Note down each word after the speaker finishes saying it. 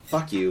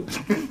Fuck you.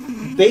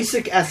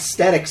 Basic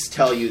aesthetics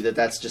tell you that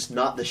that's just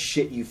not the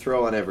shit you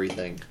throw on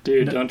everything.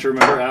 Dude, don't you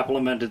remember Apple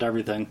invented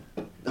everything?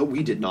 No,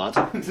 we did not.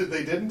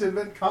 They didn't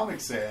invent Comic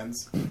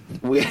Sans.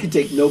 We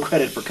take no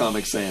credit for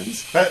Comic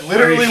Sans. That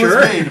literally sure?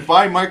 was made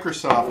by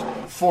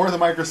Microsoft for the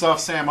Microsoft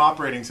SAM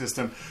operating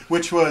system,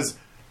 which was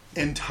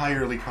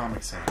entirely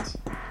Comic Sans.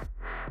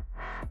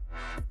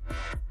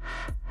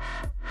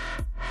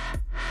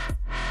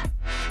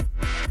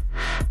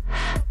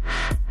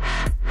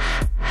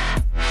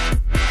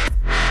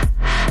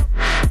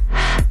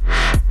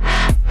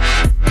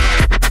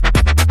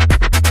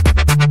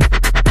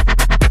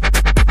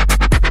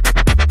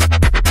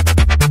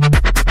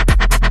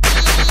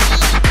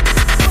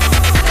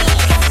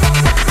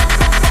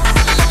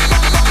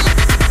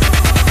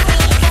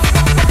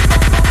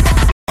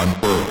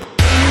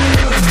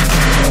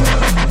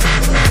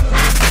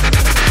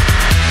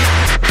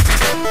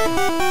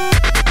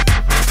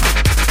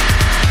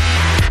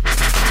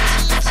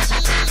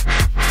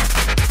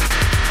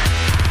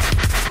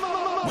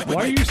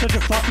 Why are you such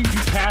a fucking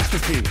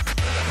catastrophe?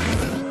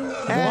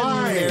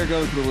 And there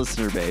goes the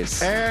listener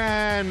base.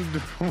 And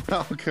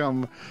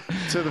welcome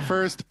to the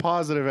first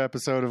positive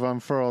episode of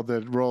Unfurled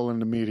that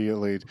Roland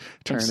immediately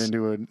turned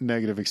into a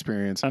negative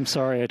experience. I'm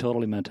sorry, I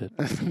totally meant it.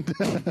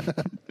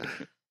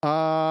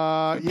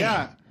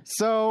 Yeah.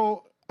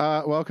 So,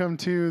 welcome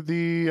to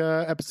the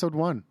episode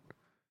 1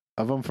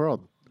 of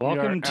Unfurled.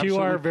 Welcome to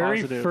our absolutely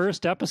very positive.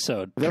 first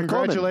episode.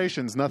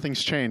 Congratulations,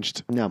 nothing's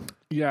changed. No.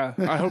 Yeah,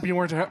 I hope you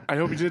weren't. I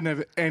hope you didn't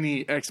have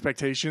any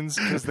expectations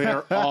because they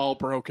are all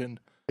broken.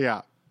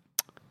 Yeah.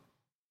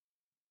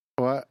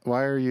 What?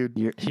 Why are you?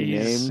 Your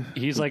name?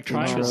 He's like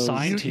trying to Intros.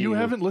 sign to you. You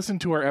haven't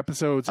listened to our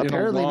episodes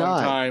Apparently in a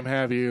long not. time,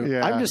 have you?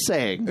 Yeah. I'm just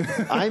saying.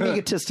 I'm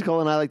egotistical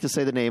and I like to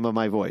say the name of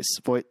my voice.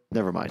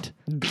 Never mind.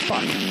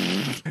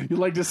 You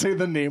like to say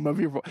the name of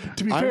your voice.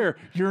 To be fair,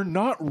 you're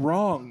not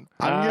wrong.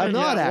 I'm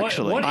not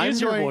actually. What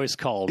is your going- voice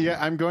called? Yeah,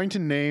 I'm going to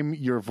name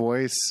your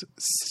voice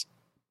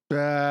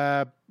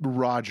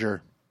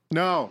Roger.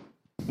 No,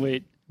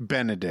 Wait,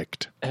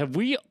 Benedict. have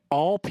we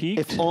all peaked?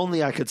 If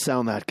only I could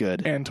sound that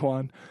good.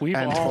 Antoine. We've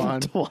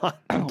Antoine.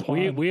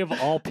 we have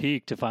all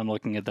peaked, if I'm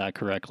looking at that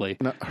correctly,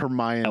 No,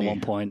 Hermione. at one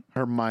point.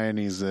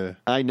 Hermione's a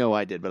I know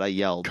I did, but I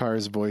yelled.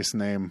 Car's voice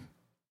name.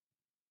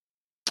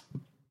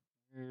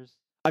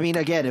 I mean,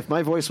 again, if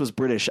my voice was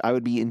British, I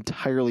would be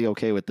entirely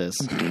okay with this.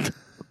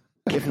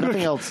 If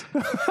nothing else,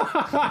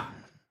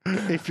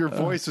 If your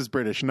voice was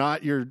British,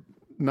 not your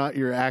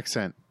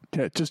accent,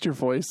 Yeah, just your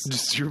voice.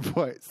 just your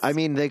voice. I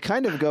mean, they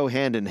kind of go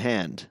hand in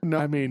hand. No,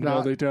 I mean,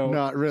 no, they don't.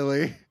 Not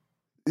really.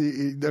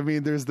 I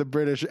mean, there's the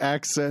British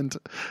accent,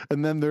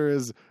 and then there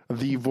is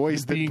the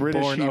voice that Being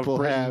British born of people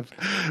Britain.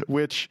 have,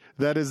 which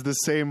that is the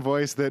same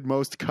voice that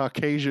most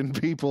Caucasian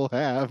people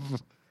have.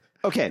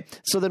 Okay,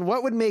 so then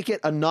what would make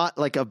it a not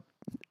like a?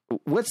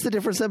 What's the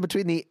difference then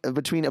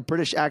between a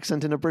British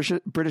accent and a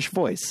British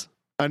voice?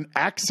 An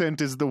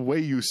accent is the way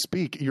you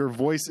speak. Your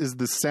voice is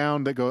the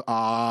sound that goes,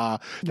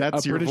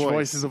 that's A your British voice.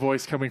 voice is a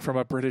voice coming from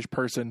a British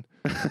person.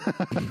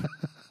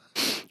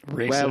 Well,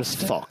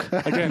 Racist. fuck.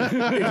 Again,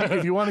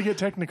 if you want to get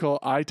technical,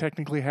 I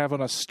technically have an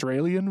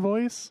Australian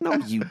voice. No,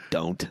 you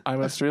don't. I'm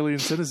an Australian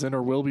citizen,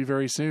 or will be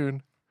very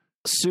soon.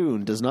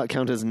 Soon does not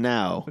count as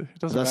now.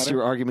 doesn't Thus, matter.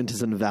 your argument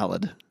is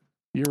invalid.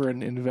 You're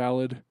an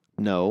invalid.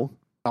 No.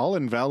 I'll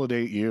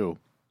invalidate you.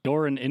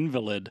 You're an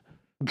invalid.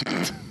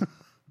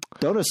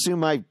 Don't assume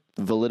my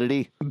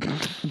validity.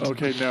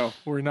 Okay, no,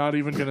 we're not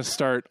even going to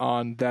start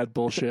on that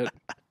bullshit.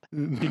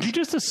 Did you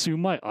just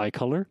assume my eye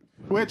color?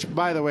 Which,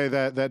 by the way,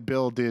 that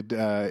bill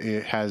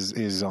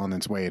is on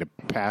its way to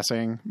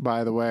passing.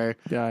 By the way,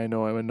 Yeah, I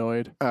know. I'm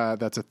annoyed.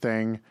 that's a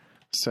thing.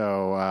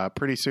 So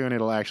pretty soon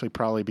it'll actually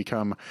probably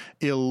become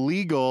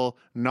illegal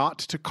not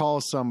to call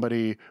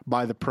somebody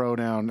by the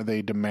pronoun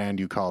they demand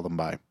you call them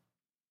by.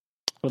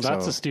 Well,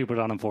 that's So- a stupid,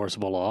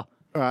 unenforceable law.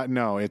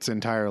 No, it's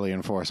entirely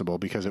enforceable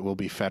because it will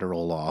be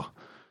federal law.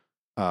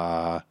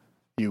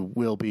 You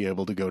will be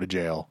able to go to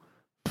jail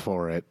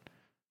for it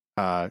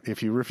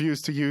if you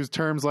refuse to use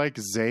terms like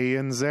 "they"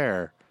 and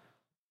 "their."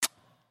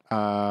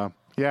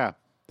 Yeah,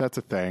 that's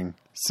a thing.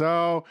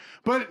 So,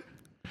 but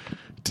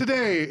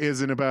today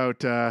isn't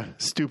about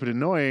stupid,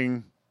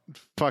 annoying,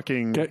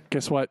 fucking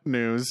Guess what?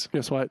 news.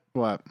 Guess what?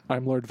 What?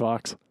 I'm Lord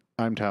Vox.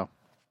 I'm Tao.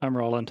 I'm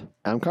Roland.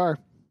 I'm Carr.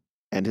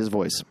 And his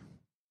voice.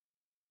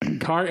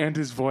 Carr and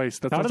his voice.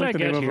 That How sounds did like I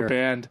the name get of here? a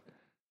band.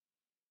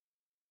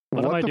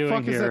 What am I the doing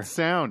fuck is here? that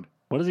sound?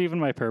 What is even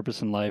my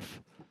purpose in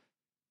life?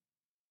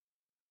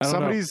 I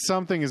don't know.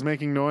 Something is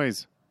making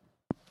noise.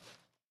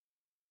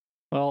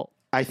 Well,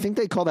 I think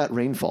they call that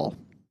rainfall.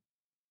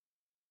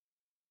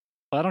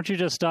 why don't you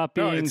just stop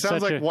No, being it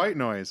sounds such like a white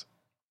noise.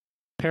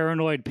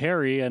 paranoid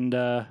Perry and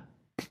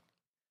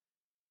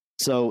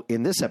So,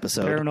 in this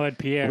episode, paranoid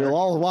Pierre? we'll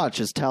all watch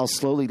as Tal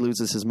slowly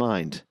loses his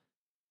mind.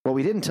 What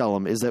we didn't tell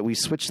him is that we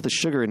switched the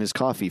sugar in his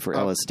coffee for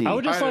LSD. I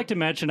would just like to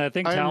mention, I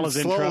think I'm Tal has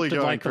slowly interrupted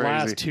going like the crazy.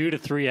 last 2 to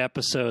 3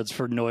 episodes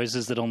for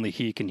noises that only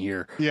he can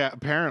hear. Yeah,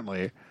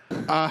 apparently.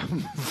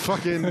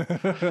 Fucking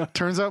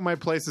turns out my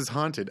place is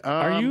haunted.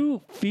 Are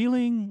you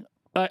feeling...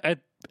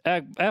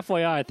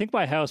 FYI, I think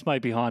my house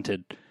might be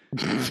haunted.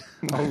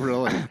 Oh,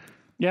 really?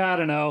 Yeah, I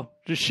don't know.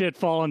 Just shit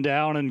falling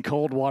down and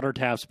cold water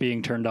taps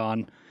being turned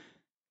on.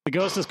 The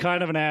ghost is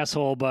kind of an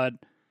asshole, but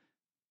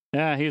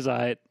yeah, he's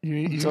alright.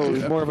 So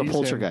it's more of a appease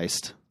him.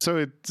 poltergeist. So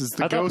it's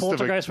the I thought ghost of a...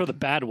 poltergeists were the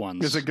bad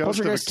ones. It's a ghost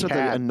of a Poltergeists are the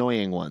cat.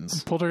 annoying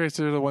ones. Poltergeists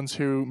are the ones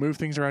who move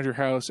things around your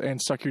house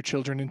and suck your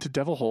children into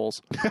devil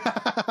holes.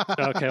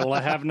 Okay, well,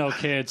 I have no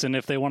kids, and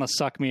if they want to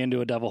suck me into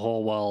a devil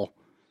hole, well,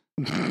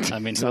 I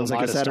mean, who Sounds am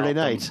like I a to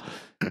Saturday stop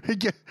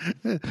night.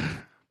 them?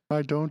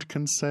 I don't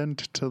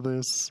consent to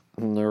this.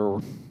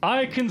 No.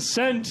 I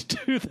consent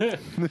to the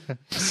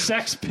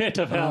sex pit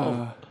of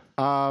hell.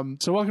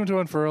 So welcome to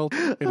Unfurled.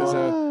 It is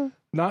a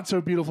not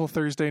so beautiful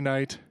Thursday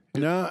night.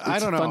 No, I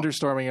don't know.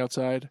 Thunderstorming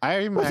outside.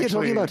 I'm What are you talking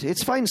actually, about?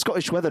 It's fine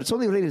Scottish weather. It's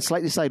only raining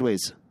slightly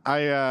sideways.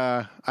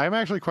 I'm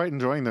actually quite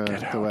enjoying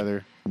the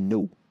weather.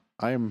 No.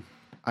 I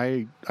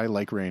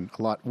like rain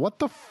a lot. What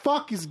the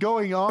fuck is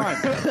going on?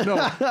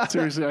 No,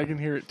 seriously, I can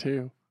hear it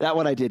too. That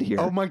one I did hear.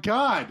 Oh my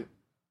god!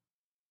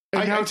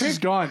 And now she's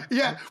gone.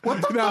 Yeah,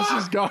 what the Now fuck?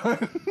 she's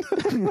gone.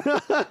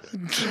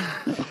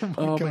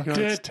 Oh my god,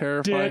 it's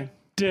terrifying.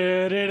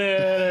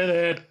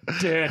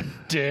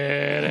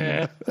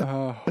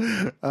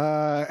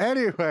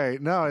 Anyway,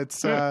 no,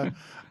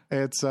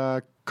 it's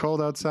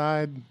cold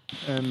outside,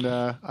 and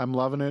I'm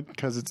loving it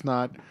because it's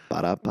not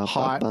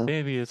hot,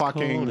 Maybe it's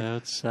fucking cold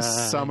outside.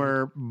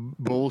 summer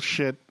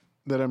bullshit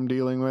that I'm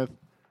dealing with.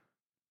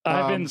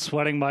 I've been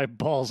sweating my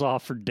balls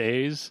off for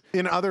days.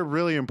 In other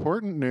really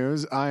important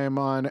news, I am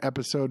on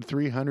episode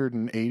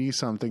 380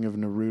 something of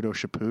Naruto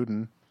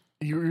Shippuden.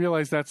 You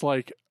realize that's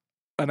like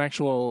an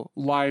actual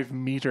live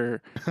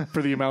meter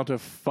for the amount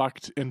of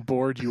fucked and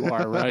bored you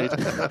are, right?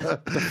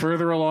 The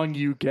further along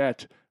you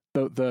get,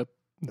 the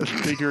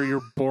bigger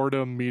your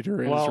boredom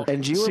meter is. Well,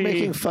 And you were See-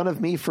 making fun of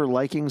me for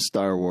liking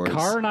Star Wars.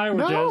 Car and I were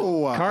No,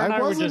 just. Car and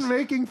I were wasn't just.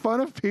 making fun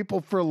of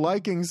people for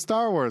liking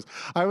Star Wars.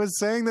 I was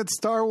saying that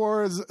Star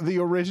Wars, the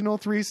original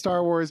 3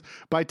 Star Wars,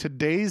 by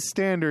today's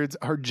standards,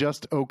 are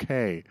just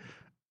okay.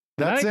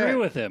 That's I agree it.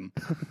 with him.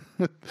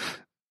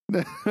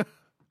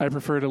 I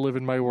prefer to live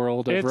in my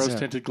world of It's-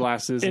 rose-tinted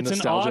glasses and It's an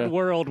nostalgia. odd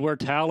world where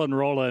Tal and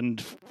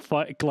Roland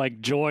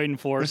join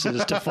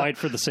forces to fight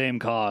for the same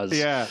cause.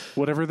 Yeah.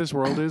 Whatever this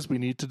world is, we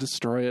need to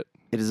destroy it.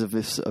 It is as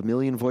if a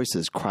million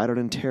voices cried out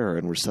in terror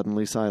and were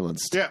suddenly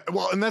silenced. Yeah,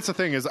 well, and that's the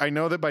thing is I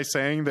know that by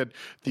saying that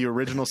the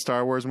original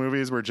Star Wars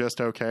movies were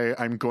just okay,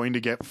 I'm going to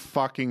get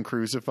fucking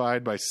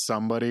crucified by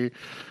somebody.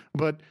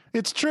 But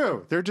it's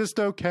true. They're just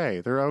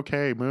okay. They're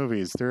okay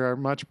movies. There are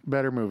much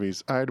better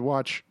movies. I'd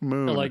watch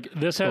Moon. Like,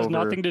 this has over-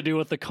 nothing to do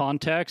with the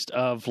context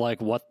of,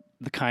 like, what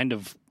the kind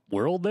of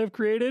world they've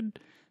created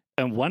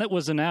and when it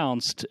was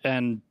announced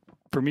and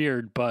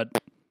premiered, but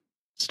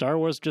Star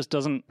Wars just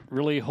doesn't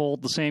really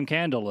hold the same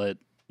candle it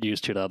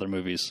used to other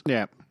movies.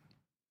 Yeah.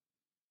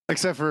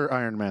 Except for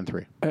Iron Man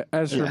 3.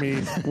 As for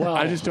me, Well-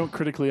 I just don't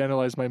critically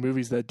analyze my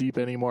movies that deep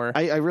anymore.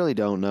 I really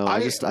don't know.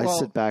 I well-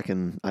 sit back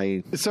and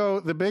I So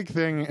the big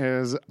thing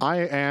is I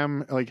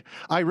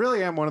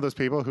really am one of those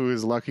people who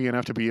is lucky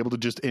enough to be able to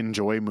just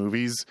enjoy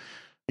movies.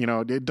 You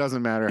know, it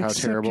doesn't matter how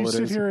Except terrible you it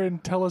sit is. here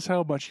and tell us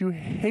how much you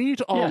hate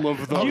all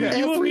of them. You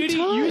Every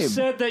immediately time.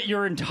 said that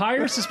your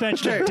entire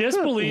suspension of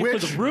disbelief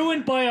was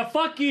ruined by a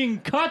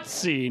fucking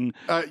cutscene.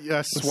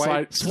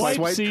 Swipe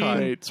scene.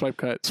 cut. Swipe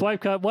cut. Swipe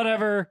cut,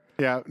 whatever.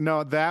 Yeah,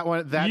 no, that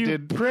one that You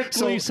did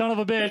prickly son of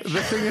a bitch.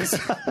 The thing is,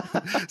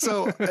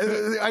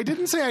 I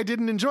didn't say I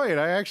didn't enjoy it.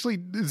 I actually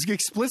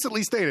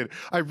explicitly stated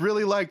I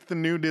really liked the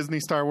new Disney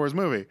Star Wars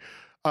movie.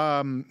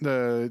 Rogue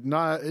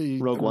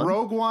One?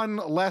 Rogue One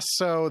less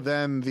so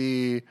than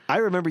the I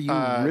remember you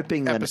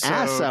ripping an episode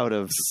ass out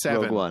of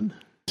 7. Rogue One.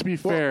 To be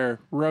fair,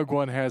 Rogue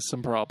One has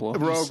some problems.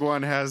 Rogue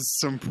One has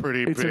some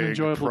pretty It's big an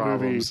enjoyable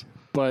problems. movie,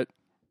 but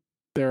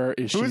there are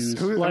issues.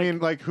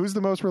 Who's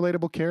the most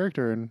relatable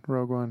character in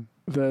Rogue One?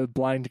 The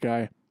blind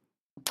guy.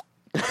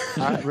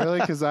 Really?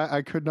 Because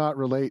I could not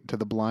relate to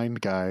the blind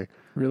guy.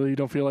 Really, you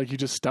don't feel like you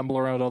just stumble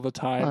around all the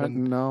time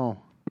and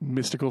No.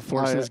 mystical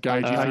forces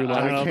guide you I through don't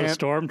life? know, the can't-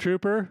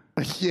 stormtrooper.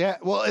 Yeah,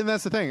 well, and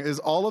that's the thing is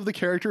all of the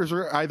characters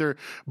were either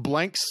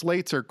blank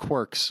slates or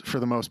quirks for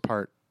the most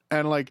part.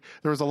 And like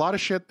there was a lot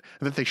of shit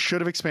that they should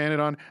have expanded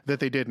on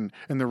that they didn't.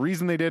 And the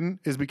reason they didn't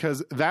is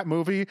because that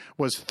movie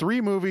was 3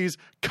 movies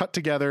cut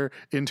together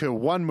into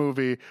one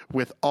movie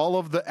with all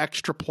of the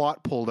extra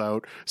plot pulled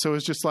out. So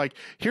it's just like,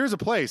 here's a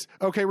place.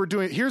 Okay, we're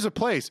doing here's a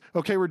place.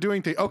 Okay, we're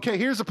doing okay,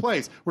 here's a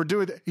place. We're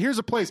doing here's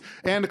a place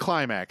and a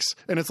climax.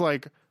 And it's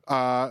like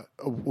whoa,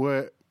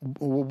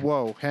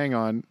 hang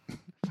on.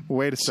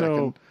 Wait a second.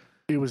 So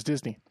it was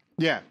Disney.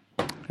 Yeah.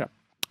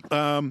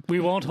 We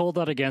won't hold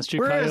that against you,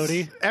 Whereas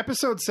Coyote.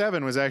 episode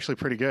 7 was actually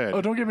pretty good. Oh,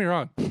 don't get me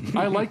wrong.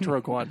 I liked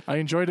Rogue One. I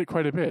enjoyed it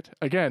quite a bit.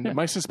 Again,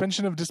 my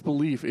suspension of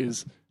disbelief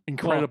is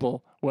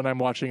incredible when I'm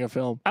watching a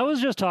film. I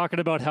was just talking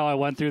about how I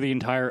went through the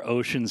entire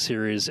Ocean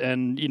series,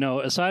 and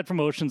aside from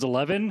Ocean's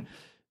 11,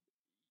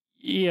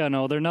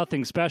 they're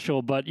nothing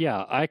special. But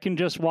yeah, I can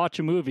just watch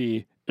a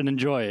movie and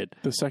enjoy it.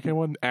 The second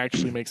one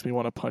actually makes me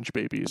want to punch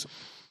babies.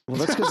 Well,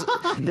 that's because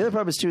the other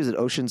problem is too is that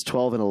Oceans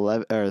 12 and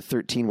 11 or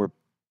 13 were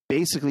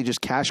basically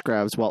just cash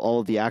grabs while all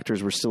of the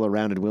actors were still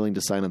around and willing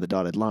to sign on the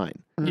dotted line.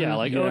 Yeah,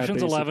 like Yeah,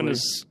 Ocean's 11 basically.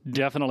 is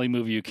definitely a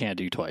movie you can't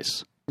do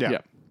twice. Yeah. Yeah.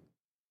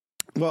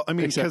 Well, I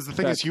mean, Except because the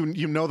thing is,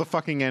 you know the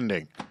fucking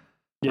ending,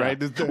 Yeah.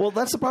 right? Well,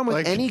 that's the problem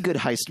with Like- any good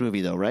heist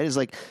movie, though, right? Is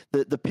like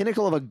the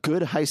pinnacle of a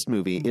good heist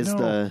movie is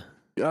No.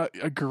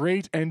 A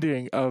great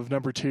ending of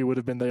number 2 would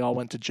have been they all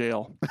went to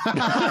jail.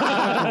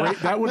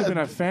 That would have been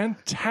a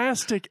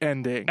fantastic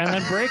ending. And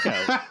then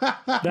Breakout.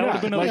 That would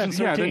have been Ocean's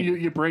 13.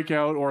 then you break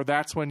out, or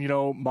that's when,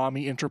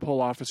 mommy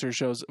Interpol officer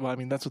shows. Well, I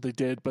mean, that's what they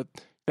did, but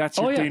that's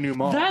your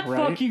denouement, that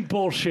right? fucking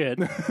bullshit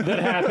that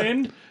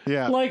happened.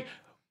 Yeah. Like,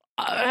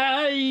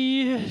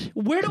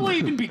 where do I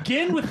even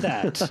begin with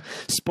that?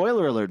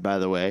 spoiler alert, by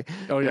the way.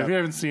 Oh, yeah. If you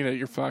haven't seen it,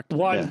 you're fucked.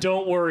 One,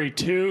 don't worry.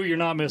 Two, you're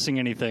not missing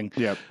anything.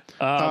 Yep.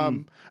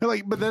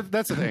 But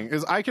that's the thing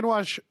is I can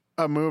watch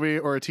a movie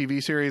or a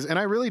TV series, and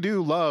I really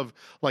do love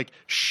like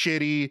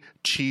shitty,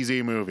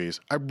 cheesy movies.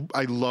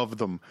 I love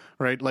them,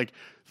 right? Like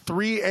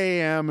 3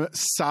 a.m.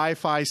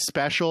 sci-fi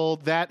special.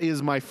 That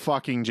is my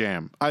fucking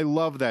jam. I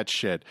love that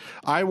shit.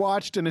 I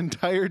watched an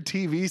entire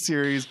TV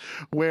series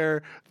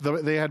where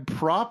they had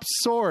prop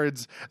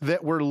swords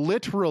that were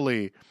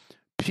literally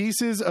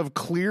pieces of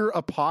clear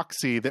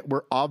epoxy that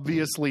were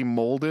obviously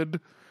molded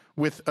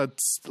with a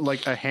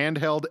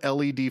handheld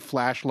LED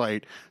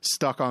flashlight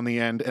stuck on the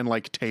end and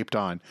like taped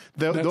on.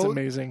 That's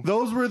amazing.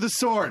 Those were the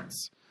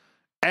swords.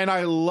 And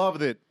I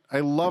loved it. I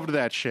loved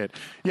that shit.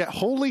 Yeah,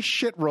 holy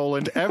shit,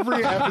 Roland.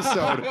 Every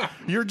episode,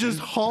 you're just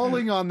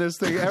hauling on this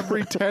thing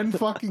every 10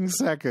 fucking I'm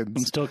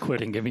seconds. still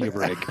quitting. Give me a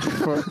break.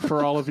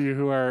 For all of you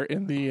who are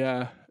in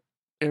the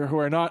who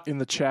are not in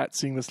the chat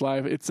seeing this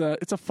live, it's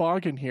a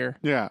fog in here.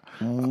 Yeah.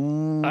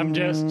 I'm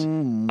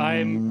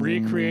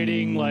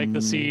recreating like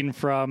the scene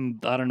from,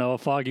 I don't know, a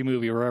foggy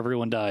movie where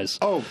everyone dies.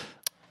 Oh,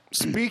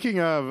 speaking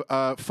of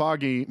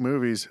foggy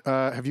movies,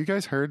 have you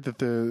guys heard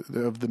that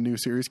of the new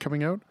series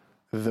coming out?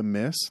 The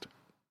Mist?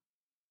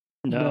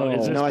 No,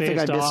 is this No, I think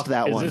I based missed off,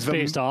 that one. Is this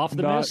based off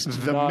The Not-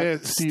 Mist? The Not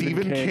Mist. Stephen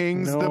Stephen King.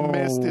 King's The No.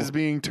 Mist is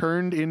being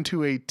turned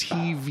into a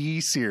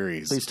TV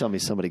series. Please tell me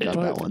somebody got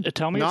that one.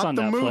 Tell me Not it's on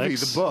the Netflix. movie,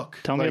 the book.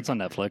 Tell me Like- it's on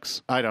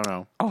Netflix. I don't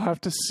know. I'll have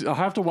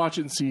to watch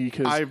it and see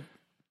because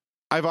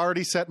I've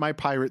already set my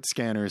pirate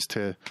scanners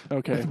to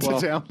okay. to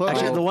Well, download.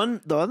 Actually, it. the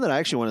one that I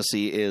actually want to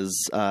see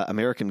is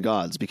American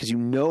Gods, because you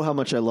know how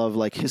much I love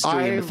like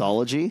history and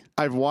mythology.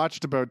 I've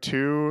watched about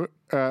 2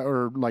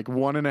 or like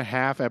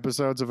 1.5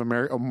 episodes of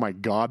America. Oh my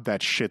god,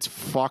 that shit's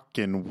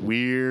fucking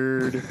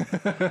weird.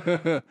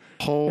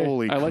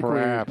 Holy I like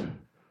crap! weird.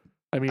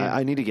 I mean,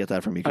 I need to get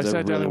that from you I because I,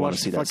 sat down really and want to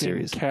watched see that fucking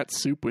series. Cat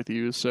Soup with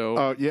you. So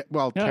Oh yeah,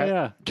 well,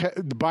 Yeah,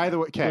 by the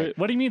way, Kat,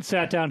 What do you mean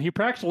sat down? He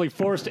practically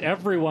forced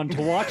everyone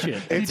to watch it.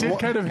 he did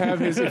kind of have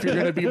his. If you're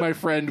going to be my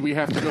friend, we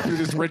have to go through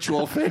this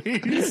ritual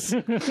phase.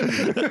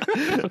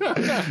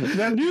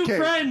 New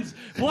friends,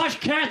 watch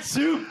Cat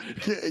Soup.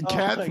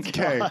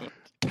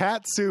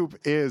 Cat Soup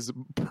is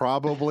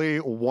probably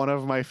one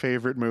of my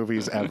favorite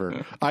movies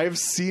ever. I've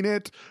seen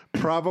it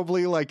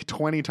probably like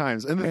 20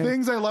 times. And the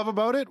things I love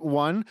about it,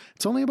 one,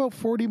 it's only about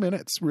 40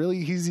 minutes. Really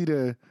easy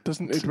to...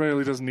 It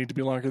really doesn't need to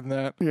be longer than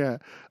that. Yeah.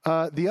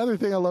 The other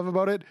thing I love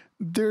about it,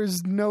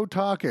 there's no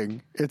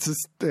talking. It's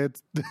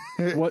just...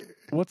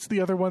 What's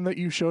the other one that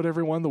you showed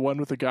everyone? The one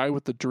with the guy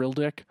with the drill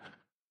dick?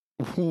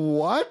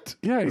 What?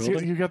 Yeah,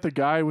 you got the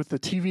guy with the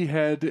TV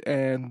head,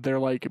 and they're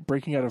like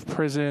breaking out of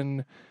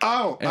prison.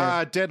 Oh,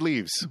 Dead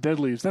Leaves.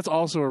 Dead Leaves. That's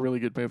also a really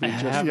good movie. I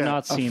have yeah,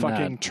 not a seen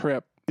fucking that.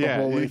 trip. The Yeah,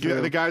 whole way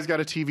through. the guy's got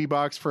a TV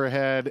box for a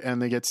head,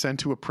 and they get sent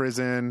to a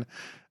prison.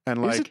 And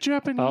Is it like,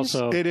 Japanese?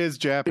 Also, it is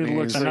Japanese. It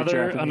looks like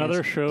Japanese.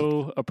 another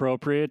show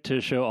appropriate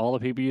to show all the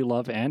people you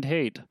love and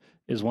hate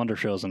is Wonder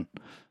Chosen.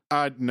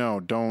 No,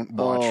 don't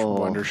watch Oh.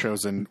 Wonder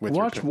Chosen with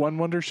Watch your... one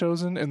Wonder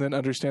Chosen and then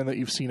understand that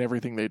you've seen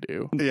everything they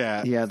do.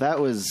 Yeah. Yeah, that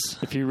was.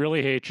 If you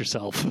really hate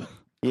yourself.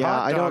 Yeah,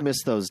 Hot I dog. don't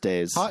miss those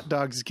days. Hot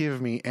dogs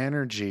give me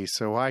energy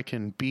so I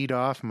can beat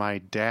off my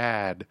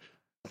dad.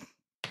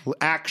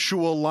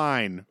 Actual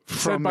line Said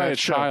from by that a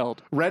show.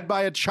 child. Read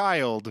by a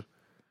child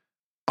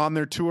on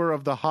their tour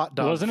of the hot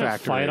dog Wasn't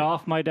factory. it Fight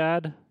Off My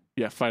Dad?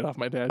 Yeah, fight off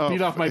my dad. Oh.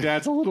 Beat off my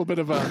dad's a little bit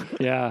of a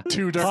Yeah.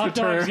 too dark Hot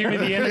a dogs term. give me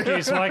the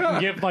energy so I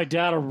can give my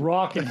dad a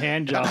rockin'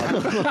 hand job.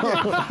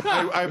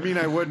 I mean,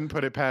 I wouldn't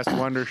put it past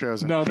Wonder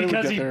Chosen. No, they would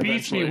Because get he there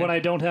beats me eventually. when I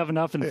don't have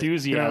enough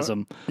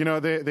enthusiasm. You know,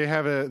 they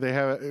have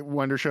a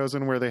Wonder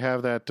Chosen where they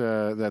have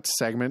that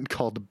segment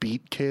called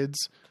Beat Kids.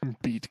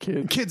 beat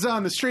kids. Kids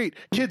on the street,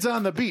 kids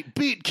on the beat,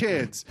 beat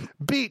kids,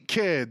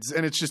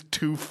 and it's just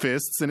 2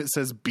 fists and it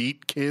says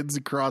beat kids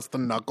across the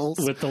knuckles.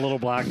 With the little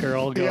black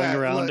girl going Yeah,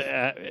 around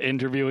like-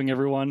 interviewing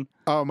everyone.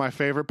 Oh, my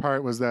favorite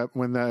part was that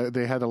when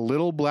they had a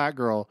little black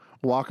girl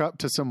walk up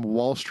to some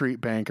Wall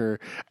Street banker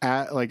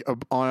at like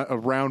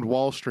around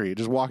Wall Street,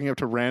 just walking up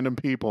to random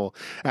people,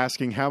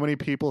 asking how many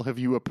people have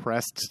you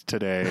oppressed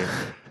today.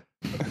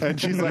 And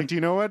she's like, do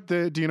you know what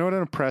an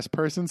oppressed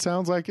person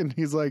sounds like? And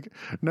he's like,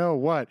 no,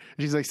 what?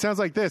 And she's like, sounds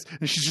like this.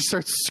 And she just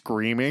starts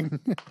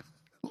screaming.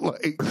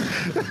 Like,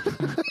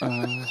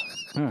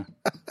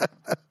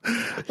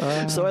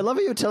 So I love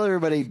how you tell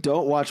everybody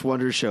don't watch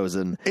Wonder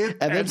Chosen and then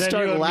And then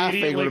start you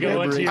laughing immediately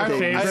go into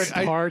remembering your things.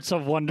 favorite parts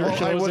of Wonder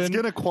Well, I was Chosen.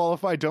 going to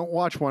qualify. Don't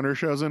watch Wonder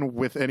Chosen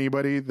with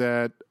anybody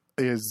that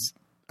is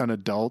an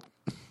adult,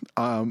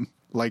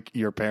 like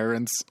your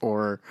parents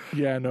or.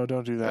 Yeah, no,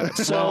 don't do that.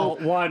 So,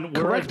 one,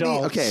 we're Correct me.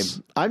 adults. Okay,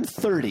 I'm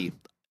 30.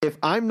 If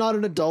I'm not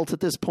an adult at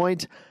this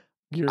point,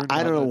 You're I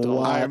not don't an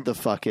know adult. what the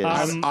fuck is.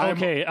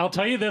 Okay, I'll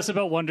tell you this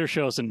about Wonder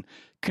Chosen.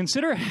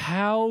 Consider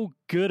how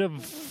good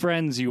of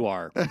friends you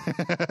are.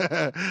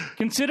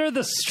 Consider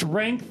the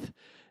strength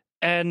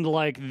and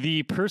like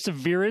the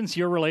perseverance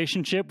your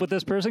relationship with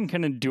this person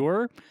can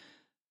endure.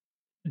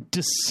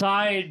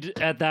 Decide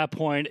at that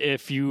point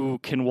if you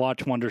can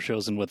watch Wonder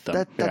Chosen with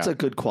them. That's a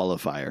good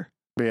qualifier.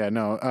 But yeah,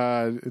 no.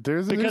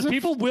 There's because a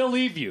people will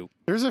leave you.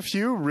 There's a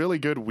few really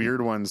good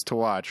weird ones to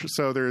watch.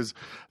 So there's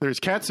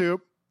Cat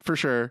Soup for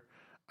sure.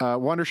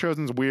 Wonder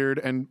Chosen's weird,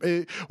 and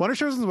Wonder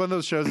Chosen's one of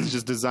those shows that's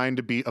just designed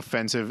to be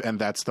offensive, and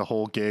that's the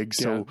whole gig.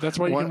 So Yeah, that's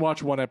why you can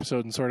watch one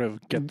episode and sort of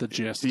get the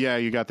gist. Yeah,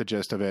 you got the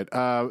gist of it.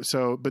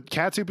 But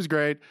Cat Soup is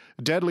great.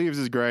 Dead Leaves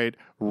is great.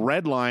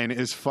 Redline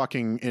is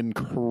fucking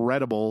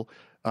incredible.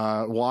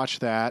 Watch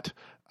that.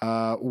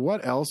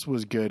 What else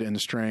was good and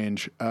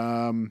strange?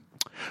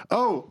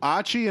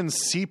 Achi and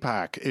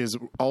CPAC is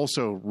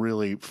also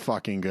really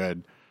fucking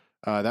good.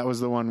 That was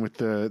the one with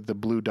the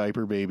blue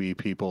diaper baby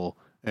people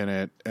in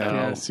it.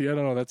 Yeah, see, I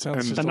don't know. That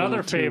sounds just a Another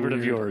little too favorite of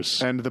weird.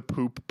 yours. And the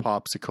poop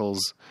popsicles.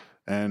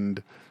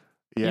 And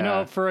yeah. You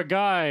know, for a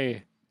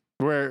guy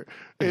where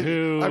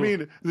who I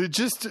mean,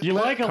 just you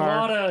like a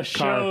lot of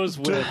shows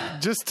with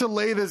just to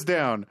lay this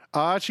down,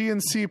 Achi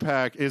and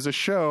CPAC is a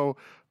show.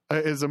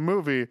 Is a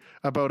movie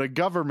about a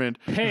government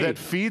that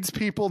feeds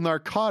people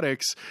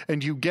narcotics,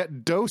 and you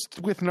get dosed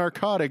with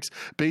narcotics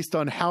based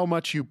on how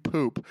much you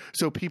poop.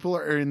 So people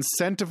are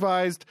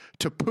incentivized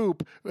to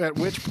poop, at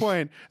which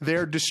point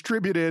they're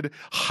distributed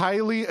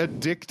highly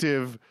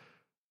addictive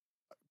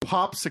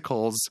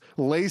popsicles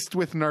laced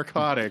with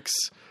narcotics.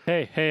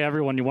 Hey,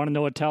 everyone, you want to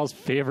know what Tal's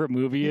favorite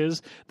movie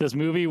is? This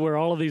movie where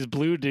all of these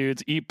blue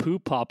dudes eat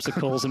poop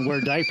popsicles and wear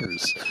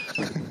diapers.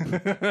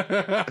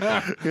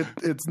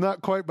 It's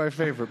not quite my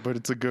favorite, but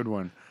it's a good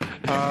one.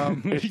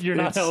 You're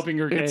not helping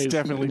your case. It's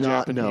definitely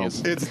Not-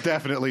 Japanese. It's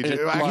definitely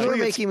You're actually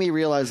making me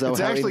realize, though, it's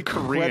how actually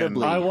Korean.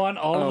 incredibly... I want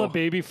all the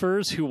baby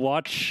furs who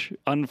watch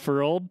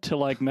Unfurled to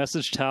like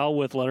message Tal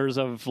with letters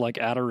of like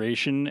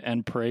adoration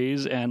and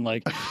praise and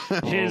like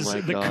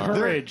the God.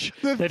 courage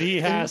that he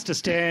has to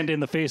stand in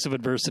the face of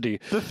adversity.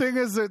 The thing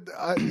is that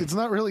it's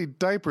not really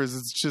diapers.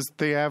 It's just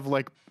they have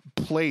like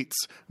plates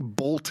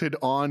bolted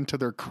onto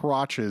their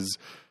crotches.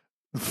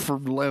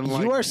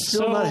 You are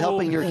still not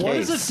helping your case. What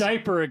is a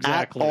diaper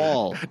exactly? At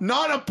all.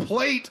 Not a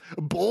plate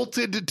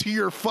bolted to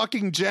your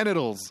fucking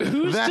genitals.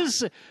 Who's to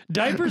say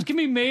diapers can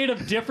be made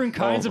of different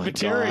kinds of my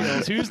materials?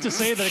 God. Who's to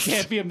say that it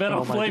can't be a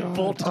metal plate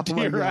bolted to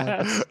your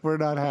ass? We're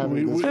not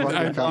having this we- fucking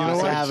I- you know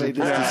what? Having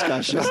this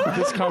discussion.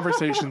 This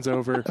conversation's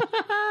over.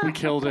 We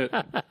killed it.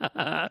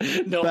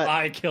 No, But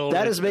I killed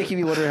That it. is making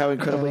me wonder how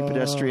incredibly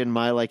pedestrian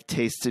my like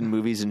taste in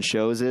movies and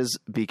shows is,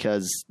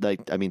 because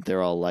like I mean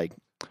they're all like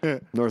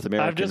North American.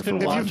 I've just been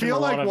for one. watching feel a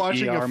like lot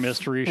watching of a ER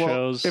mystery Well,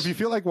 shows. if you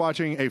feel like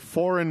watching a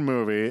foreign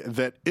movie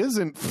that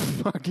isn't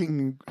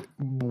fucking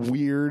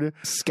weird,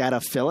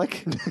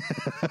 Scatophilic.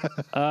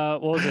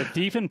 what was it?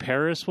 Thief in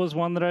Paris was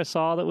one that I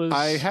saw that was.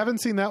 I haven't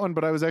seen that one,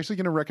 but I was actually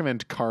going to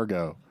recommend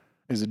Cargo.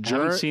 It's a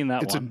haven't seen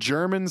that It's one. a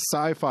German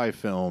sci-fi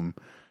film,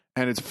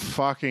 and it's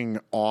fucking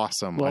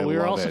awesome. Well, I we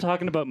were love also it.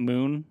 talking about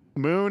Moon.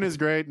 Moon is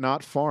great,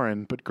 not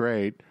foreign, but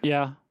great.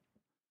 Yeah.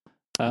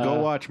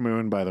 Go watch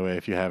Moon, by the way,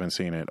 if you haven't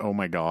seen it. Oh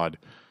my god,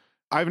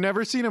 I've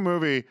never seen a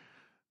movie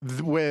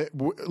where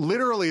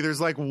literally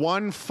there's like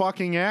one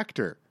fucking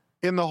actor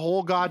in the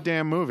whole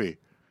goddamn movie.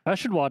 I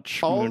should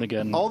watch Moon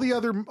again. All the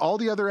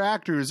other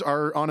actors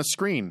are on a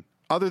screen.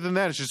 Other than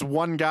that, it's just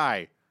one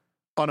guy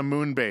on a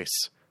moon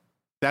base.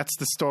 That's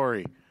the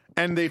story,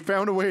 and they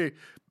found a way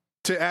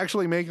to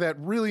actually make that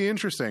really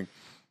interesting.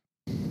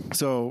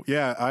 So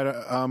yeah,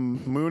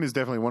 Moon is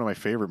definitely one of my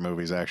favorite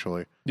movies.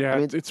 Actually, Yeah, I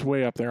mean- it's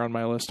way up there on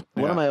my list.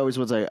 One Yeah. of my always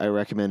ones I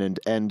recommend,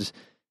 and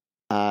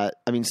I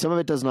mean some of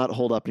it does not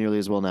hold up nearly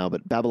as well now,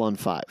 but Babylon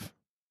 5.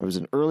 It was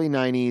an early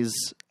 90s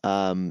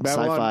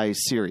sci-fi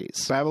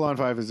series. Babylon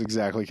 5 is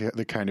exactly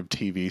the kind of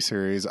TV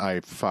series I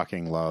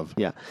fucking love.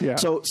 Yeah. Yeah.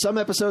 So some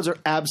episodes are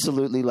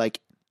absolutely like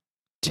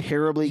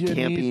terribly You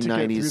campy need to get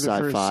 90s through the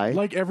first- sci-fi.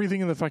 like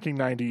everything in the fucking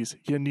 90s,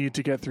 you need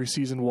to get through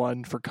season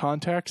 1 for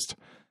context,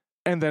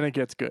 and then it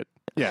gets good.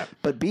 Yeah,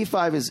 But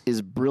B5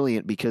 is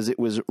brilliant because it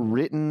was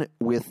written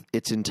with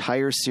its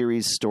entire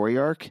series story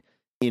arc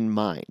in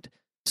mind.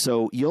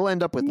 So you'll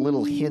end up with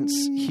little hints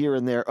here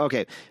and there.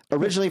 Okay,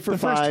 originally for The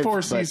 5. first 4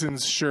 but-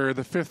 seasons, sure.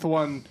 The 5th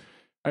one,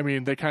 I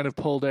mean, they kind of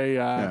pulled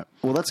a...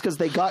 Well, that's because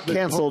they got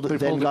canceled. they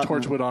then pulled a got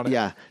Torchwood on it.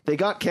 Yeah, they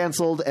got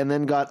canceled and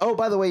then got. Oh,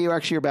 by the way,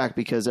 you're back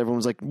because everyone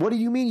was like, "What do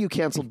you mean you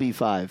canceled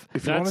B5?"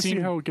 If you That want to see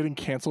seemed- how getting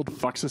canceled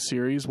fucks a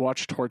series,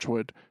 watch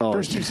Torchwood. Oh,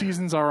 First 2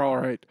 seasons are all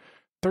right.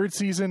 third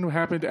season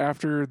happened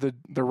after the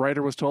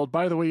writer was told,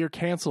 by the way, you're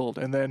canceled.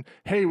 And then,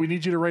 hey, we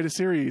need you to write a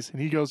series.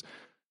 And he goes,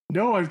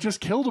 no, I've just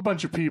killed a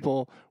bunch of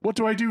people. What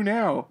do I do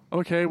now?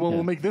 Okay, well,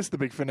 we'll make this the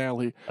big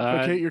finale.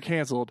 Okay, you're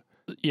canceled.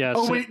 Yeah.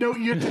 Oh, wait, no,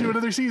 you have to do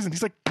another season.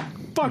 He's like,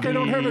 fuck, I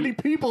don't have any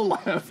people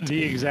left.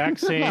 The exact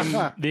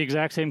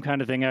same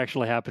kind of thing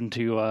actually happened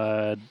to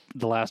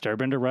the Last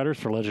Airbender writers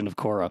for Legend of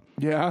Korra.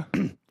 Yeah.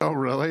 Oh,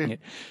 really?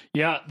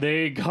 Yeah,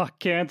 they got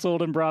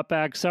canceled and brought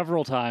back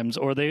several times,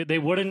 or they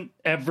wouldn't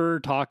ever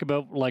talk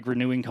about like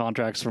renewing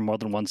contracts for more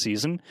than one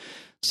season.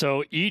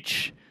 So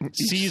each season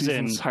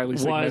season's highly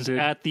was segmented.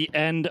 at the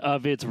end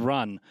of its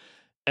run,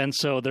 and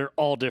so they're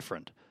all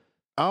different,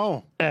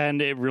 Oh,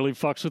 and it really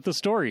fucks with the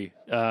story.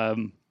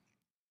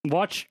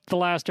 Watch The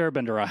Last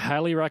Airbender. I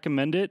highly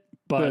recommend it,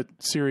 but The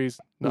series,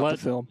 not the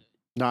film.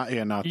 not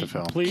the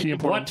film. please, Key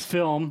what importance.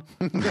 film?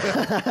 The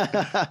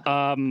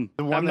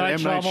one that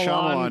M. Night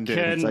Shyamalan did.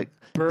 can It's like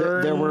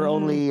burn. there were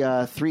only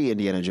 3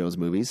 Indiana Jones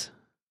movies.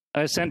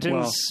 I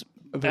sentence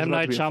There's M. about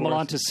Night to be a Shyamalan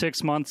fourth. to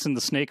 6 months in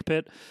the snake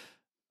pit.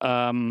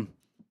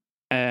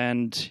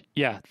 And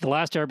yeah, the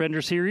Last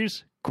Airbender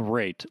series,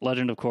 great.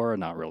 Legend of Korra,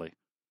 not really.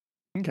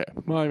 Okay.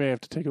 Well, I may have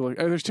to take a look.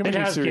 There's too It many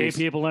has series.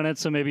 gay people in it,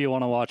 so maybe you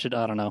want to watch it.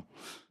 I don't know.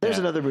 There's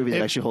Yeah. another movie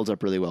that actually holds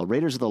up really well.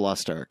 Raiders of the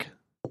Lost Ark.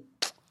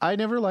 I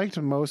never liked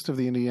most of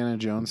the Indiana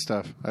Jones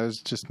stuff. I was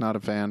just not a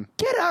fan.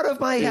 Get out of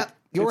my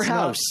your It's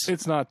house.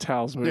 It's not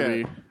Tal's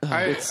movie.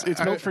 It's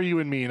meant for you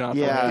and me, not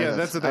Yeah. for Yeah,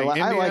 that's the thing. I like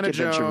Indiana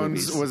adventure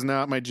Jones movies. was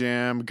not my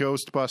jam.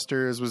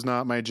 Ghostbusters was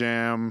not my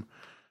jam.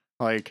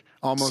 Like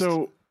almost.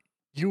 So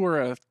you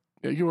were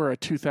a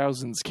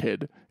 2000s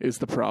kid is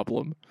the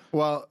problem.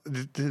 Well,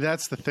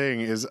 that's the thing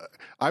is,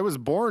 I was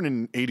born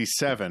in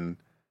 '87.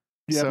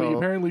 Yeah, but you So-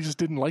 apparently just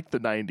didn't like the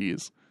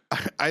 90s.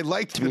 I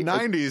liked the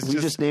 '90s. We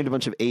just named a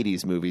bunch of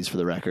 80s movies for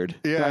the record.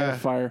 Die in a yeah.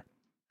 fire.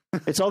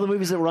 It's all the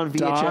movies that were on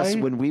VHS Die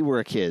when we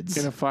were kids.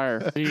 In a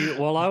fire. See,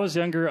 while I was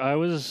younger, I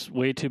was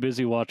way too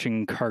busy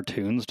watching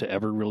cartoons to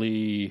ever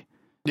really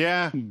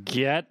Yeah.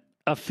 get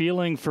a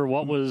feeling for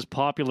what was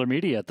popular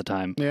media at the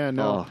time. Yeah.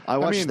 No. I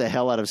watched mean, the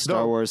hell out of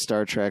Star no. Wars,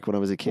 Star Trek when I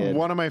was a kid.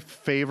 One of my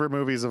favorite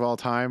movies of all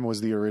time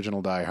was the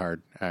original Die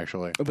Hard.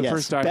 Actually. The Yes,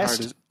 first Die best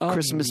Hard is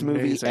Christmas movie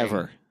amazing.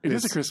 ever. It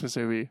is a It's- Christmas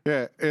movie.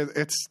 Yeah,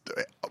 it's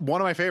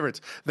one of my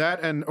favorites. That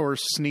or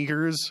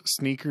Sneakers.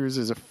 Sneakers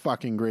is a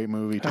fucking great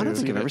movie too. I don't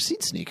think seen I've it. ever seen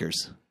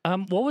Sneakers.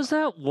 What was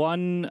that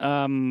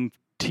one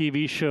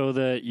TV show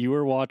that you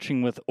were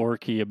watching with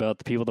Orky about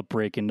the people that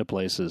break into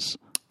places?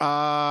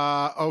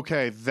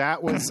 Okay,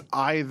 that was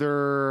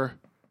either.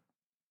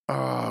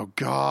 Oh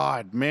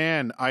God,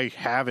 man, I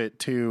have it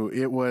too.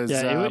 It was.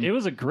 Yeah, it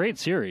was a great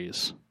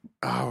series.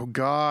 Oh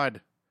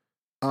God.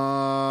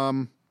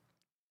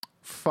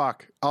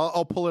 Fuck.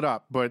 I'll pull it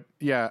up, but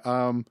yeah.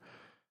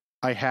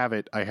 I have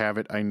it.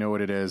 I know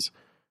what it is.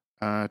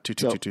 While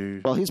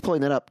he's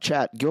pulling that up,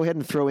 chat, go ahead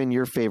and throw in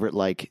your favorite,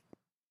 like,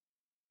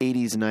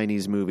 80s,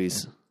 90s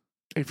movies.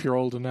 If you're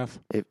old enough.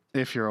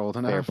 If you're old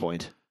Fair enough.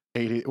 point.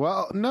 80.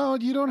 Well, no,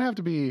 you don't have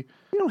to be.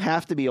 You don't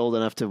have to be old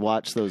enough to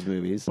watch those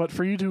movies. But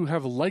for you to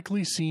have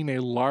likely seen a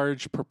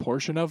large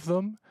proportion of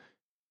them,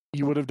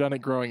 you would have done it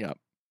growing up.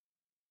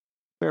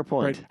 Fair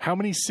point. Right? How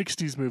many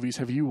 60s movies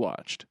have you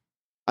watched?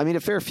 I mean, a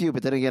fair few,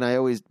 but then again,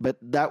 but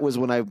that was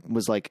when I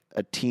was like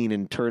a teen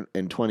and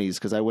 20s,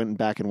 because I went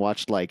back and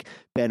watched like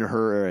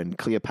Ben-Hur and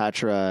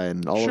Cleopatra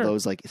and all Sure. of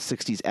those like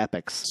 60s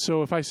epics.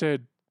 So if I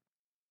said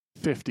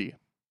 50,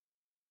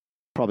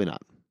 Probably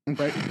not.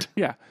 right?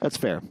 Yeah. That's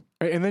fair.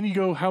 Right, and then you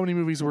go, how many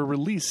movies were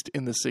released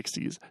in the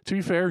 60s? To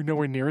be fair,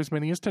 nowhere near as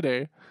many as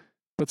today,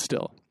 but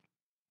still.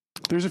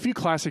 There's a few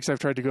classics I've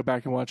tried to go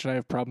back and watch and I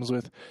have problems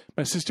with.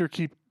 My sister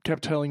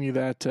kept telling me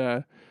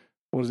that,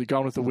 what is it,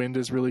 Gone with the Wind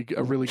is a really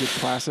good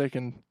classic.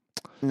 And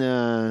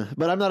Nah,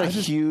 but I'm not a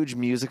huge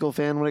musical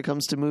fan when it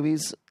comes to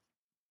movies.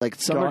 Like,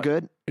 some are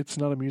good. it's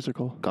not a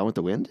musical. Gone with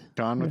the Wind?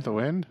 Gone with the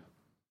Wind?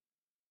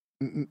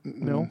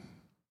 No.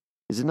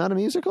 Is it not a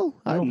musical?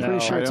 I'm No,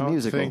 pretty sure I it's a don't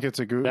musical. think it's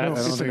a good. I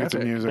That's- don't think it's a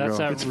epic. musical. That's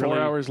a- It's really-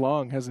 4 hours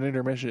long, has an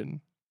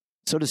intermission.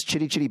 So does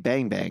Chitty Chitty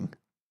Bang Bang.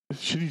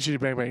 Shitty Chitty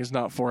Bang Bang is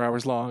not 4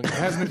 hours long. It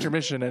has an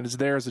intermission and is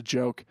there as a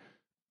joke.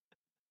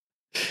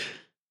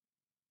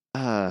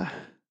 Now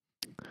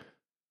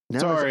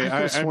Sorry, I could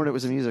have I- sworn it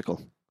was a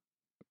musical.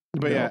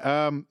 But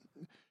No.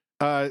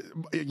 yeah,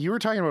 you were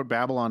talking about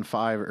Babylon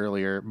 5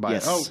 earlier.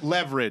 Yes.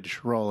 Leverage,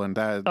 Roland.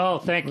 That Oh,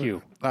 thank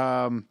you.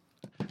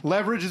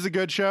 Leverage is a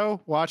good show.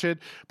 Watch it.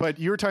 But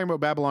you were talking about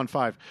Babylon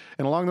 5.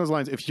 And along those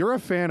lines, if you're a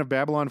fan of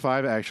Babylon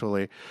 5,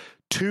 actually,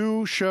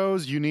 2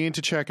 shows you need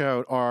to check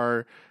out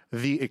are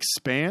The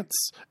Expanse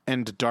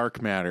and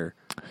Dark Matter.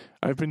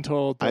 I've been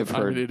told that I've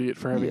I'm heard- an idiot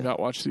for having yeah. not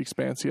watched The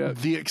Expanse yet.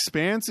 The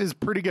Expanse is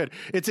pretty good.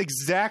 It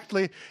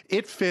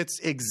fits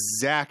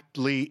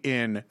exactly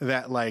in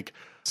that like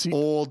See,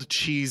 old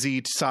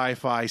cheesy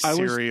sci-fi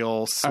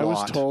serial slot. I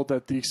was told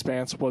that The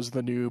Expanse was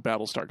the new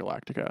Battlestar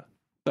Galactica.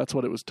 That's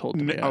what it was told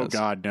to me. Oh as.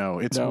 God, no!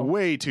 It's No?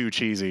 way too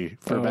cheesy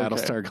for Oh, okay.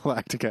 Battlestar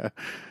Galactica.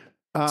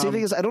 See, the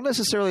thing is, I don't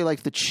necessarily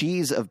like the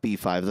cheese of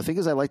B5. The thing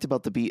is, I liked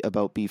about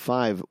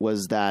B5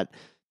 was that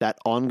that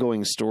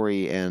ongoing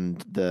story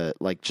and the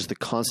just the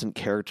constant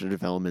character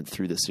development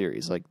through the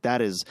series. Like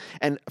that is,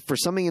 and for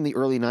something in the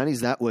early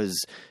 90s, that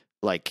was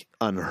like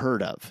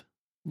unheard of.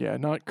 Yeah,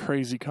 not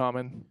crazy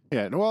common.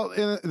 Yeah, well,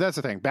 that's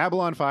the thing.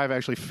 Babylon 5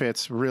 actually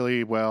fits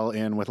really well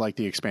in with like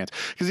The Expanse,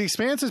 because The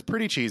Expanse is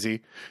pretty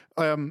cheesy.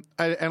 And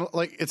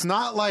like it's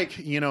not like,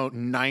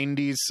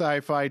 90s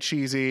sci-fi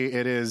cheesy.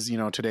 It is,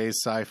 today's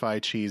sci-fi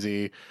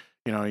cheesy,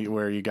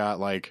 where you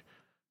got like,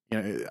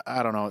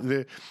 I don't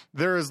know.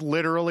 There is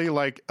literally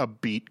like a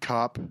beat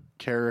cop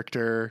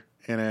character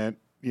in it.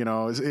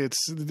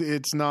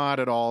 It's not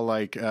at all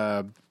like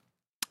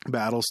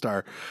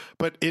Battlestar,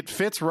 but it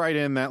fits right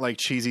in that like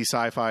cheesy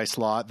sci-fi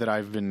slot that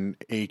I've been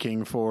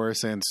aching for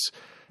since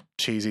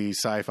cheesy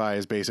sci-fi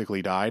has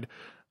basically died.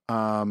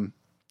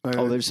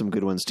 There's some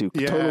good ones too.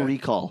 Yeah. Total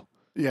Recall.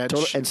 Yeah,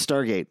 And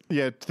Stargate.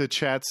 Yeah, the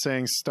chat's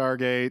saying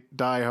Stargate,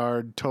 Die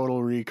Hard,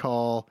 Total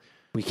Recall,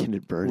 Weekend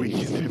at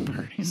Bernie's. Weekend at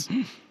Bernie's.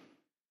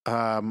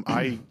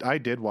 I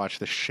did watch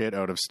the shit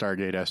out of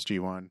Stargate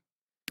SG-1.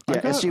 Yeah,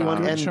 I got SG-1 a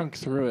good and chunk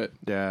through it.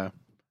 Yeah.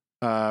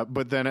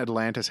 But then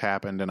Atlantis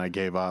happened and I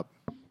gave up.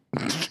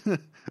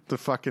 The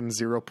fucking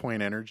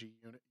 0-point energy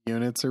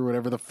units or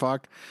whatever the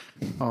fuck.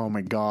 Oh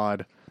my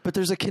God. But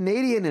there's a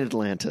Canadian in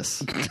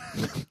Atlantis.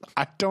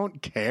 I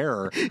don't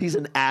care. He's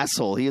an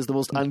asshole. He is the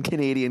most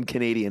un-Canadian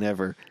Canadian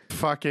ever.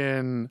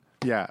 Fucking,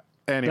 yeah.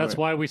 Anyway. That's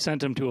why we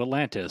sent him to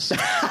Atlantis.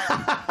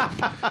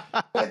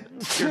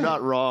 You're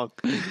not wrong.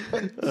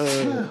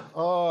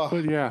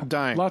 But yeah,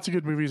 dying. lots of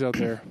good movies out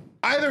there.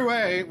 Either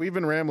way, we've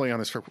been rambling on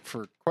this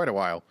for quite a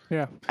while.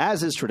 Yeah.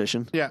 As is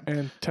tradition. Yeah.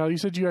 And Tal, you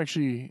said you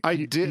actually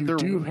you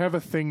do have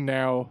a thing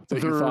now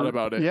that you thought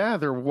about it. Yeah,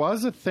 there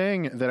was a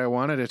thing that I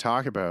wanted to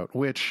talk about,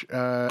 which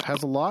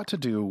has a lot to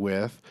do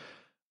with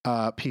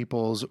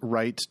people's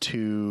right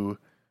to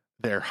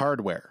their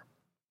hardware.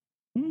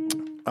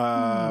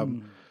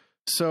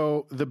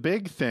 So the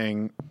big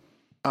thing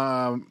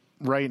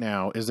right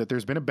now is that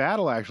there's been a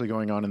battle actually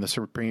going on in the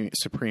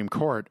Supreme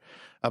Court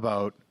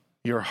about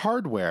your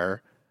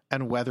hardware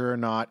and whether or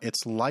not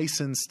it's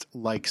licensed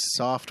like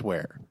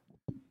software,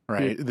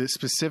 right?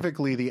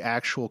 Specifically the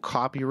actual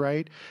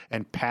copyright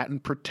and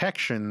patent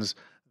protections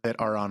that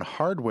are on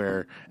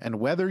hardware, and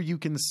whether you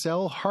can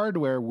sell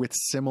hardware with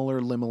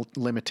similar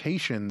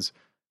limitations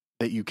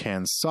that you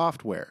can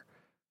software,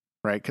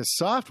 right? Because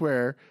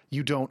software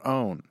you don't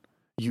own.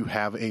 You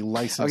have a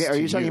license. Okay, are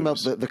you talking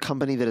use. about the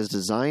company that has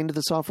designed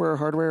the software or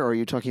hardware, or are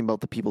you talking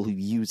about the people who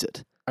use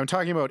it? I'm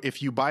talking about,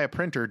 if you buy a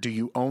printer, do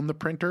you own the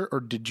printer or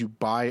did you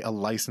buy a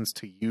license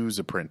to use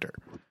a printer?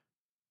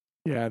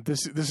 Yeah,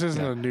 this isn't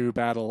a new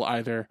battle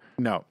either.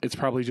 No. It's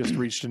probably just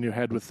reached a new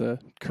head with the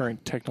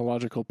current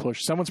technological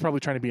push. Someone's probably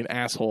trying to be an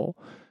asshole.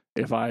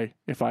 If I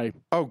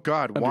Oh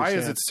God, why is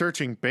Understand. it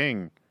searching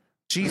Bing?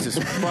 Jesus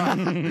fuck.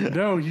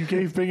 no, you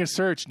gave Bing a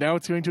search. Now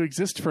it's going to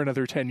exist for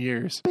another 10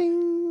 years.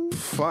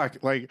 Fuck.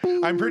 Like,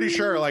 I'm pretty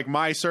sure like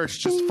my search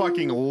just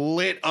fucking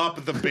lit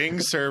up the Bing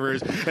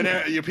servers,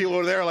 and people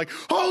over there are like,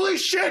 holy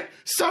shit,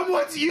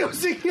 someone's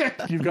using it.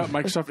 You've got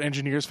Microsoft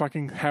engineers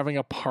fucking having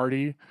a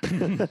party.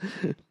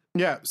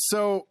 Yeah,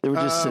 so They were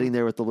just sitting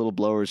there with the little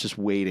blowers, just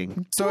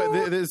waiting.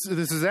 So this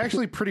is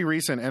actually pretty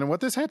recent, and what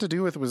this had to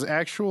do with was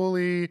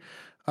actually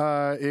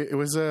it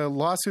was a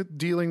lawsuit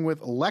dealing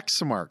with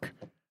Lexmark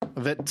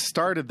that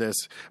started this,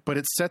 but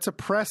it sets a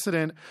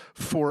precedent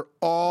for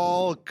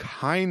all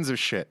kinds of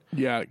shit.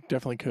 Yeah,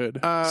 definitely could.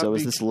 So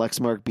is this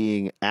Lexmark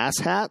being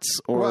asshats,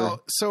 or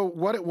Well, so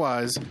what it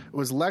was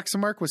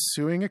Lexmark was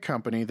suing a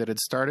company that had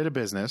started a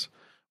business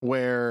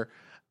where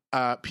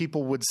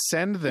people would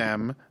send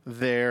them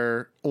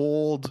their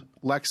old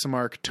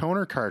Lexmark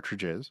toner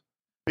cartridges,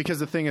 because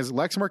the thing is,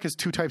 Lexmark has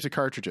two types of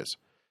cartridges.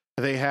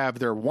 They have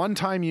their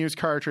one-time use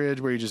cartridge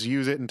where you just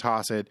use it and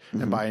toss it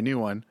and buy a new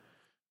one.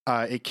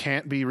 It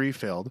can't be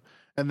refilled.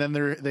 And then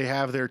they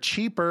have their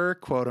cheaper,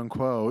 quote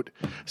unquote,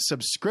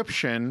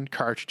 subscription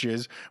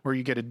cartridges where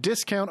you get a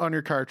discount on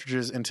your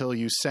cartridges until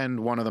you send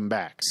one of them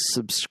back.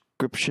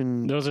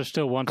 subscription? Those are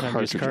still one-time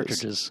use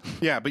Cartridges. cartridges.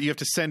 Yeah, but you have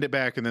to send it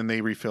back and then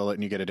they refill it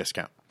and you get a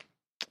discount.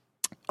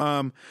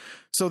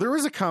 So there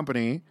was a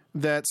company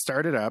that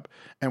started up,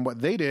 and what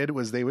they did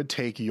was they would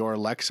take your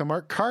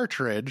Lexmark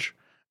cartridge,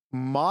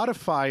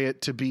 modify it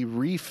to be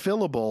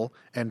refillable,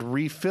 and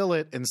refill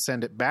it and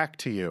send it back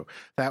to you.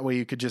 That way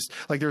you could just,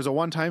 like, there's a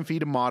one-time fee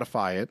to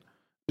modify it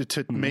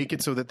to make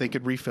it so that they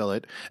could refill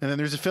it, and then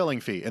there's a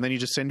filling fee, and then you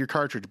just send your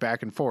cartridge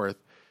back and forth.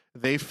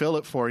 They fill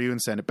it for you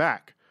and send it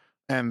back.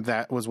 And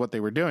that was what they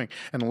were doing.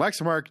 And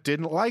Lexmark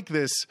didn't like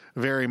this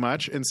very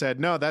much and said,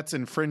 no, that's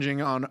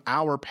infringing on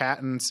our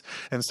patents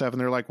and stuff. And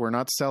they're like, we're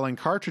not selling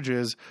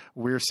cartridges.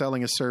 We're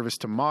selling a service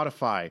to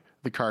modify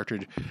the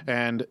cartridge.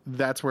 And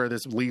that's where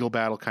this legal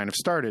battle kind of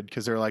started,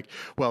 because they're like,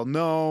 well,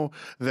 no,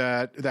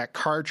 that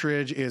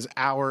cartridge is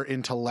our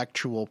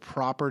intellectual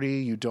property.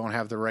 You don't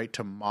have the right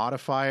to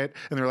modify it.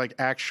 And they're like,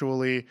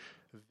 actually,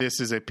 this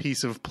is a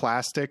piece of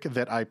plastic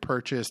that I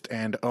purchased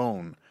and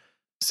own.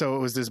 So it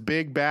was this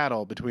big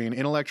battle between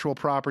intellectual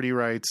property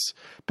rights,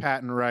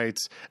 patent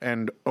rights,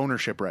 and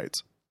ownership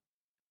rights.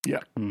 Yeah.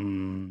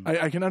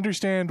 I can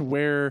understand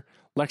where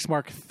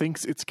Lexmark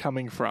thinks it's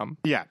coming from.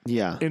 Yeah.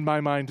 Yeah. In my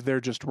mind, they're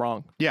just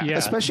wrong. Yeah. Yeah.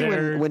 Especially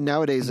they're- when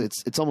nowadays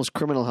it's almost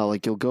criminal how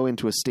like you'll go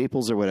into a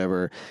Staples or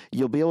whatever,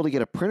 you'll be able to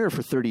get a printer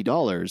for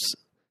 $30.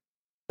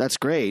 That's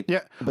great.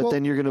 Yeah. But Well,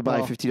 then you're going to buy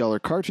well- $50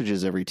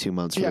 cartridges every 2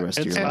 months for Yeah, the rest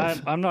of It's, your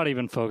life. I'm not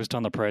even focused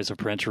on the price of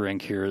printer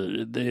ink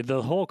here.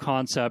 The whole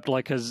concept,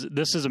 like, because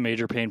this is a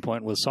major pain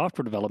point with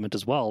software development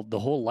as well. The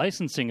whole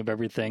licensing of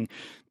everything,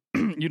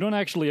 you don't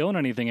actually own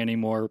anything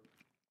anymore.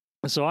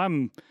 So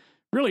I'm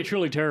really,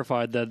 truly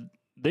terrified that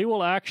they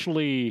will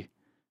actually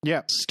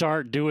yeah.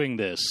 start doing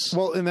this.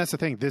 Well, and that's the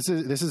thing. This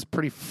is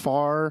pretty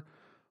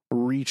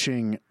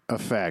far-reaching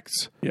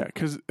effects. Yeah,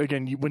 because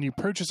again, when you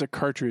purchase a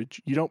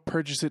cartridge, you don't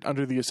purchase it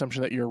under the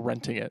assumption that you're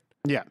renting it,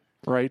 Yeah.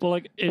 right? Well,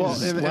 like, is Well,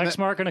 and that-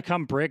 Lexmark going to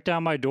come break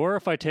down my door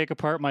if I take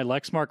apart my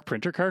Lexmark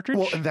printer cartridge?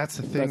 Well, and that's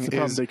the thing. That's the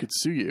problem. is They could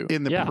sue you.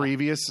 in the Yeah.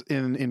 previous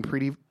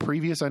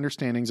previous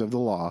understandings of the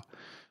law,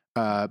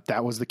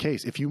 that was the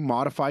case. If you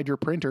modified your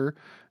printer,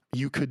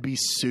 you could be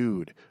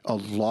sued a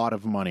lot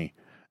of money.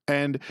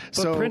 And but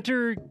so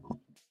printer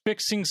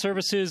fixing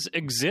services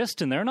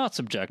exist, and they're not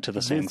subject to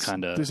the same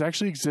kind of. This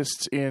actually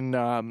exists in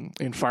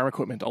farm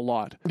equipment a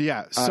lot.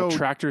 yeah, so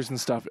Tractors and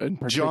stuff in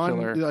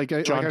particular. John, like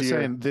I John was Deere.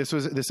 saying,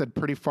 this had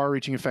pretty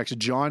far-reaching effects.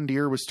 John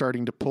Deere was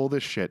starting to pull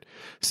this shit,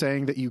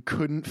 saying that you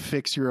couldn't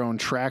fix your own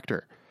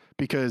tractor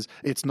because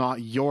it's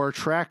not your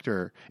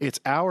tractor; it's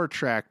our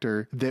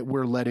tractor that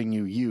we're letting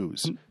you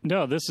use.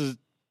 No, this is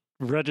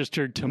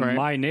registered to Right.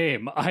 my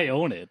name. I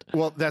own it.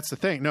 Well, that's the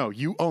thing. No,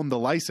 you own the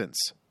license.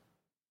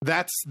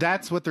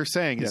 That's what they're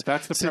saying. Yeah, is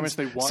that's the premise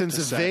they want Since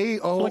to set. they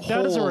Like,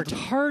 that is a hold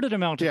retarded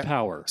amount Yeah. of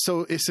power.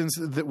 So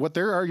what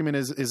their argument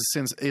is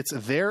since it's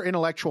their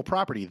intellectual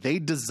property, they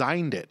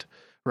designed it,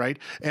 right?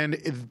 And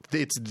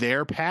it's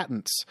their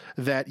patents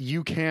that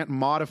you can't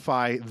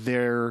modify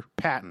their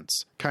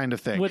patents, kind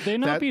of thing. Would they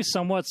not That be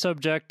somewhat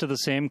subject to the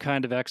same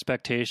kind of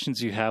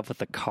expectations you have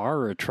with a car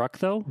or a truck,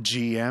 though?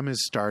 GM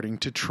is starting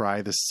to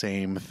try the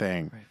same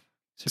thing.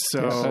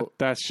 So Yeah,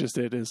 that's just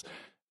it.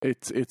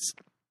 It's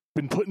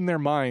been put in their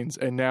minds,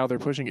 and now they're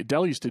pushing it.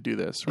 Dell used to do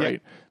this, Yeah.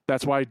 right?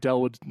 That's why Dell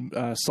would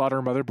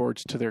solder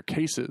motherboards to their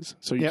cases,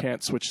 so you Yep.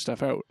 can't switch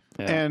stuff out.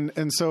 Yeah.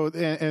 and so it's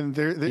Even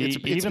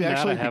that,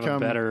 actually I have become a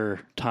better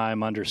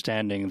time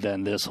understanding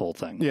than this whole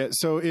thing. Yeah,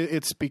 so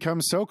it's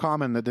become so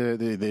common that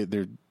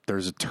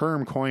there's a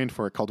term coined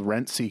for it called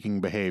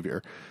rent-seeking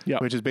behavior, Yeah.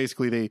 which is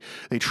basically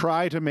they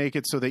try to make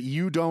it so that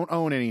you don't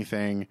own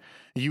anything,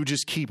 you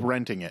just keep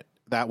renting it.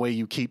 That way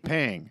you keep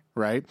paying,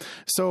 right?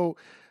 So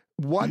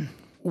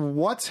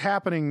what's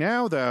happening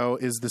now, though,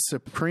 is the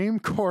Supreme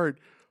Court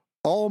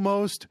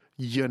almost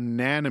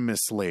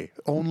unanimously,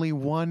 only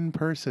one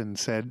person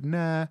said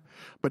nah,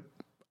 but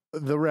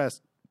the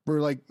rest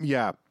were like,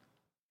 yeah.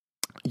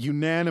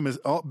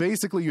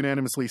 Basically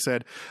unanimously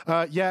said,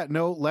 yeah,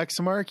 no,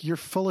 Lexmark, you're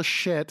full of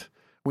shit.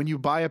 When you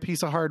buy a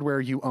piece of hardware,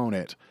 you own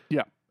it.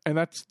 Yeah, and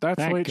that's the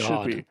Thank way it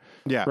God. should be,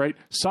 Yeah. right?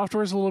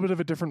 Software is a little bit of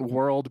a different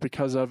world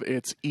because of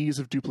its ease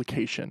of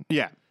duplication.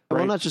 Yeah. Well,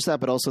 right. not just that,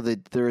 but also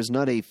that there is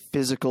not a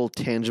physical,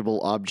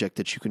 tangible object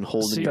that you can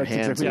hold See, in your That's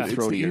hands exactly and it.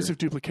 throw It's to the your... ease of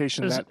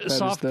duplication Is- that is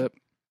soft- the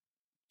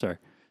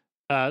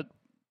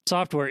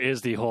Software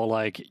is the whole,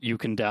 like, you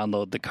can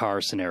download the car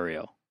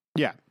scenario.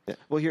 Yeah. Yeah.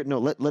 Well, here, no,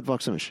 let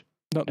Vox finish.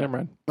 no,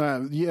 never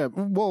mind. Yeah.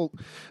 Well,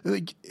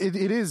 like, it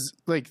is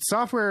like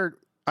software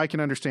I can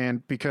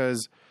understand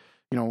because,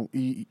 you know,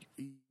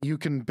 you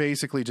can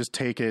basically just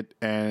take it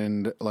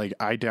and like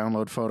I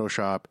download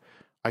Photoshop.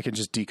 I can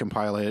just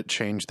decompile it,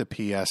 change the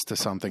PS to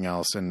something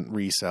else and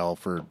resell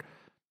for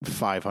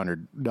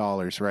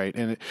 $500, right?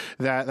 And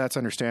that's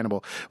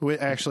understandable.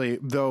 Actually,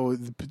 though,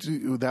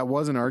 that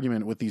was an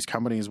argument with these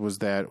companies was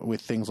that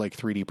with things like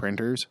 3D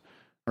printers,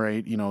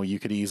 right? You know, you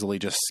could easily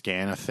just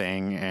scan a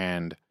thing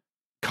and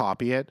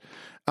copy it.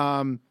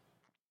 But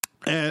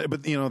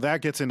you know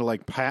that gets into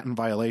like patent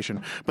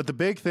violation. But the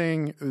big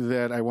thing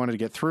that I wanted to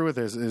get through with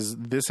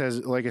this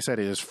has, like I said,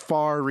 it has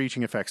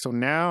far-reaching effects. So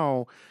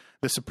now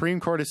the Supreme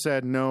Court has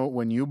said no.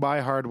 When you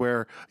buy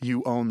hardware,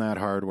 you own that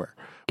hardware,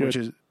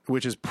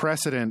 which is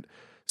precedent.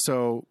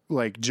 So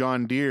like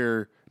John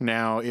Deere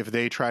now, if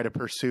they try to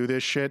pursue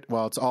this shit,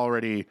 well, it's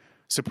already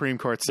Supreme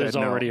Court said There's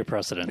no. already a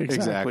precedent.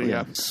 Exactly,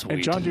 Yeah. Sweet.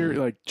 And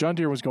John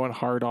Deere was going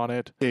hard on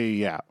it,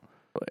 Yeah,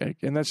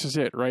 and that's just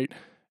it, right?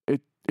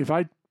 If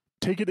I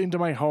take it into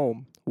my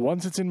home,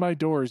 once it's in my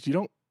doors, you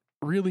don't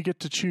really get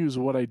to choose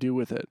what I do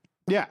with it,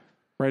 yeah,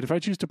 right? If I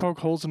choose to poke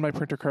holes in my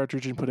printer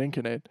cartridge and put ink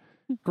in it,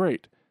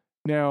 great.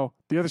 Now,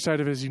 the other side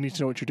of it is you need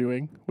to know what you're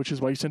doing, which is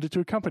why you send it to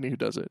a company who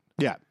does it.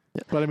 yeah.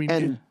 But I mean,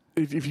 And-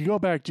 if you go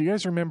back, do you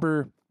guys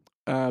remember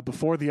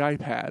before the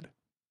iPad,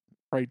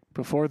 right?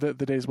 Before the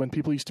days when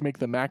people used to make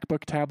the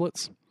MacBook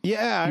tablets, Yeah,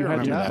 I you had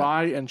remember to that.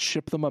 buy and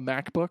ship them a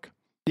MacBook.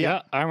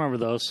 Yeah, I remember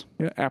those.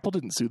 Yeah, Apple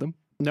didn't sue them.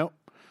 No.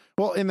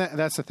 Well, and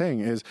that's the thing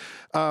is,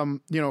 you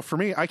know, for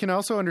me, I can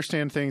also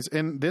understand things,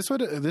 and this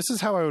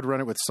is how I would run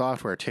it with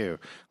software too.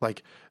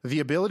 Like the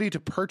ability to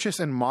purchase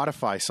and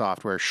modify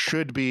software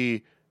should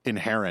be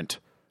inherent,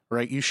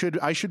 right?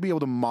 I should be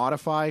able to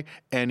modify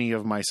any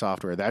of my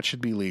software. That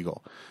should be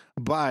legal.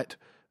 But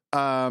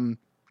I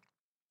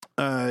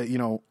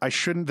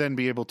shouldn't then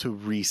be able to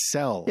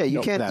resell. Yeah,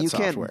 you that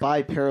software. can't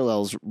buy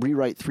Parallels,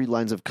 rewrite 3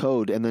 lines of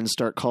code, and then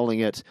start calling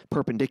it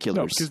perpendiculars.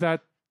 No, because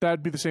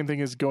that'd be the same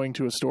thing as going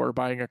to a store,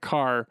 buying a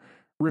car,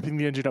 ripping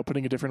the engine out,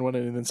 putting a different one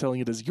in, and then selling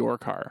it as your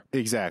car.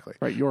 Exactly.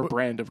 Right, your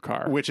brand of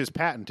car. Which is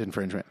patent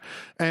infringement.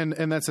 And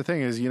that's the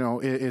thing is,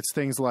 it's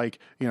things like,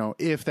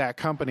 if that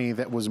company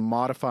that was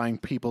modifying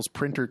people's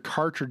printer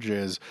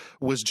cartridges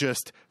was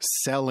just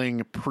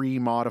selling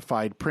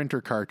pre-modified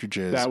printer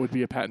cartridges. That would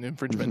be a patent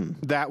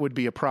infringement. That would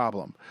be a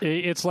problem.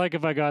 It's like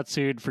if I got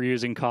sued for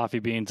using coffee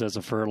beans as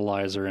a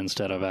fertilizer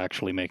instead of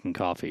actually making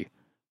coffee.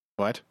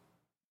 What?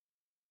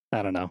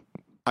 I don't know.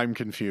 I'm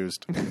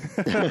confused.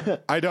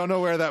 I don't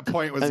know where that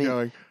point was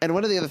going. And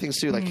one of the other things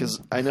too, like,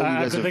 because I know you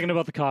guys I've been thinking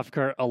about the coffee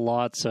cart a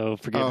lot, so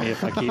forgive me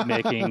if I keep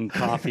making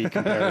coffee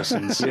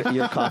comparisons.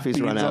 your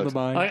coffee's run Beans on out. the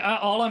mind.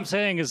 All I'm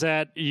saying is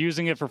that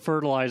using it for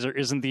fertilizer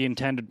isn't the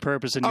intended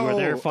purpose, and you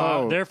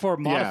are therefore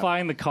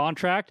modifying the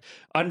contract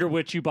under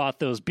which you bought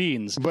those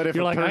beans. But if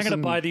you're a like, I'm going to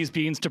person- buy these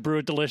beans to brew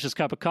a delicious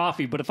cup of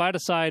coffee, but if I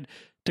decide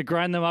to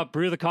grind them up,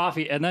 brew the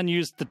coffee, and then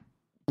use the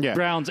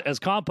grounds as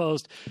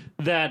compost,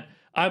 that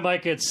I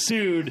might get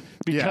sued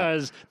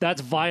because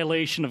that's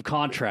violation of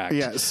contract.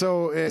 Yeah.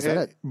 So,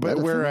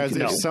 whereas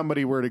if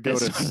somebody were to go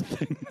to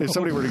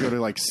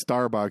like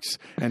Starbucks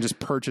and just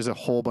purchase a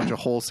whole bunch of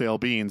wholesale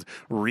beans,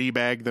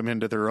 rebag them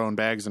into their own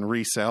bags and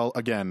resell,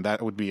 again,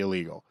 that would be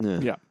illegal.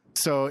 Yeah.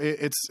 So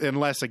it's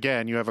unless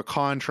again you have a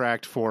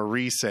contract for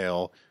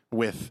resale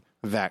with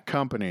that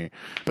company.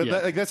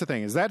 But that's the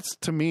thing that's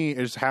to me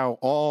is how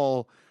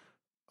all.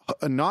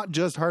 Not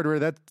just hardware.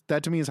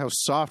 That to me is how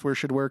software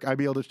should work.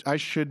 I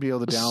should be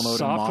able to download.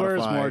 Software and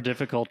modify. is more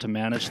difficult to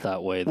manage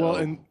that way, though. Well,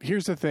 and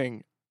here's the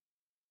thing.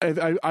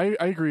 I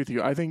agree with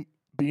you. I think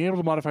being able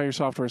to modify your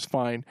software is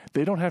fine.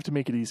 They don't have to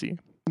make it easy.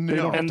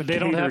 No. They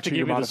don't have to to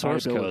give you the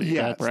source code.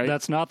 Yeah, right.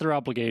 That's not their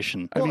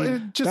obligation. I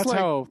mean, just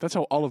that's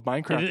how all of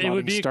Minecraft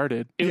modding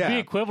started. It would be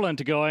equivalent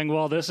to going,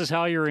 well, this is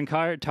how your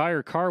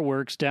entire car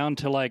works, down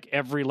to like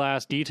every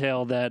last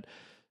detail that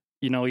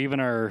even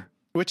our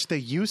which they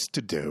used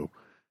to do.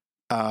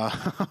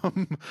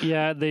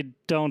 Yeah, they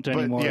don't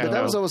anymore. But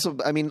that was also,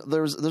 I mean,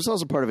 there's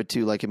also part of it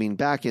too. Like, I mean,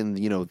 back in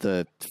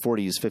the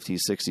 40s,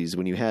 50s, 60s,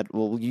 when you had,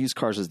 we'll use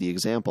cars as the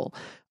example,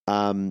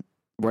 right,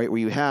 where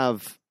you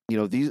have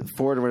these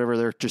Ford or whatever,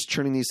 they're just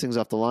churning these things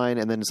off the line,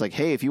 and then it's like,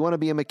 hey, if you want to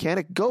be a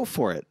mechanic, go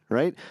for it,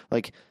 right?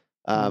 Like,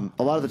 a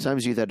lot of the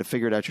times you had to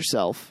figure it out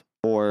yourself,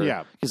 or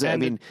because I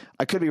mean,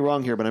 I could be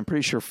wrong here, but I'm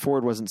pretty sure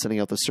Ford wasn't sending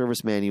out the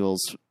service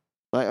manuals.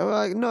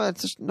 No,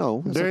 that's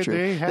not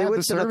true. They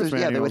would send out service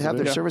they would have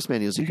their yeah. service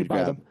manuals you could buy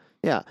grab. them.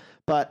 Yeah,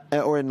 but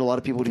or and a lot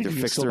of people would either You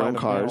can fix still their buy own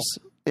them cars.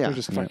 now. Yeah, They're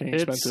just fucking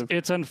expensive.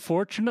 It's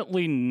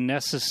unfortunately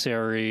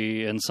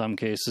necessary in some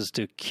cases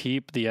to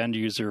keep the end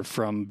user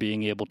from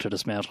being able to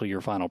dismantle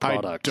your final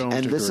product. I don't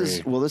and agree. this is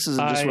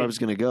just where I was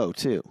going to go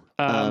too.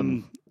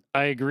 I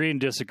agree and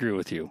disagree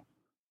with you.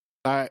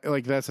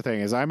 That's the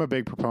thing is I'm a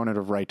big proponent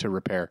of right to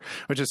repair,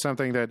 which is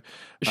something that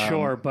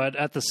Sure, but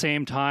at the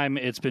same time,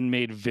 it's been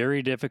made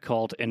very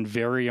difficult and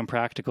very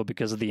impractical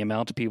because of the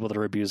amount of people that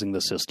are abusing the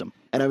system.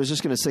 And I was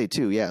just going to say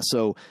too, yeah.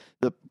 So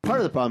the part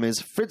of the problem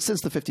is since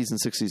the 50s and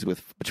 60s,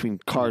 between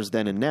cars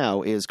then and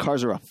now, is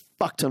cars are a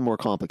fuck ton more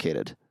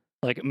complicated.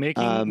 Like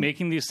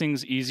making these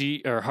things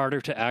easy or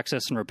harder to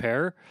access and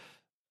repair,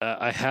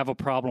 I have a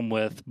problem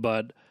with,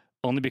 but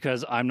only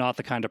because I'm not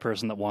the kind of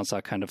person that wants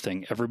that kind of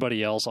thing.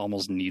 Everybody else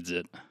almost needs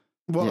it.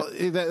 Well,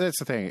 that's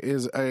the thing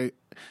is I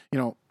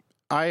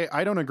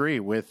don't agree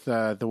with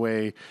the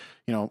way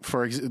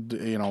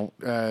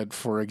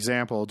for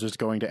example, just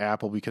going to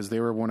Apple because they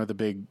were one of the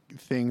big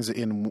things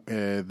in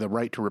the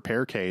right to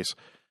repair case.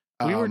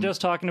 We were just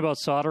talking about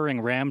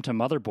soldering RAM to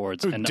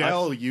motherboards, and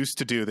Dell used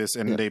to do this,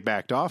 and they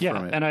backed off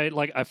from it. And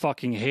I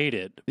fucking hate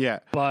it.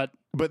 Yeah, but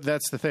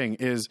that's the thing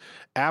is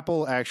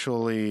Apple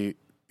actually.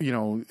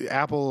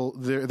 Apple,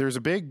 there's a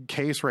big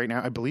case right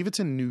now. I believe it's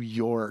in New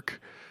York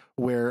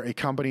where a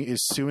company is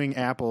suing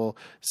Apple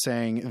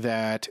saying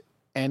that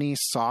any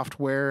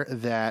software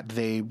that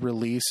they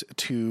release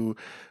to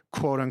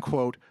quote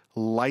unquote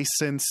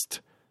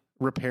licensed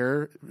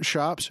repair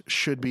shops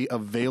should be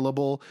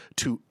available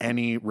to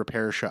any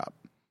repair shop.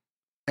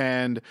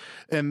 And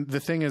the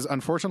thing is,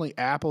 unfortunately,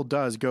 Apple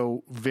does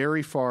go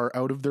very far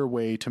out of their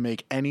way to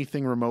make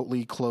anything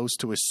remotely close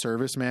to a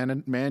service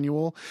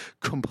manual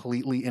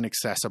completely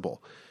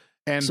inaccessible.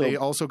 And they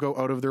also go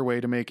out of their way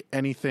to make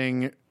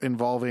anything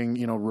involving,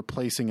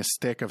 replacing a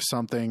stick of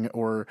something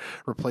or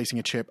replacing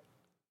a chip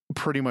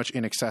pretty much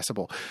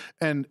inaccessible.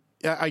 And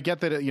I get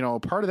that,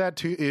 part of that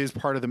too is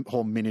part of the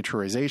whole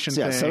miniaturization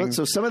thing.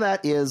 So some of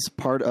that is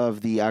part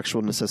of the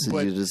actual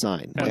necessity to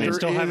design. And they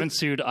still haven't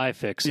sued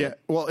iFixit. Yeah,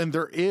 well, and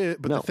there is,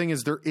 but the thing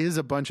is, there is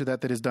a bunch of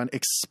that is done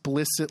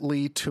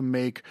explicitly to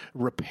make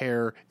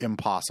repair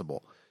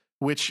impossible,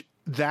 which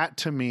that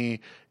to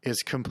me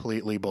is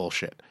completely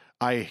bullshit.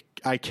 I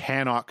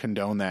cannot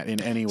condone that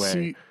in any way.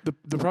 See,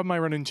 the problem I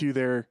run into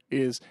there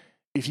is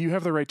if you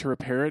have the right to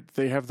repair it,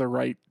 they have the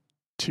right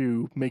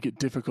to make it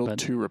difficult But-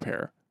 to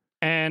repair.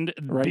 And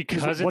Right?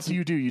 because what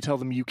it's do? You tell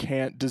them you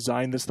can't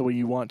design this the way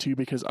you want to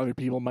because other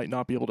people might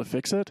not be able to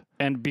fix it?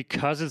 and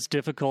because it's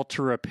difficult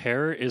to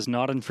repair is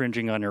not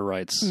infringing on your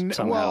rights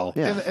somehow. Well,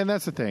 Yeah. and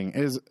that's the thing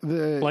is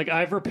Like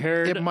I've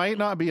repaired it might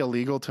not be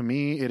illegal to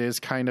me. It is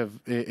kind of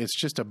it's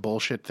just a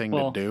bullshit thing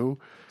Well, to do.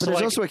 But So, there's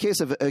like- also a case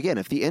of, again,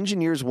 if the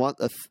engineers want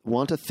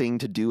a thing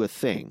to do a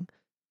thing,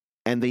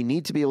 and they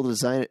need to be able to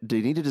design it,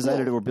 they need to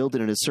design it or build it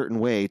in a certain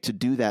way to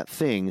do that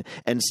thing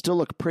and still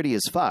look pretty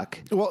as fuck.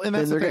 Well, and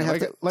that's then the they're thing. going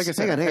to have to. Like I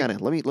said, hang on.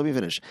 Let me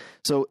finish.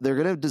 So they're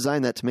going to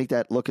design that to make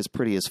that look as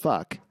pretty as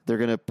fuck. They're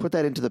going to put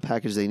that into the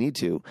package they need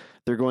to.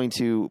 They're going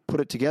to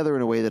put it together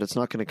in a way that it's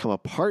not going to come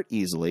apart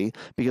easily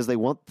because they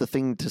want the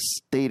thing to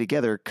stay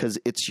together because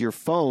it's your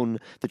phone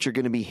that you're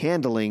going to be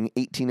handling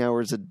 18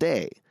 hours a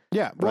day.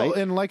 Yeah, well, right?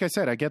 and like I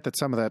said, I get that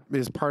some of that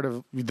is part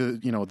of the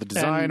the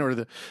design And or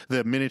the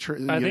miniature,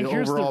 I think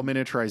here's overall the-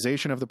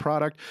 miniaturization of the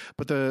product.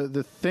 But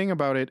the thing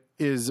about it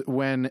is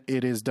when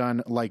it is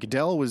done like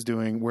Dell was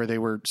doing, where they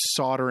were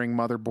soldering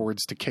motherboards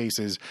to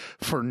cases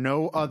for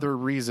no other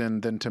reason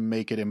than to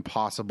make it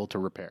impossible to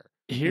repair.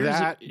 Here's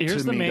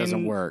to the me main,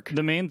 doesn't work.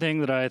 The main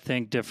thing that I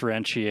think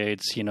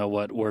differentiates,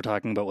 what we're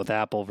talking about with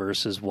Apple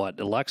versus what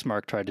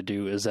Lexmark tried to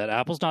do is that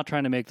Apple's not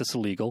trying to make this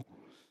illegal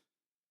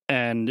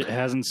and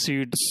hasn't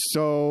sued.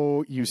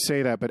 So you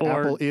say that, but Or-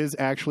 Apple is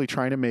actually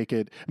trying to make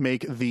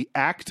the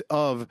act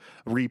of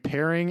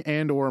repairing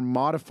and or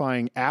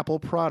modifying Apple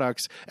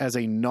products as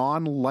a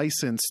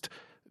non-licensed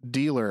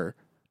dealer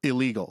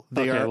illegal.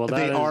 They Okay, well,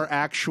 that is- are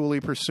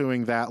actually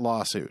pursuing that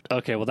lawsuit.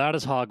 Okay, well, that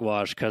is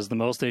hogwash because the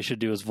most they should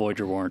do is void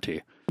your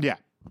warranty. Yeah.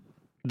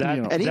 That,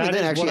 You know. And even that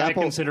then, is actually, what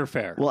Apple- I consider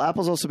fair. Well,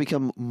 Apple's also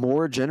become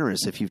more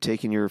generous if you've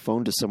taken your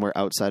phone to somewhere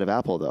outside of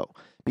Apple, though.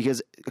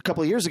 Because a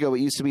couple of years ago, it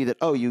used to be that,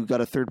 oh, you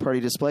got a third-party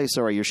display,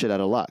 sorry, you're shit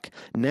out of luck.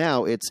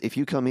 Now it's if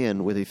you come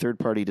in with a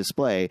third-party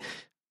display,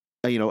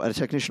 a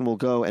technician will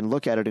go and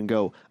look at it and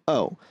go,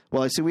 oh,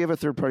 well, I see we have a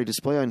third-party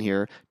display on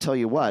here. Tell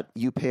you what,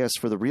 you pay us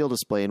for the real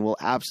display, and we'll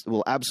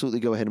absolutely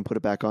go ahead and put it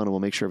back on, and we'll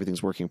make sure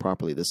everything's working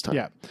properly this time.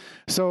 Yeah.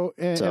 So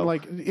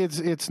like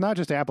it's not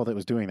just Apple that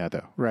was doing that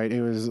though, right?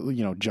 It was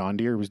John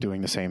Deere was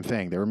doing the same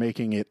thing. They were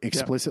making it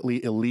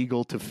explicitly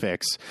illegal to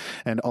fix,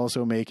 and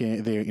also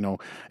making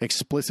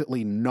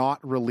explicitly not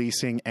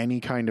releasing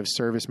any kind of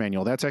service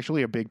manual. That's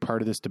actually a big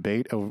part of this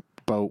debate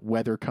about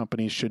whether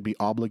companies should be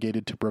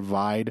obligated to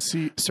provide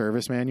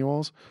service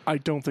manuals. I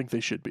don't think they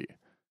should be.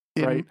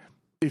 Right?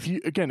 If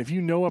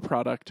you know a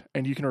product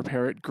and you can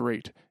repair it,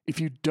 great. If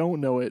you don't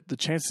know it, the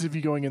chances of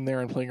you going in there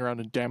and playing around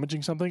and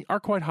damaging something are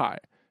quite high.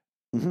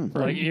 Mm-hmm.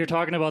 Like you're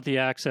talking about the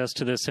access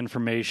to this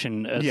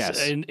information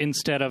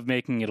instead of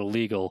making it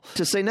illegal.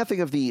 To say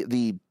nothing of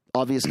the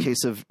obvious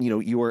case of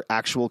your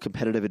actual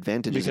competitive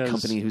advantage as a Because-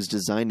 company who's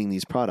designing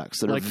these products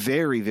that are Like-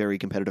 very, very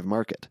competitive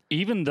market.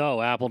 Even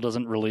though Apple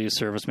doesn't release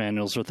service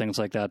manuals or things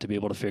like that to be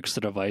able to fix the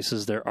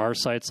devices, there are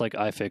sites like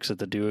iFixit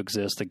that do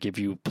exist that give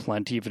you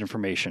plenty of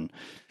information.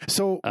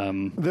 So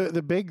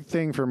the big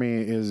thing for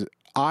me is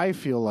I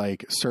feel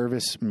like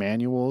service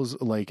manuals,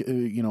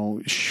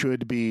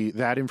 should be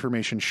that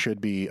information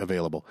should be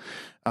available.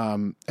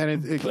 And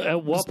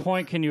At what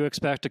point can you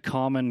expect a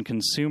common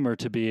consumer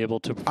to be able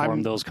to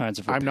perform those kinds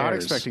of repairs? I'm not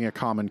expecting a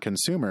common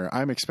consumer.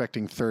 I'm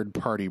expecting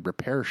third-party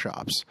repair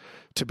shops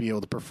to be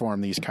able to perform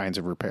these kinds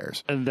of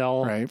repairs. And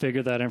they'll Right.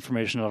 figure that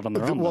information out on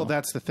their own. Well, though.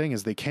 that's the thing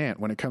is they can't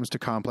when it comes to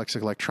complex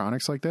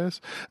electronics like this.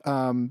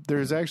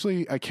 There's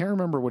actually I can't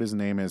remember what his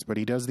name is, but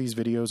he does these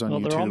videos on Well,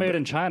 YouTube. they're all made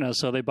in China,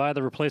 so they buy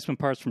the replacement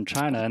parts from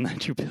China and then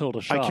you build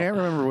a shop. I can't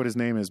remember what his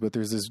name is, but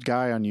there's this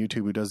guy on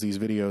YouTube who does these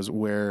videos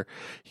where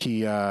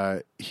he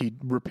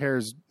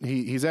repairs.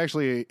 He's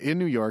actually in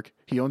New York.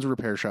 He owns a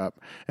repair shop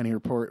and he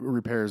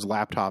repairs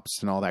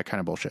laptops and all that kind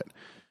of bullshit.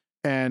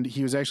 And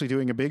he was actually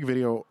doing a big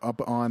video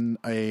up on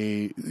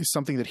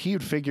something that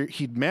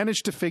he'd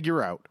managed to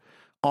figure out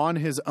on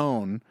his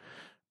own,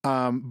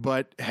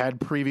 but had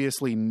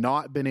previously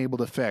not been able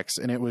to fix.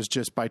 And it was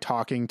just by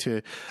talking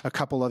to a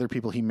couple other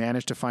people, he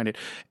managed to find it.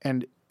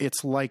 And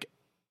it's like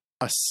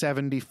a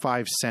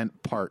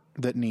 75-cent part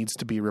that needs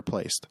to be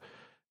replaced.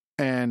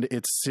 And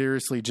it's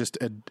seriously just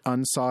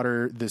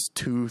unsolder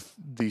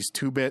these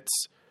two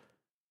bits,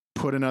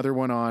 put another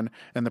one on,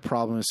 and the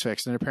problem is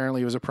fixed. And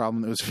apparently it was a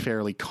problem that was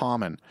fairly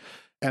common.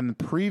 And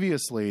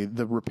previously,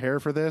 the repair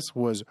for this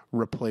was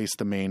replace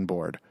the main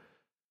board.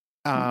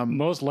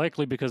 Most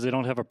likely because they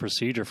don't have a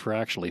procedure for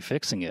actually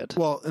fixing it.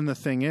 Well, and the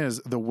thing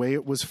is, the way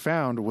it was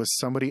found was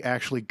somebody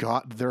actually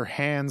got their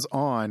hands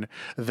on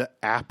the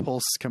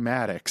Apple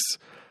schematics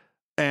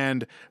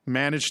and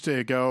managed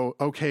to go,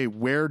 okay,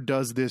 where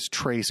does this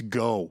trace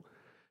go?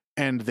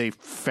 And they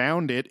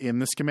found it in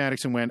the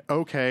schematics and went,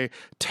 okay,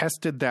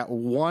 tested that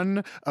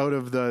one out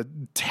of the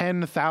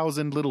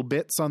 10,000 little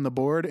bits on the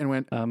board and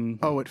went,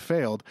 oh, it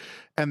failed.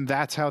 And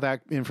that's how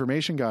that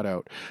information got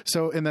out.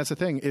 So, and that's the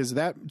thing, is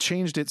that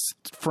changed it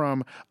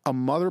from a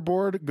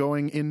motherboard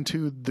going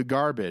into the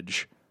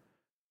garbage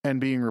and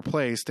being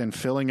replaced and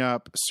filling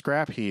up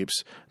scrap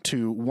heaps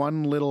to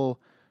one little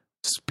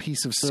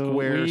piece of So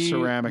square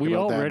ceramic. We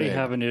about that already big.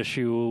 have an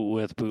issue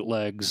with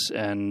bootlegs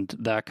and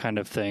that kind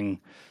of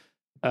thing.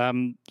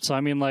 So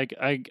I mean, like,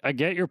 I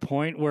get your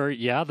point where,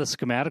 yeah, the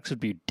schematics would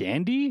be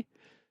dandy.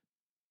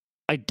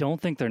 I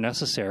don't think they're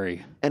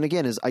necessary. And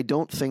again, I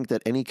don't think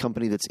that any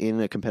company that's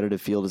in a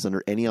competitive field is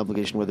under any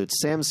obligation, whether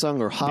it's Samsung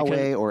or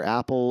Huawei or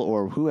Apple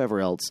or whoever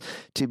else,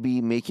 to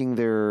be making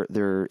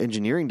their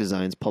engineering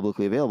designs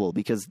publicly available.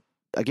 Because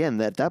again,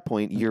 at that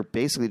point, you're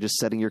basically just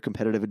setting your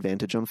competitive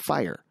advantage on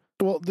fire.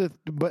 Well,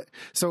 but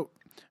so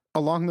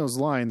along those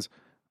lines,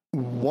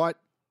 what?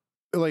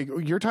 Like,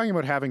 you're talking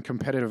about having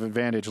competitive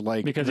advantage,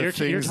 like, Because the you're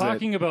things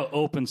talking about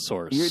open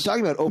source. You're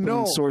talking about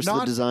open source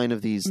the design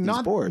of these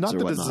boards, not or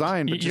the whatnot.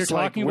 design, but You're just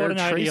like talking where about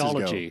an traces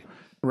ideology. go,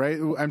 right?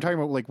 I'm talking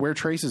about like where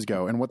traces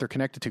go and what they're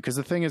connected to. Because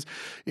the thing is,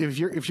 if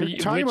you're talking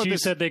Which about you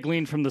this, said they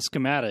gleaned from the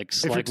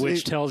schematics, If like it's-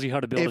 which tells you how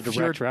to build a if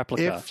direct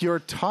replica. if you're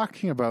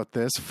talking about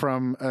this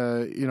from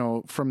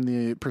from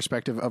the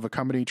perspective of a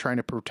company trying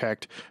to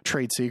protect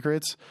trade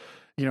secrets,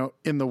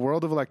 in the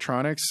world of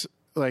electronics,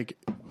 like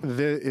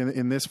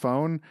in this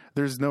phone,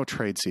 there's no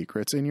trade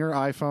secrets. In your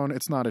iPhone,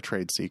 it's not a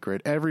trade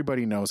secret.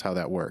 Everybody knows how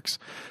that works,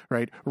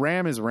 right?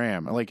 RAM is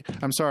RAM. Like,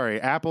 I'm sorry,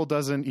 Apple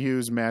doesn't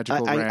use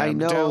magical RAM. I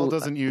know. Dell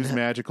doesn't use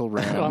magical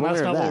RAM. Well,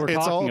 that's not what we're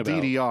It's talking all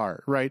about. DDR,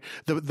 right?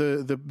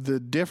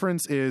 The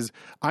difference is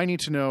I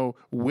need to know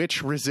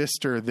which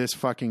resistor this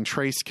fucking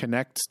trace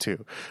connects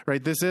to,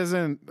 right? This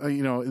isn't,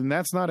 and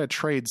that's not a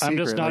trade secret. I'm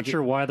just not Like,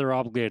 sure why they're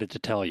obligated to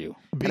tell you.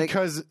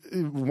 because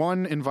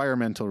one,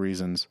 environmental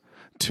reasons.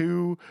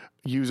 Two,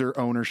 user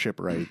ownership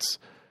rights.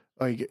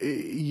 Like,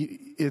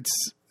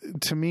 it's,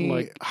 to me,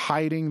 Like,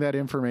 hiding that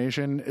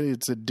information,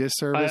 it's a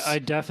disservice. I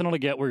definitely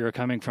get where you're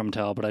coming from,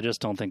 Tal, but I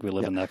just don't think we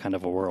live in that kind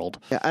of a world.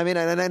 Yeah, I mean,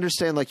 and I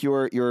understand like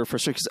your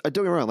frustration. 'Cause,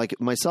 don't get me wrong, like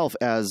myself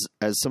as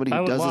somebody I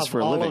who would does love this for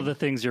a all living, of the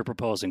things you're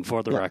proposing,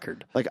 for the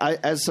record. like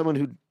as someone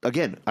who,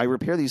 again, I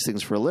repair these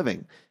things for a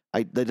living.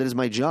 That is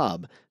my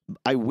job.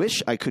 I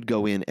wish I could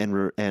go in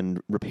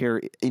and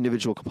repair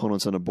individual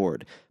components on a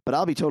board, but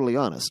I'll be totally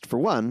honest. For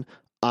one,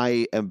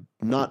 I am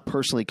not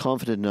personally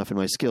confident enough in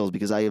my skills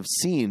because I have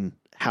seen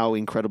how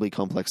incredibly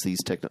complex these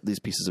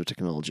pieces of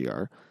technology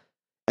are.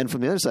 And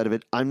from the other side of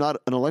it, I'm not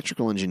an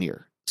electrical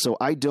engineer. So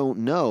I don't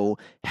know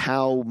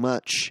how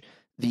much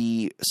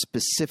the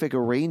specific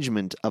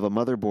arrangement of a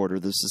motherboard or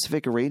the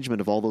specific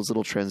arrangement of all those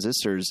little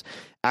transistors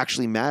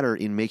actually matter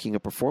in making a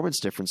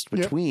performance difference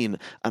between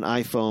an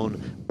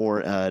iPhone or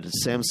a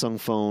Samsung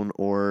phone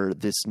or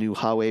this new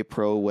Huawei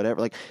Pro,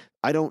 whatever. Like,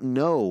 I don't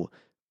know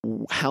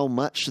how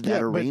much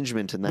that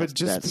arrangement and that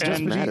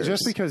stuff matters.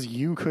 Just because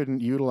you couldn't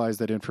utilize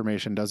that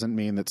information doesn't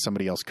mean that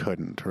somebody else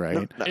couldn't,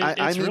 right? No,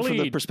 I mean, from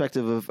the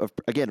perspective of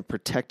again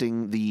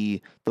protecting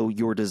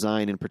your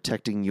design and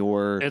protecting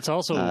your It's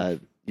also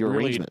your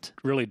really, arrangement.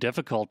 really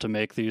difficult to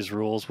make these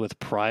rules with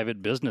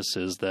private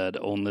businesses that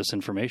own this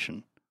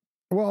information.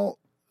 Well,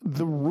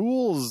 the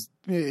rules,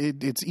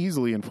 it's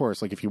easily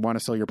enforced. Like, if you want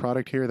to sell your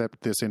product here, that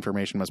this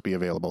information must be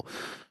available.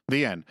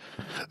 The end.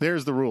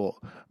 There's the rule.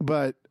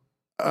 But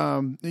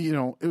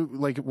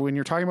like when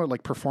you're talking about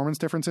like performance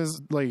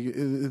differences, like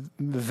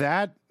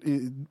that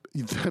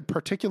the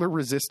particular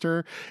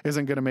resistor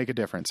isn't going to make a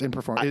difference in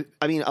performance.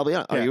 I mean, I'll be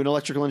honest. Are you an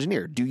electrical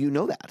engineer? Do you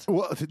know that?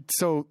 Well,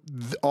 so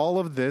all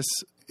of this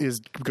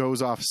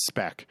goes off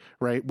spec,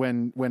 right?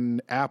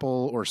 When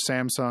Apple or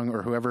Samsung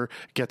or whoever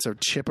gets a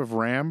chip of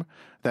RAM,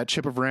 that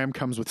chip of RAM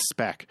comes with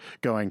spec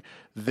going,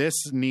 this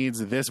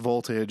needs this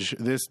voltage,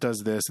 this does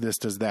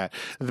that.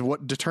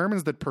 What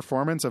determines the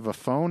performance of a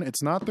phone,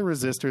 it's not the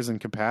resistors and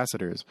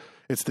capacitors,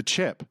 it's the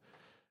chip.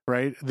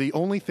 Right? The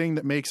only thing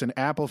that makes an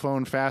Apple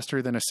phone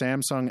faster than a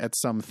Samsung at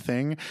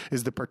something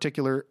is the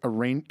particular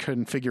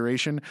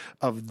configuration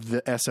of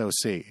the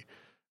SoC.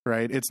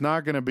 Right? It's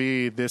not going to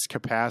be this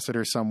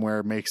capacitor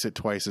somewhere makes it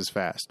twice as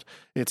fast.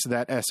 It's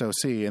that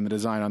SoC and the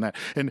design on that.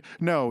 And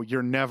no,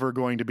 you're never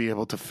going to be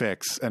able to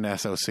fix an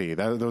SoC.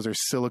 Those are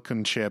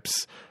silicon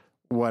chips,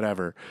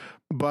 whatever.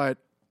 But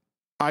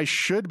I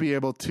should be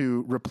able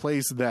to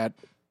replace that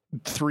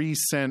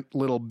 3-cent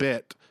little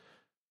bit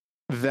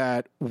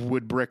that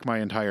would brick my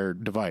entire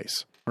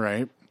device,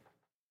 right?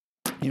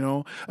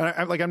 I'm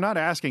not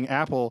asking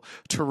Apple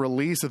to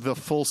release the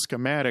full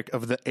schematic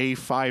of the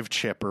A5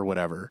 chip or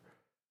whatever.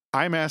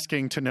 I'm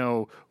asking to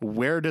know,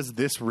 where does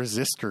this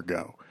resistor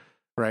go?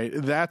 Right?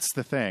 That's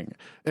the thing.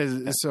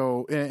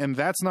 So, and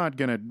that's not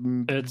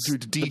going to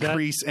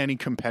decrease any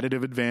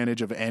competitive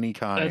advantage of any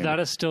kind.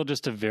 That is still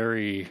just a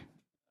very,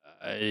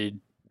 I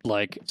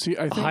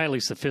think,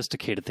 highly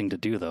sophisticated thing to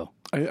do, though.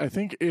 I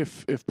think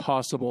if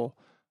possible,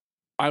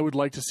 I would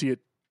like to see it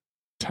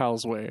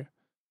Tal's way,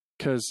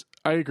 because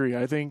I agree.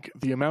 I think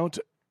the amount,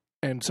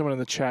 and someone in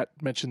the chat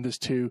mentioned this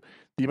too,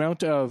 the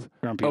amount of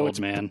grumpy old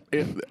man,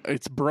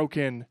 it's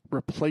broken,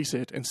 replace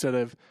it, instead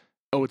of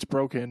it's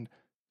broken,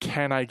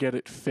 can I get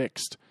it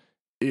fixed,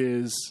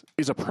 is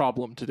a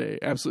problem today.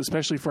 Absolutely,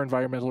 especially for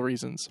environmental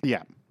reasons.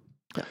 Yeah,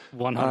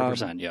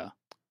 100%. Yeah,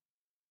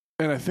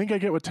 and I think I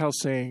get what Tal's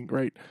saying.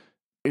 Right,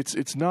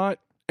 it's not.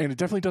 And it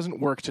definitely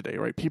doesn't work today,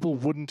 right? People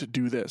wouldn't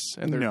do this,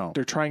 and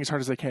they're trying as hard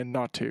as they can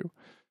not to.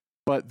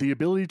 but the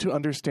ability to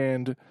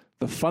understand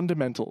the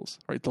fundamentals,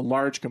 right? The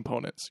large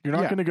components. You're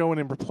not going to go in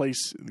and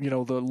replace,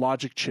 the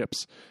logic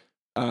chips,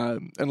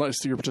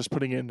 unless you're just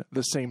putting in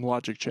the same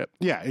logic chip.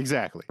 Yeah,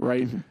 exactly.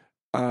 Right.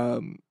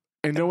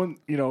 And no one,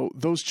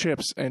 those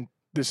chips, and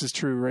this is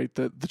true, right?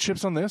 The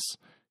chips on this,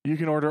 you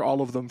can order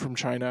all of them from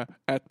China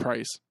at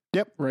price.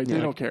 Yep. Right. They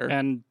don't care.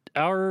 And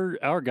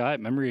our guy at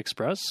Memory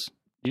Express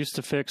used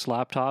to fix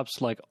laptops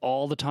like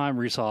all the time,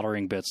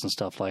 resoldering bits and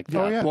stuff like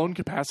that. Blown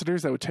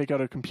capacitors that would take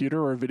out a computer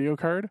or a video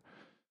card.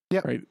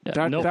 Yep. Right. Yeah,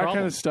 that no kind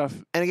problem. of stuff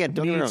And again,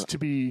 don't get me wrong. needs to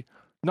be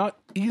not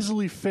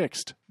easily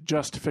fixed,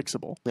 just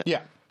fixable. Yeah.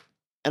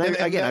 And And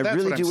I that's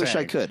really what do I'm wish I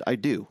saying. could. I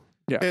do.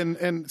 Yeah.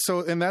 And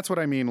that's what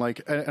I mean.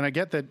 Like, and I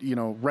get that,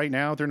 right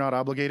now they're not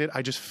obligated.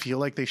 I just feel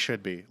like they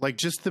should be. Like,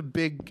 just the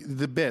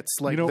bits,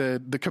 like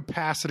the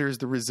capacitors,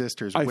 the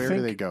resistors, where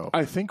do they go?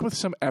 I think with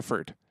some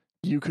effort,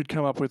 you could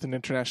come up with an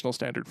international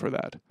standard for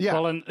that. Yeah.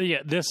 Well, and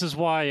this is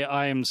why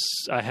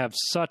I have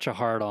such a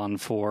hard on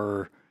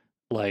for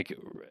like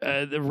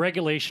the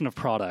regulation of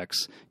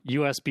products,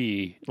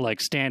 USB, like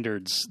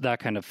standards, that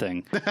kind of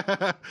thing,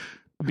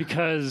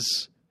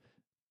 because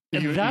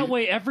that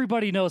way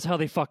everybody knows how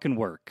they fucking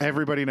work.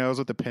 Everybody knows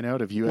what the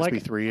pinout of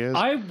USB 3 is.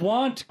 I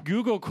want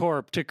Google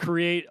Corp to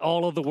create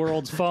all of the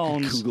world's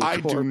phones. I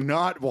do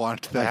not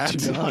want that.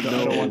 I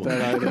don't want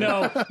that either.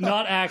 No,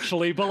 not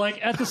actually. But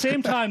like at the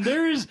same time,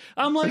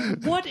 I'm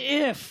like, what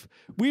if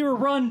we were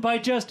run by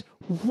just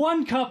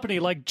one company,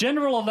 like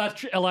General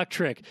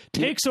Electric,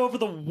 takes over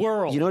the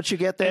world? You know what you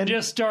get then? And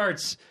just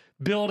starts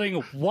building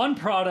one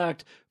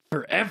product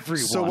for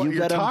everyone. So what You you're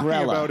got talking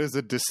Umbrella. about is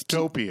a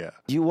dystopia.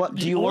 Do you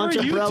want or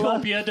Umbrella?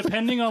 utopia,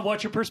 depending on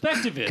what your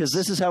perspective is. Because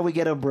this is how we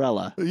get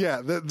Umbrella.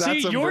 Yeah, that's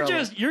See, you're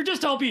Umbrella.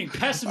 just all being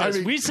pessimists. I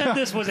mean- We said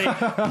this was a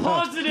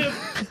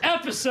positive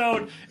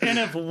episode, and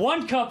if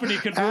one company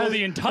could rule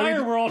the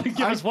entire world and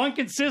give us one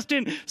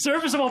consistent,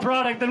 serviceable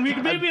product, then we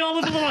could maybe all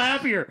live a little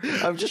happier.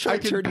 I'm just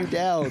trying to turn you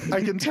down. I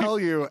can tell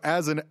you,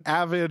 as an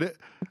avid,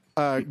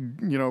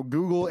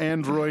 Google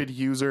Android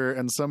user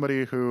and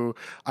somebody who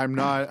I'm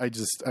not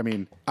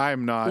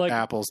Like-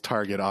 Apple's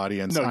target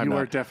audience. No, I'm you not.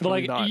 are But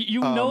definitely like, not. you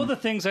know the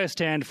things I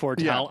stand for,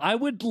 Tal. I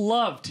would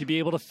love to be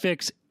able to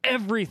fix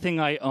everything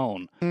I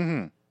own.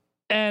 Mm-hmm.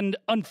 And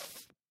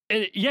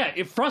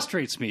it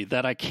frustrates me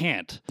that I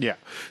can't. Yeah.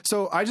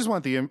 So I just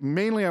want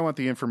mainly I want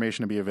the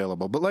information to be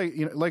available. But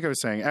like I was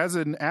saying, as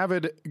an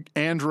avid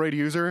Android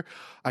user,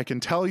 I can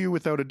tell you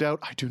without a doubt,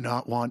 I do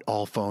not want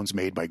all phones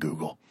made by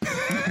Google.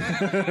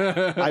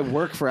 I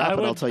work for Apple,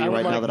 and I'll tell you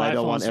right now that I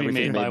don't want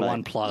everything made by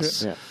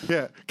OnePlus. Yeah.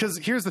 Yeah, because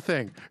here's the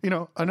thing.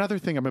 Another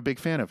thing I'm a big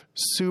fan of,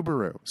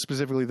 Subaru,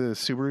 specifically the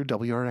Subaru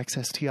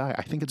WRX STI.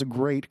 I think it's a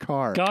great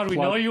car. God, we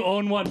know you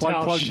own one,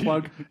 Tal.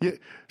 Plug. Yeah,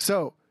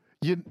 so,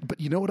 but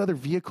you know what other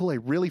vehicle I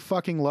really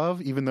fucking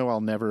love, even though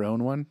I'll never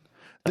own one?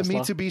 The Tesla?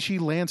 Mitsubishi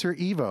Lancer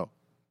Evo.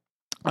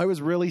 I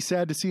was really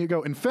sad to see it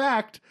go. In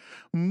fact,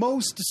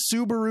 most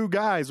Subaru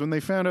guys, when they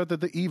found out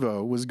that the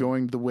Evo was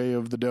going the way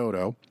of the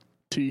Dodo,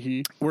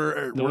 Teehee.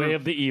 The way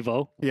of the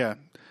Evo. yeah,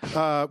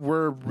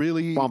 we're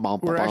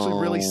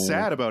actually really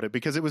sad about it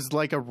because it was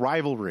like a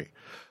rivalry.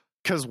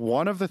 Because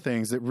one of the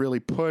things that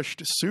really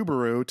pushed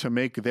Subaru to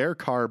make their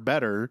car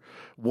better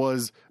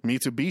was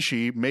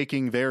Mitsubishi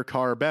making their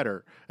car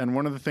better. And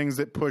one of the things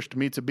that pushed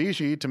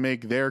Mitsubishi to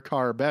make their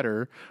car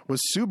better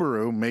was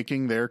Subaru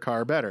making their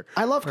car better.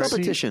 I love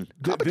competition.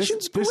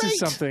 Competition's great. This is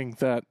something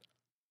that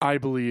I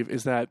believe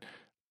is that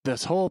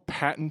this whole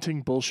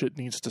patenting bullshit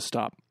needs to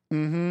stop.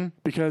 Mm-hmm.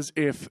 Because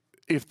if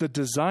the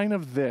design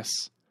of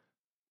this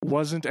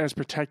wasn't as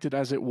protected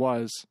as it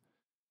was,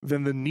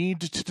 then the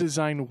need to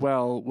design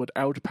well would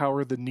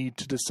outpower the need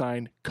to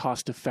design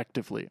cost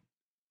effectively.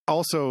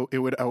 Also, it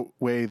would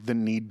outweigh the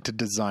need to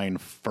design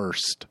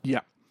first. Yeah.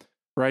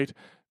 Right?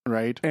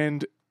 Right?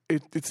 And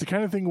it's the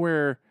kind of thing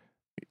where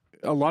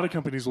a lot of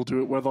companies will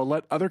do it, where they'll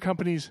let other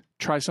companies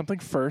try something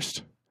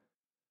first,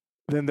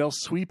 then they'll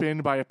sweep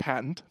in by a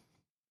patent,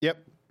 Yep.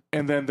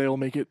 and then they'll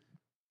make it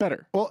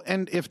better. Well,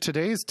 and if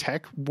today's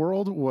tech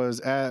world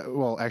was,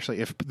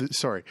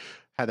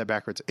 had that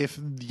backwards. If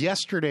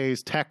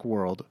yesterday's tech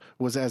world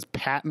was as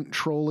patent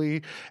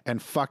trolly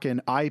and fucking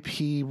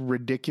IP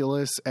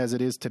ridiculous as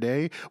it is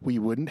today, we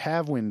wouldn't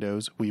have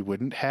Windows. We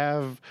wouldn't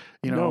have,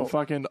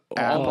 fucking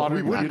Apple. all modern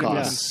We wouldn't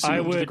computing cost. is sued I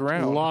to the would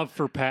ground. love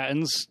for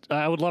patents.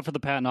 I would love for the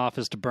patent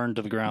office to burn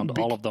to the ground,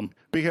 all of them.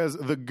 because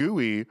the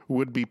GUI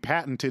would be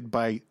patented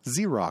by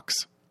Xerox.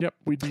 Yep,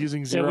 we'd be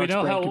using Yeah, we Xerox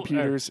know brand how-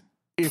 computers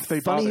if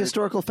they Funny bothered.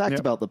 historical fact Yep.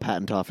 about the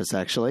patent office,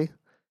 actually.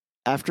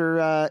 After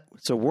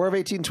War of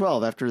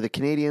 1812, after the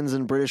Canadians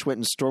and British went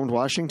and stormed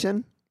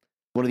Washington,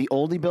 one of the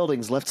only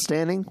buildings left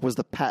standing was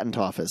the patent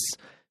office,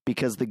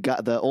 because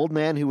the old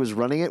man who was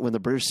running it when the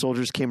British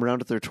soldiers came around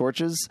with their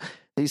torches,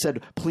 he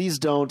said, "Please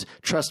don't.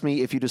 Trust me,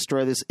 if you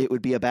destroy this, it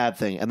would be a bad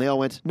thing." And they all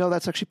went, "No,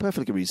 that's actually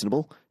perfectly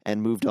reasonable,"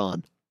 and moved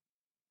on.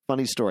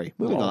 Funny story.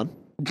 Moving on.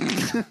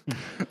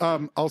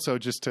 Also,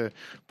 just to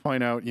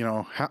point out,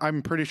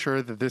 I'm pretty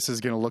sure that this is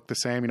going to look the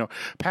same.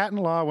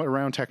 Patent law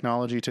around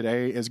technology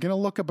today is going to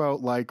look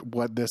about like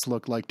what this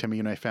looked like to me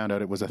when I found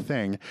out it was a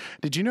thing.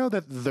 Did you know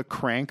that the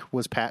crank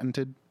was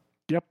patented?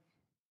 Yep.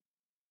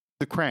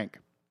 The crank.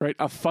 Right.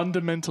 A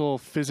fundamental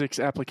physics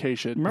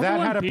application. Remember That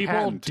when had a people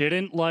patent.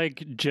 didn't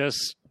like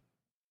just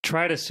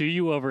try to sue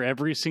you over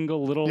every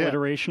single little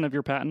iteration of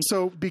your patent?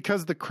 So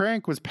because the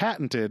crank was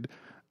patented,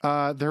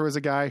 there was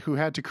a guy who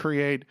had to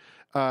create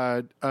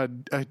a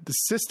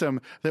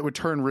system that would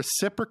turn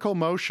reciprocal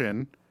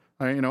motion,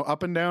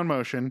 up and down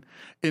motion,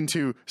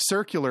 into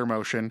circular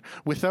motion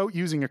without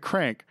using a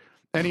crank.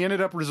 And he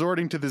ended up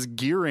resorting to this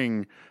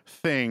gearing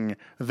thing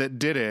that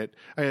did it.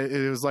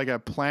 It was like a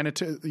planet,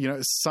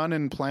 sun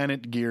and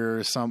planet gear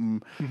or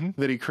something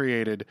that he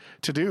created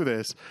to do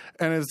this.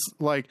 And it's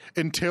like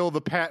until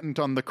the patent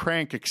on the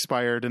crank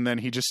expired, and then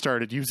he just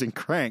started using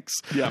cranks.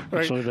 Yeah.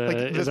 Right? Actually,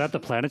 is that the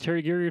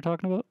planetary gear you're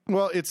talking about?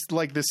 Well, it's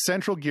like the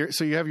central gear.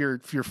 So you have your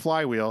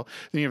flywheel,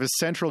 then you have a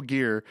central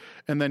gear,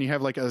 and then you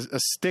have like a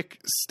stick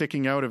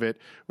sticking out of it,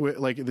 with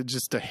like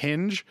just a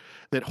hinge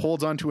that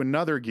holds onto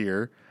another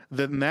gear.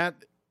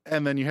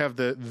 And then you have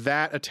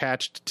that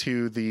attached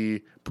to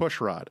the push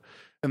rod,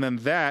 and then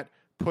that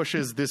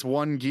pushes this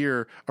one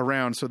gear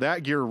around. So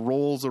that gear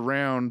rolls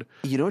around.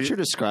 You know what you're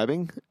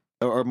describing?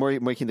 Or more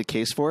making the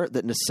case for it,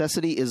 that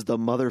necessity is the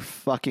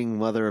motherfucking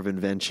mother of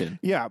invention.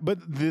 Yeah, but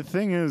the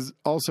thing is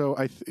also,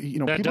 That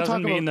people talk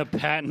doesn't mean about, the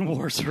patent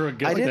wars are a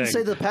good I thing. didn't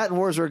say the patent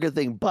wars are a good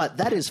thing, but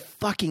that is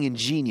fucking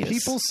ingenious.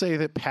 people say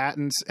that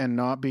patents and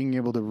not being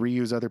able to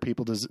reuse other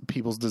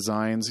people's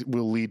designs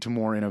will lead to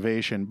more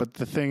innovation. But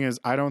the thing is,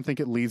 I don't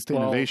think it leads to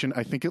innovation.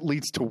 I think it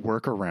leads to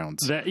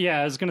workarounds.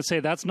 I was going to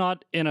say that's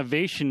not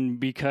innovation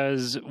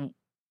because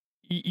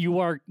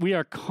we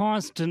are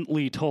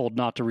constantly told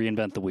not to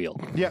reinvent the wheel.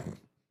 Yeah.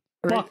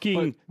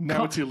 Fucking but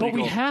now it's illegal. But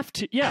we have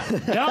to. Yeah.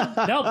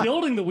 Now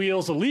building the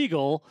wheel's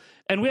illegal,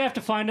 and we have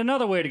to find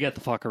another way to get the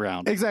fuck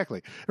around.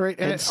 Exactly. Right.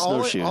 And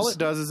all it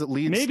does is it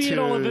leads Maybe to...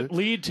 it'll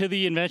lead to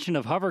the invention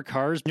of hover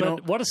cars,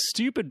 but what a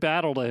stupid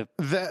battle to...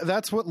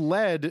 That's what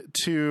led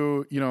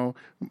to,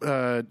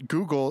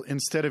 Google,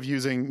 instead of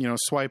using,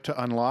 swipe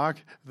to unlock,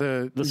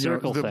 the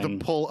circle the thing.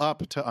 pull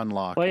up to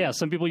unlock. Well, yeah,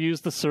 some people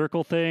use the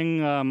circle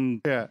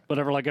thing. Yeah.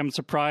 Whatever. Like, I'm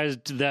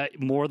surprised that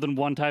more than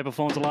one type of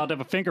phone's allowed to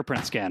have a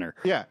fingerprint scanner.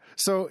 Yeah.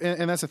 So,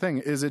 and that's the thing,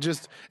 is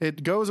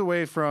it goes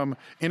away from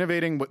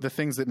innovating the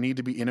things that need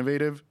to be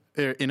innovated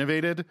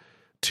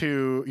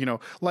to,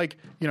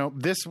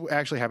 this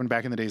actually happened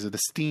back in the days of the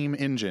steam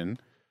engine,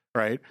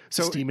 right?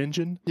 So Steam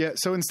engine? Yeah.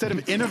 So instead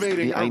of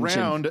innovating The engine.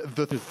 around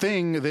the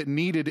thing that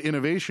needed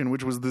innovation,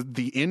 which was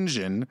the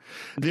engine,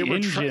 they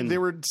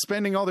were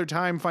spending all their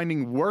time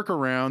finding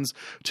workarounds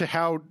to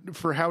how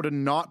to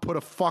not put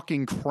a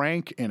fucking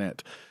crank in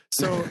it.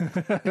 So,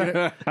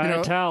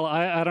 Tal,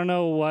 I don't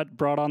know what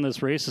brought on this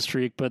racist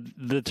streak, but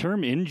the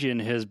term engine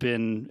has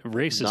been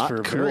racist Not for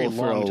a cool very for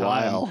long a time.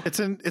 while. it's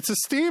a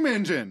steam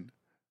engine.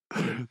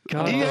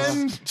 God,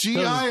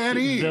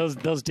 ENGINE.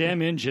 Those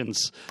damn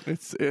engines.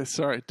 It's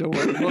sorry. Don't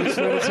worry. We'll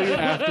see you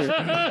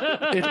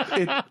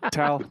after.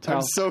 Tal.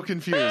 I'm so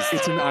confused.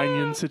 It's an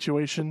onion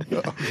situation.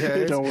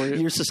 Okay. Don't worry.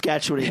 You're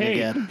Saskatchewaning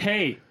again.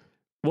 Hey,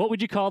 what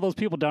would you call those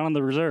people down in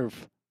the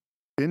reserve?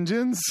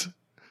 Engines.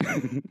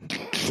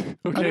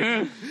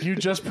 Okay, you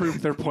just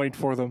proved their point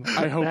for them.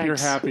 I hope you're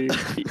happy.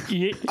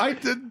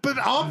 But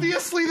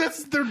obviously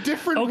they're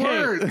different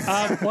words.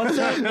 What's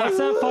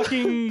that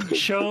fucking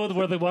show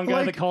where the one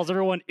guy that calls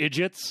everyone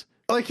idiots?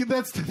 Like,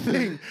 that's the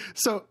thing.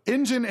 So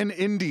engine and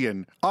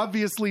Indian,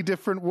 obviously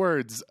different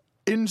words.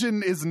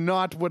 Engine is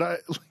not what I...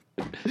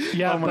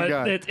 Yeah, Oh my but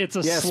God. it's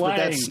a Yes, but slang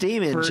that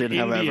steam for engine,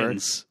 however.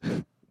 Indians.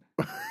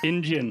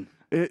 Engine.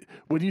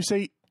 When you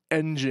say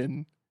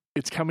engine,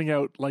 it's coming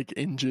out like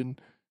engine.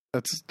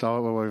 That's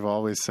not what we've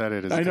always said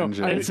it is. I know.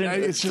 Engine. It's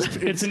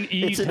an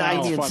E. It's an Tal.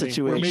 onion Funny.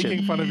 situation. We're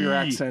making fun of your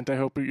accent. I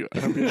hope you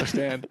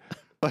understand.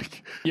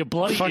 Like, You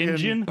bloody fucking-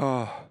 engine.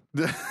 Oh,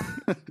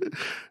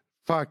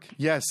 fuck.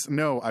 Yes.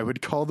 No. I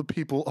would call the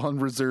people on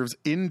reserves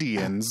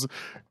Indians,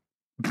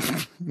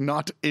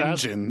 not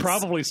That's engines.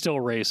 probably still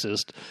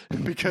racist.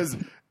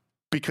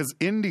 because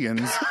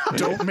Indians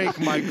don't make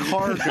my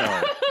car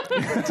go.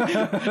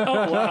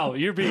 Oh wow,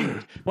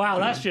 wow.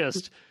 That's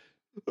just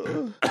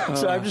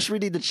So I'm just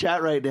reading the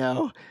chat right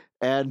now,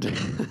 and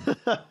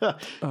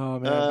oh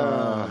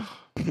man.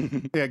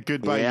 Yeah,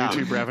 goodbye Yeah.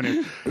 YouTube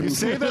revenue. You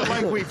say that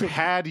like we've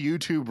had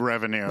YouTube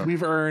revenue.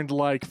 We've earned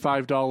like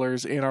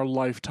 $5 in our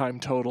lifetime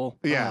total.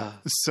 Yeah.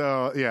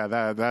 So yeah,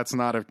 that's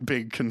not a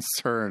big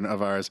concern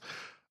of ours.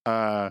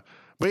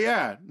 But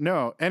yeah,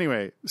 no.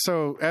 Anyway,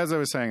 so as I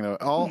was saying though,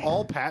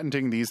 all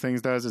patenting these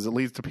things does is it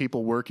leads to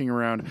people working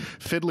around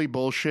fiddly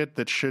bullshit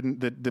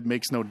that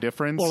makes no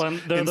difference. well, and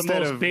they're the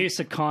instead most of-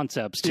 basic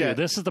concepts too. Yeah.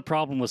 This is the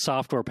problem with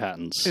software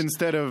patents.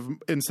 Instead of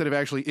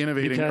actually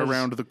innovating Because-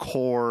 around the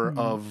core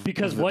of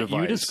Because the what you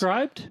device.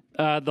 described,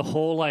 the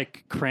whole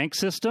like crank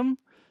system,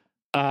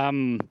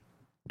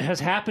 has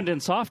happened in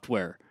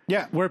software.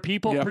 Yeah. where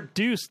people Yeah.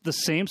 produce the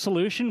same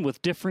solution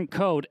with different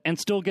code and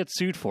still get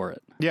sued for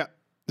it. Yeah.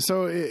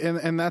 So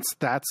and that's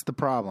the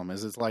problem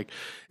is it's like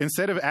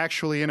instead of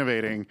actually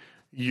innovating,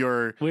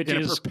 you're Which in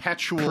is a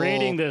perpetual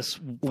creating this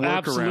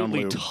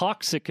absolutely loop.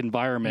 toxic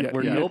environment Yeah,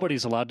 where yeah.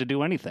 nobody's allowed to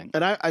do anything.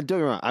 And I don't get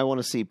me wrong, I want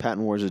to see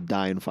patent wars just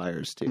die in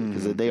fires too,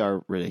 because they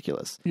are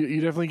ridiculous. You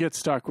definitely get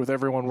stuck with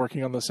everyone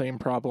working on the same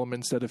problem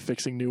instead of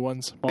fixing new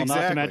ones. Well, not to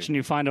Exactly. mention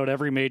you find out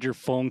every major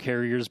phone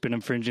carrier's been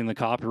infringing the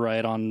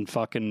copyright on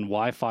fucking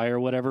Wi-Fi or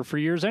whatever for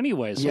years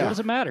anyway. So Yeah. what does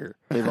it matter?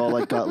 They've all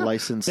like got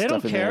licensed They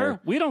stuff don't in care. there.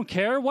 We don't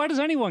care. Why does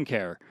anyone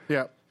care?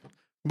 Yeah.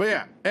 But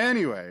yeah,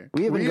 anyway.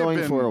 We have been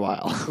going for a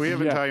while. We have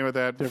been Yeah. talking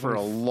about that for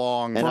a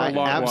long And For a I time.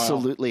 long while.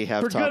 absolutely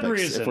have For good topics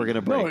reason. if we're going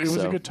to break. No, it was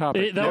so. a good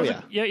topic. That was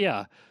yeah.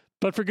 yeah.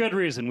 But for good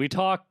reason. We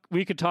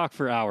could talk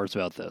for hours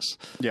about this.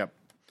 Yep.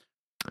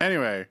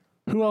 Anyway,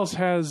 Who else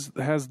has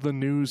the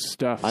news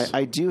stuff?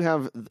 I do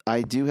have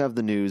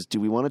the news.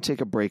 Do we want to take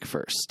a break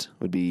first?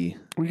 Would be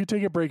We could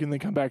take a break and then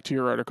come back to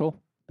your article.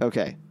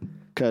 okay.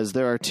 Because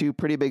there are two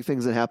pretty big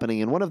things that are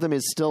happening, and one of them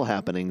is still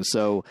happening.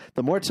 So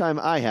the more time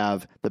I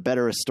have, the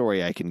better a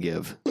story I can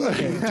give.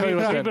 Okay, tell you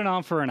what, We've then. been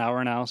on for an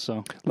hour now,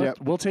 so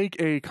We'll take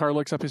a Car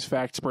looks up his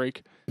facts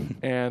break,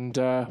 and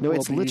No,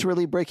 it's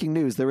literally breaking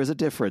news. There is a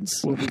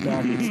difference. We'll be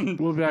back.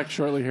 We'll be back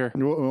shortly here.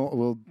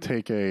 we'll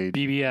take a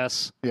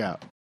BBS. yeah.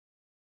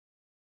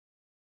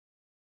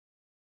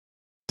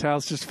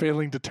 Tal's just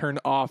failing to turn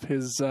off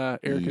his air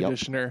Yep.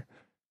 conditioner.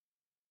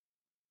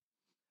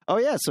 Oh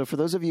yeah. So for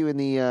those of you in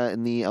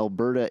the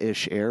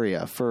Alberta-ish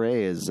area,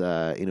 Foray is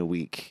in a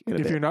week. In a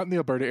If bit. you're not in the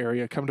Alberta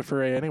area, come to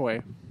Foray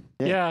anyway.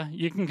 Yeah. Yeah,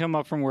 you can come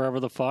up from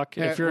wherever the fuck.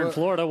 Yeah, If you're in well-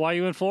 Florida, why are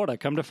you in Florida?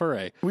 Come to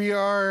Foray. We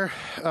are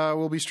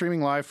we'll be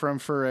streaming live from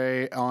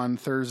Foray on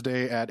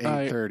Thursday at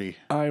 8:30.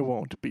 I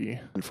won't be.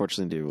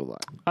 Unfortunately, do a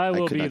lot. I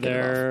will could be not get it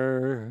off.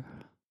 there.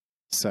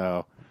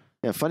 So,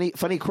 Yeah, funny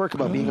quirk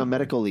about being on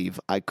medical leave.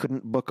 I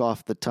couldn't book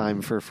off the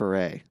time for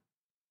Foray.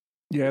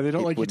 Yeah, they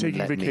don't It like you wouldn't taking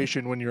let me.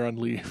 vacation when you're on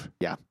leave.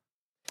 Yeah.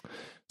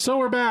 So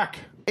we're back.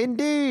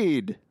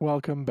 Indeed,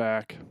 Welcome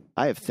back.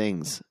 I have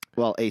things.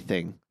 Well, a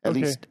thing, at Okay.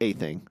 least a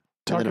thing.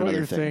 Talk and then about another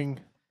your thing.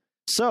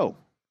 So,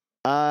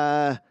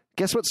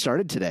 guess what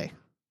started today?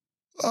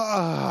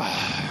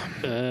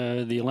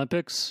 The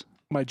Olympics.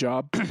 My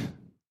job.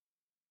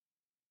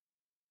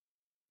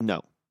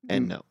 No,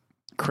 and no.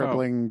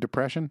 crippling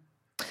depression,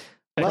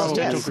 Well,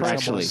 Existential yes,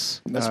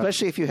 crisis. actually,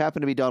 especially if you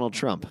happen to be Donald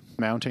Trump.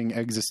 mounting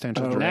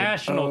existential Oh, dread.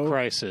 National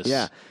crisis.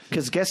 Yeah,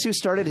 because guess who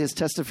started his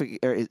testification?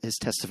 His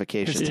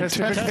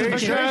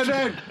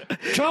Testification.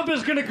 Trump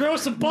is going to grow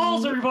some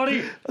balls,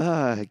 everybody. Guess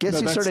No, who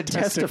that's started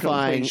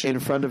testifying testification. in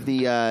front of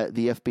the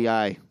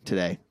FBI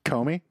today?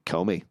 Comey?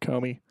 Comey.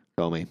 Comey.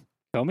 Tell me.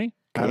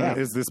 I don't Yeah. know,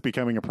 is this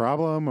becoming a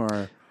problem,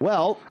 or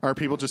Well, are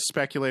people just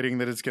speculating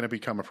that it's going to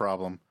become a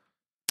problem?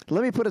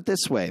 let me put it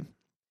this way.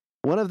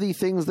 One of the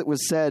things that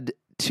was said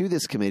to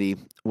this committee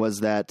was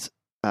that,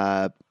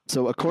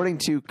 so according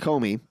to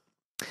Comey,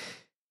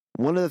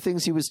 one of the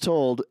things he was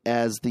told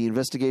as the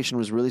investigation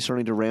was really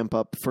starting to ramp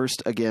up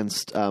first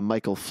against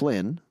Michael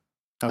Flynn,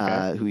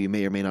 Okay. who you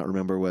may or may not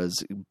remember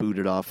was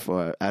booted off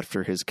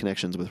after his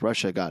connections with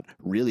Russia got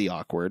really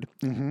awkward.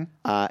 Mm-hmm.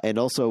 And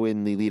also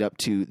in the lead up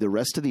to the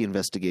rest of the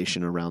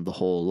investigation around the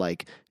whole,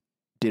 like,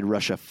 did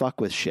Russia fuck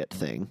with shit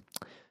thing.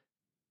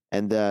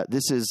 And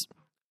this is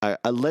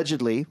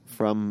allegedly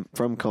from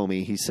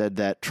Comey. He said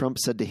that Trump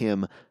said to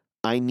him,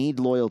 "I need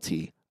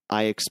loyalty.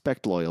 I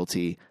expect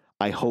loyalty.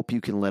 I hope you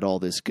can let all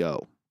this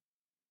go."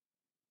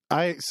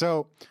 I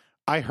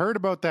heard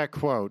about that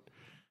quote,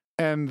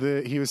 and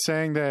he was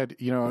saying that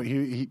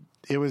he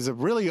it was a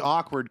really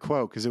awkward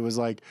quote because it was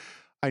like,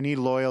 "I need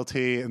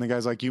loyalty," and the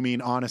guy's like, "You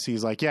mean honesty?"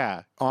 He's like,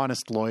 "Yeah,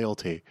 honest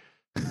loyalty."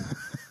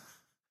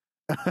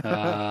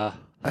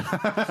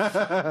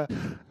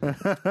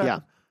 Yeah.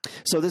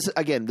 So this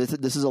again, this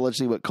is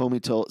allegedly what Comey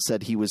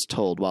said he was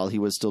told while he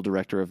was still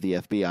director of the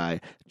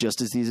FBI, just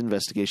as these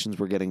investigations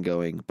were getting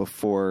going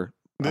before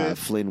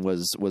Flynn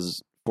was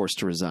forced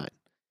to resign.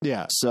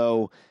 Yeah.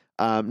 So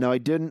now I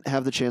didn't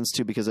have the chance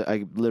to, because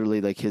I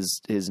literally, like,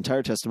 his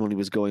entire testimony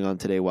was going on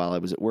today while I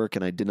was at work,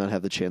 and I did not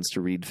have the chance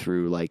to read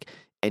through like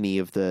any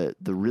of the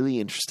really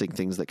interesting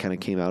things that kind of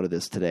came out of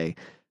this today.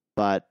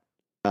 But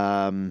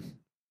yeah,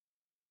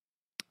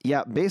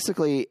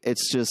 basically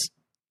it's just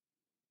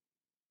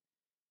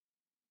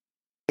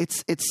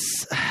it's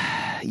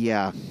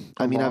yeah.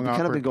 I mean, I've long,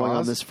 kind of been awkward going on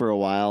pause? this for a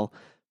while,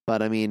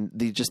 but I mean,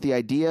 the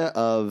idea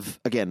of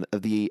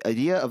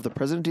the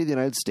President of the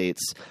United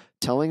States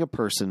telling a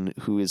person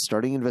who is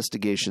starting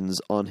investigations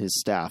on his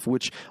staff,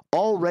 which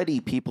already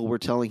people were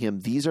telling him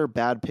these are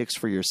bad picks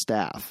for your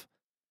staff,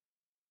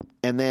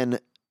 and then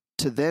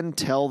to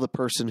tell the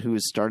person who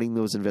is starting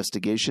those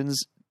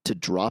investigations to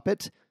drop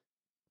it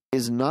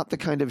is not the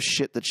kind of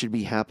shit that should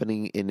be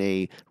happening in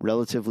a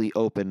relatively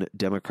open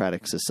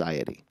democratic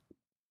society.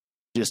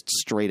 Just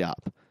straight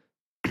up.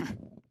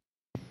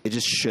 It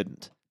just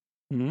shouldn't.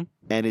 Mhm.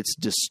 And it's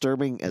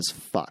disturbing as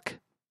fuck.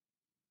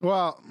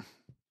 Well,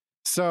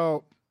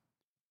 so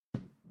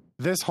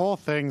this whole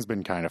thing's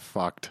been kind of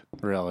fucked,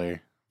 really.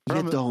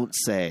 You don't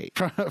say.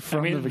 From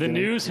I mean, the beginning.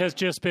 news has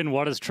just been,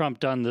 what has Trump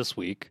done this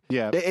week?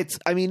 Yeah. It's,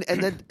 I mean,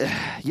 and then,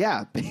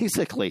 yeah,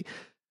 basically.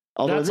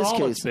 Although That's in this all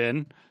case, it's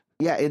been.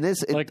 yeah, in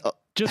this, Like,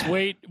 just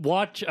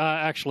watch,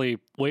 actually,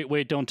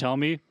 wait, don't tell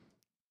me.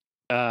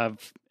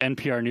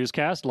 NPR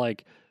newscast,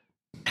 like,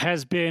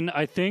 has been,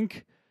 I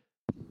think,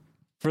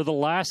 for the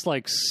last,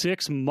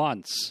 6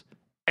 months,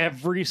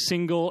 every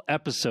single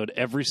episode,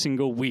 every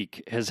single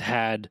week has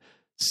had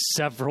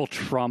several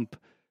Trump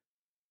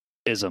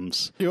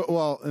isms. Yeah,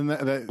 well, and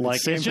that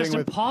Like, same it's just thing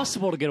with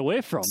impossible to get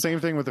away from. same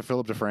thing with the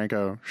Philip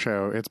DeFranco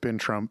show. It's been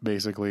Trump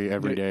basically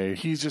every day.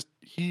 He's just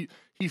he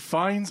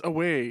finds a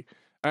way.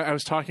 I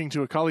was talking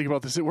to a colleague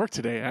about this at work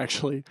today,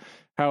 actually,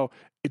 how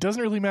it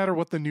doesn't really matter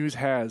what the news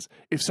has.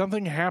 If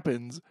something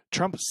happens,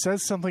 Trump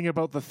says something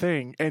about the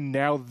thing, and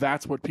now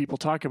that's what people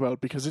talk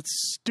about because it's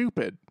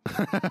stupid.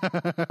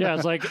 Yeah,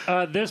 it's like,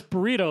 this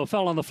burrito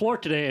fell on the floor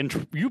today,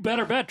 and you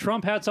better bet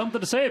Trump had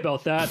something to say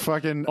about that.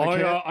 Fucking, I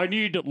can't- I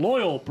need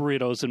loyal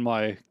burritos in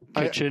my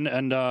kitchen,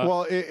 and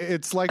Well,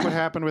 it's like what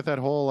happened with that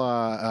whole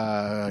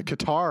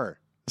Qatar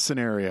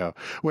scenario,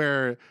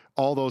 where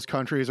all those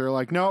countries are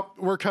like, nope,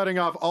 we're cutting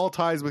off all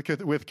ties with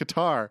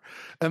Qatar,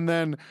 and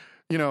then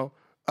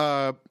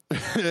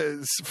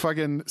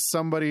fucking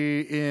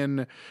somebody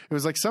in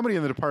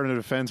the Department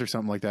of Defense or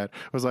something like that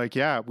was like,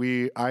 yeah,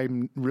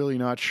 I'm really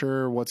not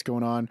sure what's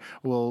going on.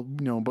 Well,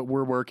 but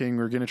we're working.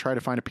 We're going to try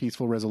to find a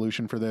peaceful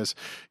resolution for this.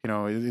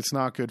 It's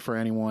not good for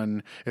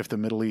anyone if the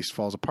Middle East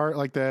falls apart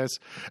like this.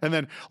 And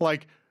then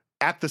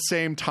at the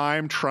same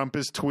time, Trump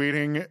is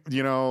tweeting,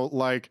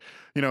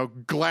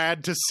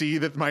 glad to see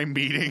that my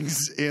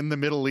meetings in the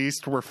Middle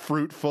East were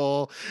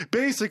fruitful.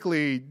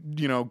 Basically,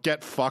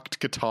 get fucked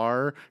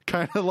Qatar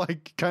kind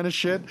of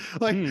shit.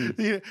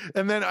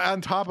 And then on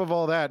top of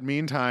all that,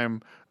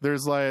 meantime,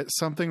 there's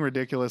something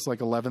ridiculous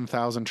like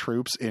 11,000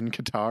 troops in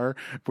Qatar,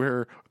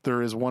 where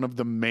there is one of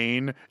the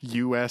main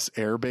U.S.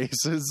 air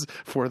bases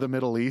for the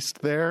Middle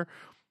East there.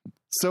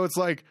 So it's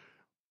like,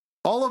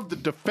 all of the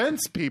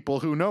defense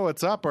people who know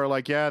what's up are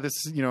like, yeah,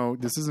 this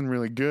isn't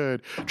really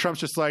good. Trump's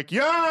just like,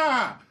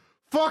 yeah,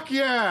 fuck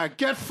yeah,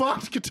 get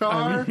fucked, Qatar.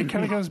 I mean, it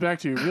kind of comes back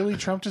to, really,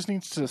 Trump just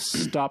needs to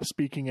stop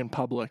speaking in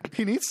public.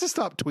 He needs to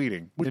stop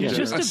tweeting. He's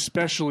just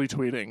Especially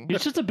tweeting.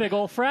 he's just a big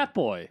old frat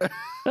boy.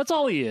 That's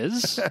all he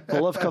is.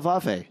 full of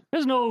cavave.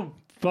 There's no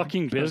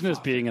fucking business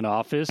being in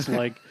office.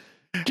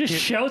 Just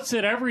shouts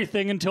at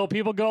everything until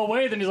people go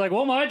away. Then he's like,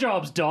 well, my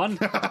job's done.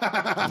 Well,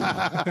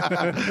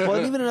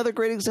 and even another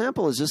great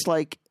example is just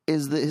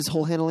his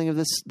whole handling of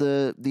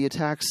the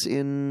attacks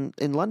in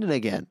London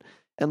again,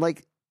 and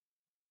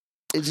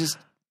it's just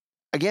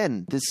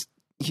again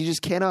he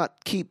just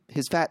cannot keep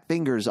his fat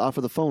fingers off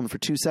of the phone for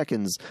 2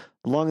 seconds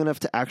long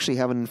enough to actually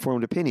have an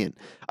informed opinion.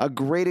 A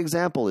great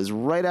example is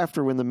right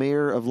after when the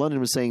mayor of London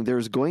was saying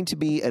there's going to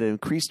be an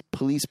increased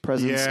police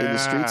presence in the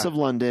streets of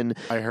London.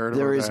 I heard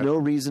there about is that. no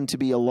reason to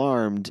be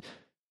alarmed.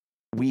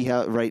 We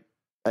have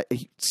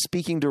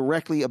speaking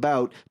directly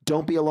about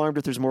don't be alarmed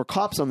if there's more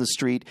cops on the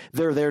street.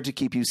 They're there to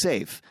keep you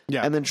safe.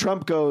 Yeah. And then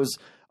Trump goes,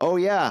 oh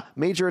yeah,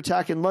 major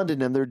attack in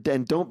London,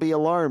 and don't be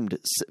alarmed.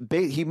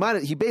 He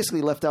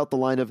basically left out the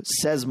line of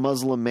says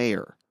Muslim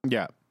mayor.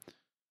 Yeah.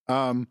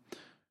 No,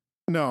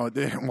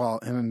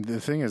 and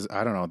the thing is,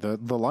 I don't know.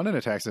 The London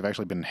attacks have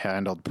actually been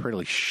handled pretty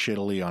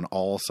shittily on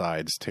all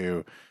sides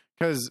too.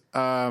 Because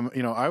I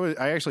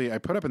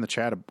put up in the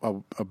chat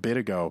a bit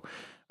ago,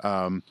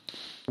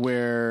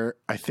 where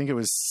I think it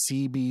was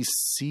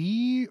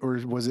CBC or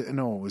was it?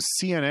 No, it was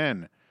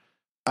CNN.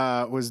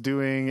 Was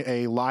doing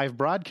a live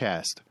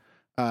broadcast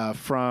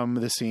from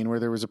the scene where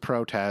there was a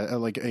protest,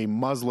 like a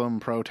Muslim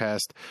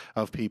protest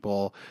of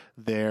people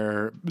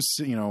there,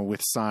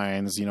 with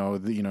signs,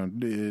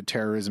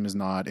 terrorism is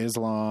not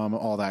Islam,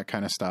 all that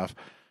kind of stuff.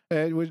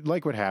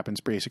 Like what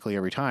happens basically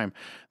every time.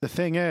 The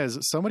thing is,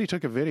 somebody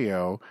took a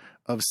video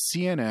of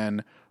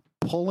CNN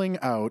pulling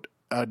out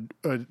a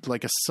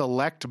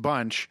select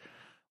bunch,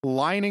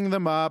 lining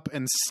them up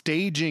and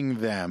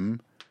staging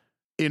them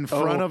in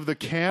front of the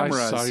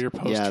cameras. I saw your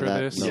post for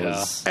this.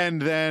 Was,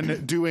 and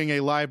then doing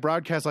a live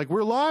broadcast like,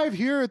 we're live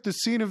here at the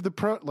scene of the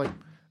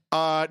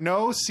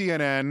no,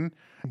 CNN,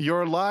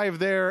 you're live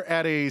there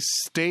at a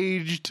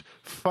staged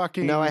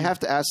fucking. Now I have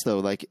to ask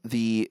though,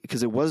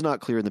 because it was not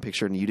clear in the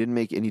picture, and you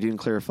didn't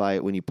clarify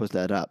it when you put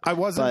that up. I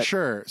wasn't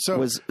sure.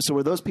 So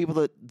were those people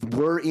that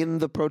were in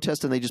the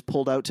protest and they just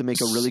pulled out to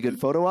make a really good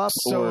photo op?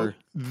 So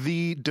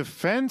the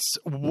defense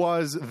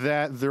was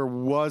that there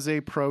was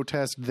a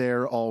protest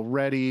there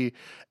already,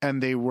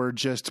 and they were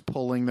just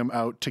pulling them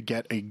out to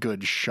get a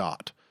good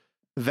shot.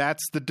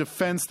 That's the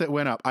defense that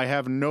went up. I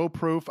have no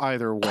proof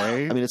either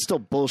way. I mean, it's still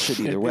bullshit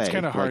either way. It's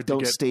kind of hard to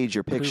don't get stage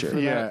your proof picture. for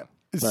that. Yeah.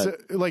 So,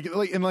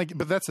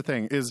 but that's the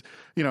thing is,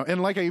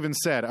 and like I even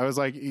said, I was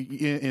like,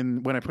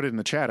 when I put it in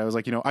the chat, I was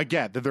like, I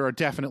get that there are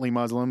definitely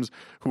Muslims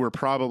who are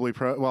probably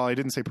I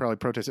didn't say probably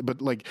protesting, but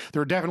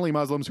there are definitely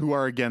Muslims who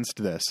are against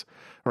this,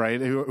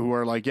 right? Who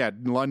are like, yeah,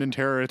 London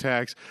terror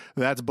attacks,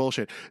 that's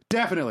bullshit.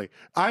 Definitely.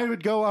 I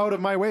would go out of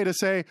my way to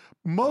say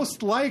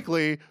most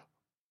likely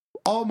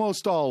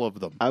almost all of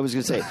them. I was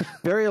going to say,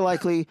 very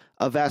likely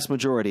a vast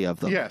majority of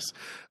them. Yes.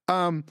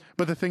 But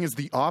the thing is,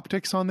 the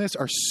optics on this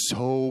are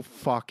so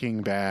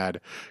fucking bad.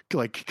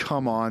 Like,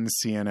 come on,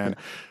 CNN.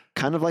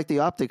 Kind of like the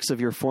optics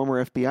of your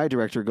former FBI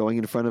director going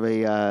in front of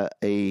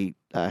a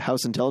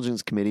House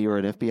Intelligence Committee or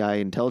an FBI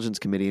Intelligence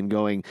Committee and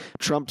going,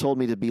 Trump told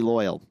me to be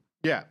loyal.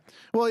 Yeah.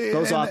 Well,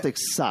 Those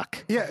optics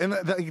suck. Yeah, and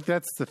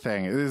that's the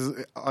thing. It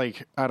is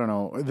like, I don't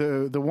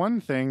know. The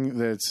one thing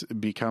that's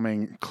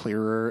becoming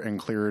clearer and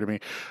clearer to me,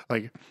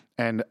 like,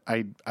 and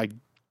I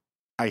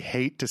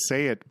hate to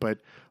say it, but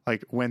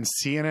like when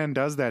CNN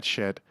does that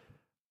shit,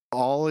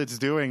 all it's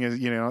doing is,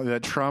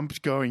 that Trump's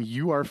going,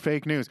 you are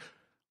fake news.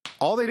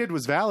 All they did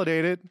was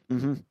validate it,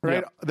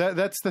 right? Yep.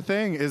 That's the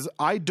thing is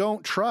I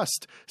don't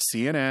trust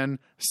CNN,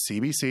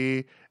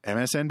 CBC,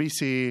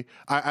 MSNBC,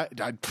 I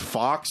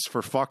Fox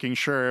for fucking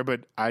sure,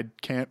 but I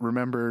can't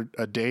remember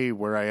a day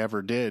where I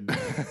ever did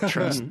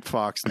trust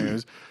Fox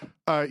News.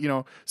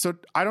 So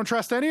I don't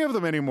trust any of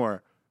them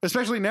anymore,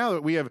 especially now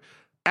that we have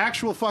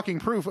actual fucking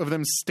proof of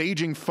them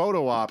staging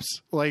photo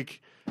ops.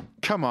 Like,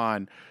 come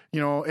on,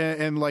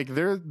 and like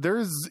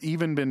there's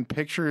even been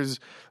pictures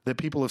that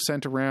people have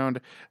sent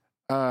around.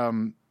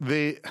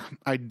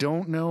 I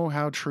don't know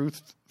how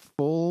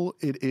truthful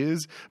it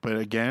is, but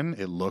again,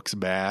 it looks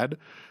bad.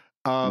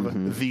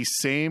 Of the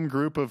same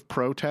group of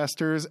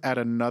protesters at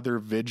another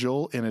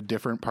vigil in a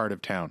different part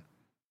of town.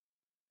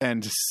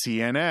 And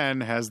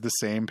CNN has the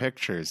same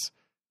pictures.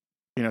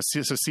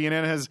 So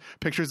CNN has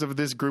pictures of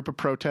this group of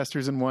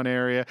protesters in one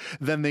area.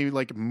 Then they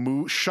like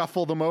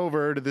shuffle them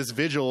over to this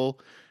vigil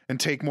and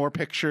take more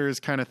pictures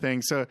kind of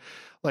thing. So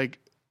like,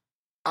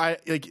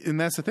 and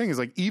that's the thing is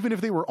like, even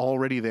if they were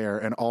already there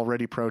and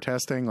already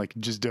protesting, like,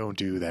 just don't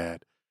do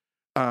that.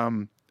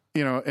 And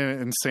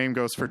same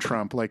goes for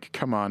Trump. Like,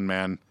 come on,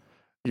 man,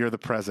 you're the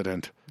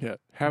president. Yeah.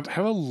 Have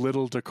a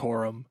little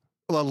decorum.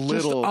 A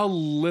little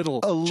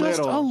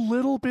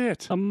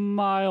bit. A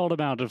mild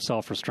amount of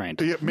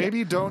self-restraint. Yeah,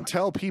 maybe don't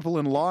tell people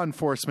in law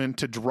enforcement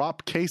to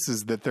drop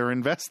cases that they're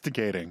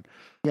investigating.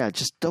 Yeah.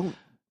 Just don't.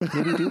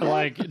 Maybe do that.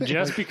 Like,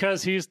 just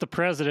because he's the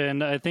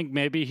president, I think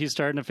maybe he's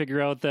starting to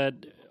figure out that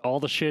all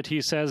the shit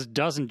he says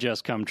doesn't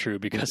just come true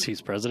because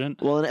he's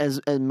president. Well,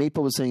 and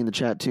Maple was saying in the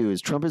chat too,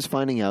 is Trump is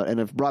finding out, and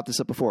I've brought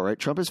this up before, right?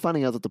 Trump is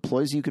finding out that the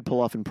ploys you could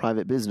pull off in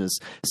private business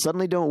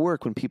suddenly don't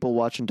work when people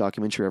watch and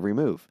document your every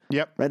move.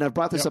 Yep. Right. And I've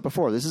brought this up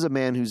before. This is a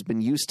man who's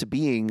been used to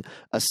being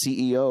a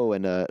CEO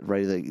and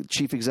the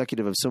chief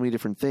executive of so many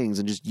different things,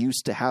 and just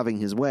used to having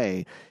his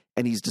way.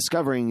 And he's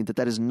discovering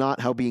that is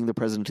not how being the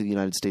president of the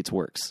United States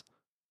works.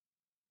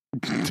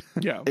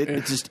 Yeah,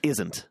 it just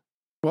isn't.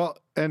 Well,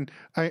 and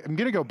I'm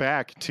going to go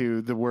back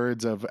to the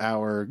words of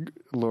our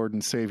Lord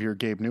and Savior,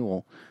 Gabe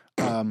Newell.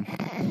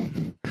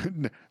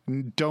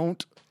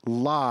 Don't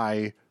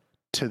lie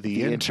to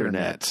the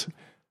internet.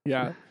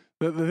 Yeah.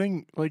 The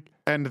thing, like...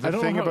 And the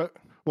thing about...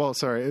 Well,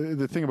 sorry.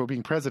 The thing about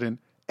being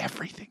president,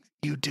 everything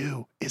you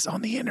do is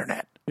on the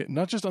internet. Yeah,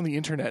 not just on the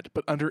internet,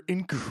 but under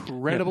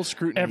incredible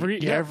scrutiny.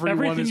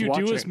 Everything is you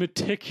watching. do is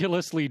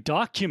meticulously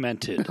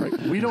documented. Right.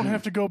 We don't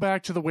have to go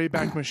back to the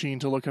Wayback Machine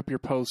to look up your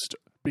post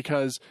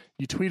because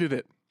you tweeted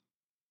it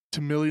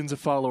to millions of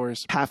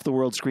followers. Half the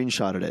world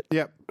screenshotted it.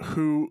 Yep.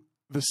 Who,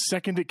 the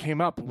second it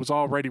came up, was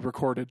already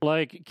recorded.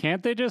 Like,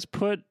 can't they just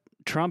put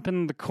Trump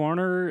in the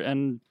corner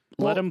and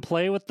let him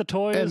play with the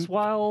toys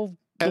while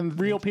the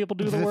real people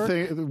do the work?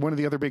 One of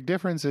the other big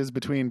differences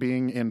between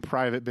being in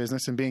private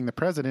business and being the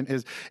president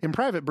is in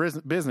private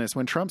business,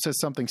 when Trump says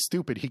something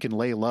stupid, he can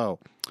lay low.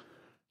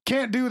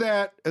 Can't do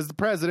that as the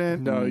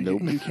president. No,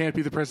 you can't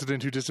be the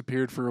president who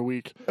disappeared for a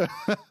week.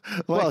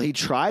 Well, he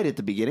tried at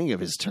the beginning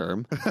of his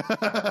term.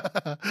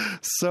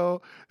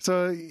 So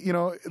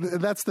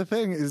that's the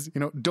thing is,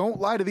 don't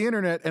lie to the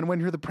internet. And when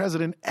you're the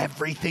president,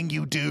 everything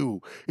you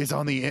do is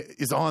on the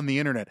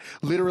internet.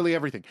 Literally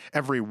everything.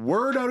 Every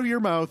word out of your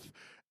mouth,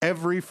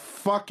 every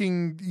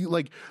fucking,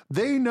 like,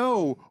 they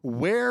know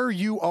where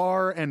you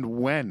are and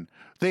when.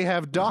 They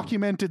have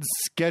documented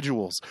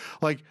schedules.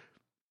 Like,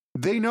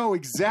 they know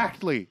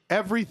exactly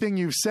everything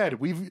you've said.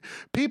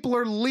 People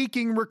are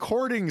leaking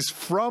recordings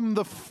from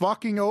the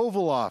fucking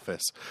Oval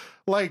Office.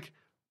 Like,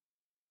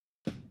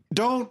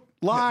 don't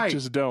lie.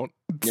 Just don't.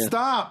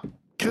 Stop.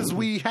 Because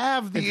we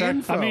have the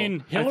info. I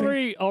mean,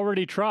 Hillary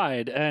already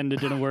tried, and it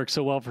didn't work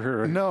so well for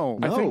her. No.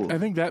 I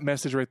think that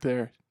message right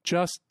there,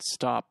 just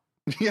stop.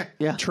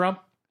 Yeah.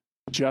 Trump,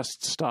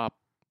 just stop.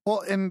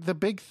 Well, and the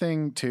big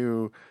thing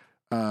too,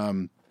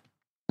 and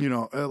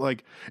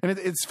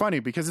it's funny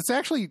because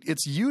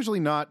it's usually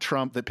not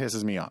Trump that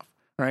pisses me off,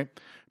 right?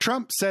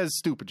 Trump says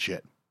stupid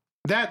shit.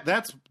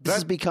 This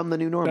has become the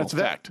new normal. That's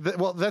fact.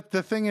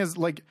 The thing is,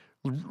 like,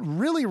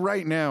 really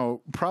right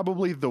now,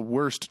 probably the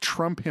worst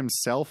Trump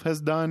himself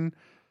has done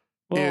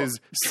is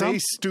say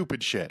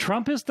stupid shit.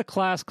 Trump is the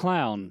class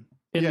clown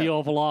in the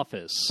Oval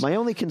Office. My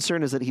only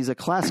concern is that he's a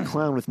class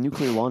clown with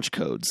nuclear launch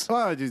codes.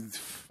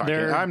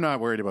 I'm not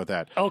worried about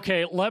that.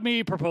 Okay, let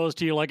me propose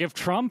to you, like, if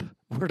Trump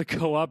were to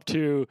go up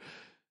to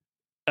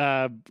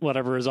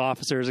whatever his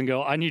officers and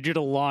go, I need you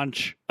to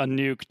launch a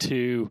nuke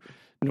to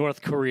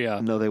North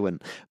Korea. No, they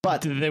wouldn't.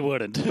 But They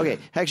wouldn't. okay,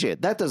 actually,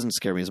 that doesn't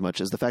scare me as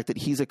much as the fact that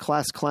he's a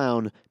class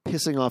clown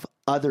pissing off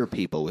other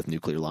people with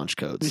nuclear launch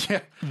codes.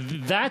 Yeah.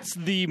 That's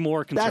the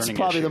more concerning That's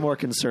probably issue. the more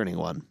concerning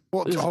one.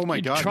 Well, oh my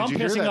God. Trump did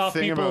you hear pissing that off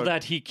thing people about,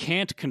 that he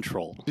can't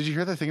control. Did you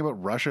hear that thing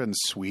about Russia and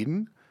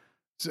Sweden?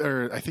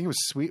 Or I think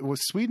it was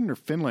Sweden or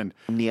Finland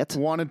Niet.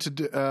 wanted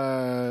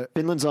to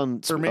Finland's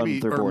on their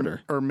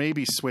border. or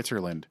maybe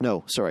Switzerland.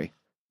 No, sorry.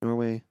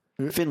 Norway.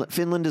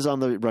 Finland is on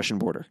the Russian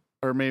border.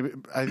 Or maybe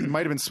it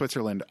might have been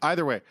Switzerland.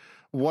 Either way,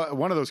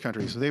 one of those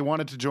countries, they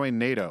wanted to join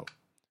NATO.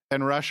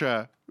 And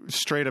Russia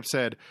straight up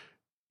said,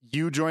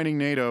 you joining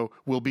NATO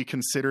will be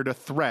considered a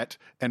threat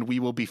and we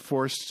will be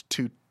forced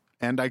to,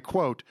 and I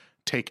quote,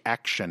 take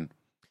action.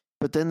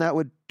 But then that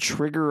would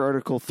trigger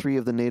Article 3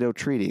 of the NATO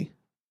treaty,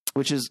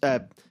 which is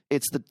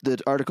it's the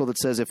article that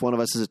says if one of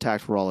us is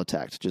attacked, we're all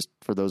attacked, just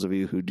for those of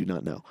you who do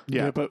not know.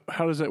 Yeah. But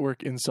how does that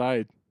work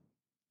inside?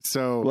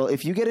 So, Well,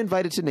 if you get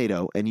invited to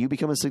NATO and you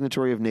become a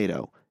signatory of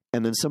NATO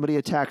and then somebody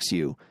attacks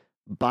you,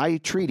 by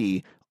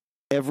treaty,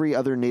 every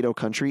other NATO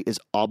country is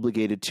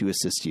obligated to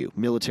assist you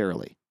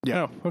militarily,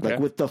 yeah. Oh, okay. like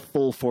with the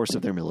full force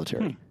of their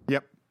military.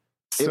 Yep.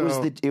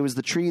 It was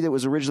the treaty that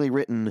was originally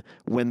written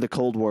when the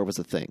Cold War was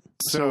a thing.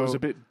 So it was a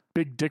bit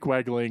big dick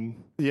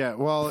waggling. Yeah,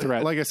 well,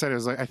 threat. like I said, it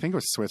was I think it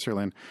was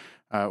Switzerland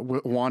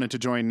wanted to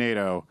join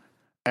NATO,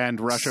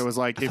 and Russia was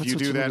like, I if thought you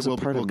do Switzerland that, was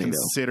a part of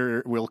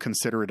NATO. we'll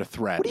consider it a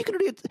threat. What are you going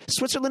to do?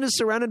 Switzerland is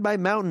surrounded by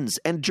mountains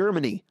and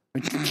Germany.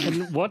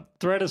 And what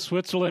threat is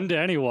Switzerland to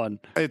anyone?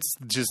 It's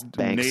just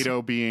Thanks.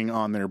 NATO being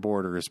on their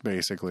borders,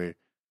 basically.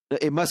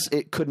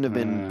 It couldn't have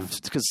been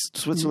because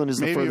Switzerland is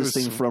the Maybe it furthest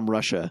was- thing from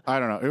Russia. I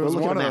don't know. It was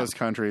look at one a of map. those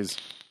countries.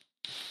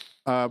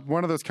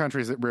 One of those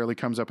countries that rarely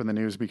comes up in the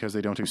news because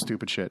they don't do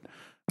stupid shit.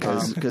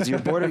 Because your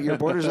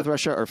borders with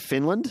Russia are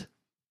Finland,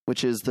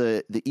 which is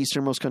the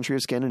easternmost country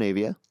of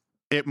Scandinavia.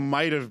 It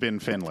might have been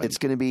Finland. It's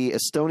going to be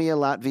Estonia,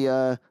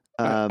 Latvia.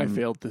 I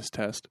failed this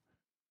test.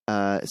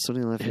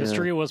 Estonia, Latvia,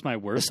 History was my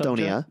worst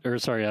Estonia. subject. Or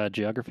sorry,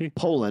 geography.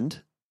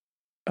 Poland.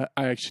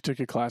 I actually took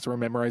a class where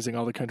memorizing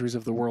all the countries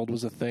of the world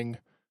was a thing.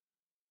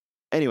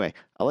 Anyway,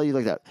 I'll let you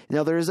like that.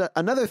 Now there is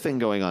another thing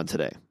going on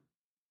today.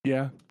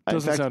 Yeah, In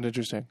doesn't fact, sound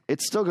interesting.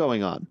 It's still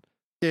going on.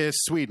 Is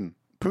Sweden.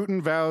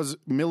 Putin vows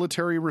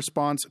military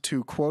response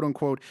to quote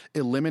unquote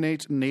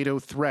eliminate NATO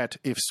threat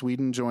if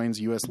Sweden joins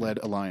US led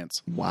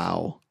alliance.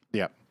 Wow.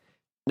 Yeah.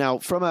 Now,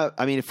 from a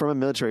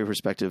military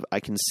perspective, I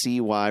can see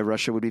why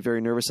Russia would be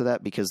very nervous of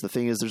that because the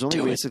thing is, there's only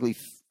basically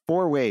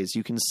 4 ways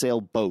you can sail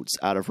boats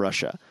out of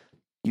Russia.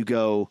 You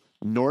go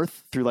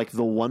north through like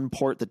the one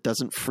port that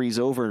doesn't freeze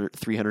over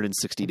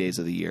 360 days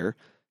of the year,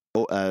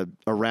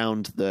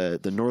 around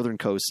the northern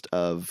coast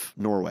of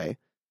Norway.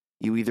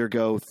 You either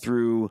go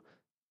through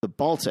the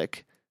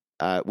Baltic,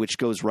 which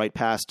goes right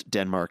past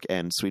Denmark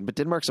and Sweden, but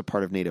Denmark's a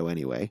part of NATO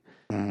anyway.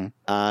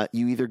 Mm-hmm.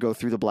 You either go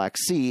through the Black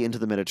Sea into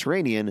the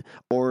Mediterranean,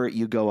 or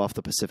you go off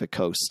the Pacific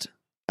coast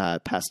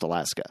past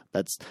Alaska.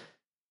 That's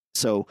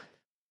so.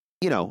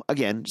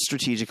 Again,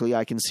 strategically,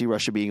 I can see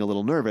Russia being a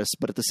little nervous,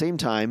 but at the same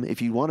time,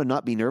 if you want to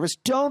not be nervous,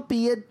 don't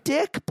be a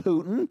dick,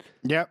 Putin.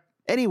 Yep.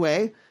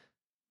 Anyway,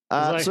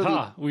 It's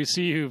like, we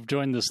see you've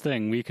joined this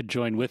thing. We could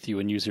join with you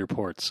and use your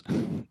ports.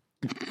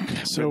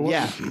 So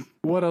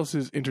what else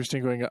is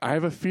interesting going on? I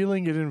have a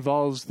feeling it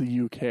involves the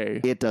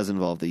UK. it does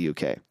involve the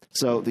UK.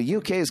 So the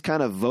UK is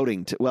kind of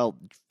voting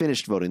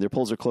finished voting. Their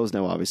polls are closed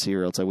now, obviously,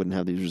 or else I wouldn't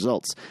have these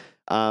results.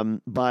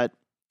 But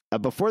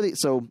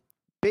so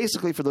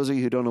basically, for those of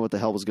you who don't know what the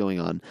hell was going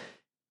on,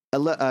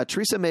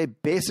 Theresa May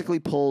basically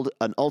pulled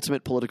an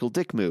ultimate political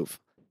dick move.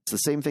 It's the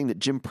same thing that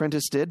Jim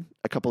Prentice did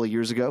a couple of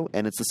years ago,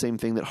 and it's the same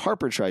thing that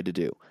Harper tried to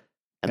do.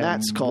 And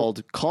that's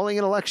called calling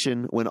an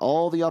election when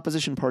all the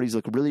opposition parties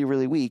look really,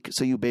 really weak,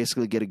 so you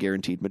basically get a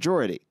guaranteed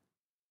majority.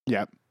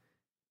 Yep.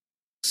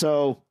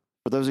 So,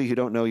 for those of you who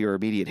don't know your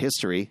immediate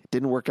history, it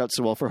didn't work out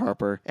so well for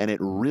Harper, and it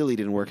really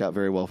didn't work out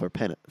very well for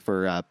Prentice.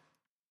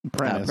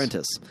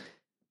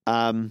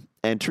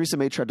 And Theresa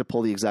May tried to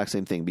pull the exact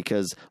same thing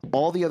because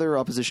all the other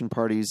opposition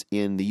parties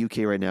in the UK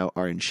right now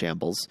are in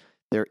shambles.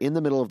 They're in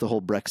the middle of the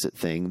whole Brexit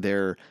thing.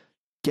 They're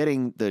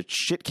getting the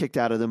shit kicked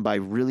out of them by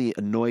really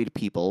annoyed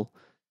people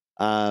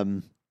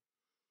of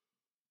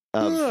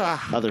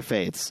other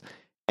faiths.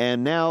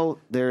 And now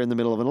they're in the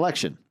middle of an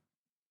election.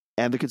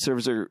 And the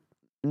Conservatives are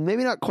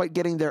maybe not quite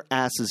getting their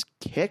asses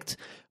kicked,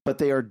 but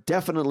they are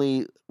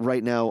definitely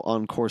right now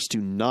on course to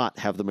not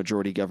have the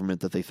majority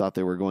government that they thought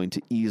they were going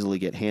to easily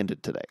get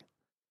handed today.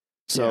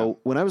 So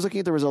when I was looking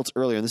at the results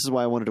earlier, and this is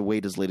why I wanted to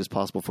wait as late as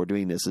possible for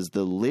doing this, is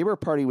the Labour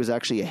Party was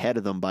actually ahead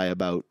of them by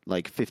about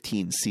like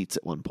 15 seats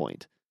at one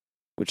point,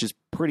 which is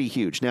pretty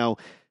huge. Now,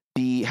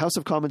 the House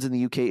of Commons in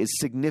the UK is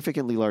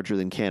significantly larger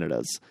than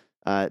Canada's.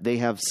 They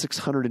have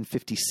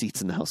 650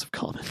 seats in the House of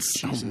Commons.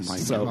 Jesus. Oh my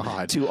So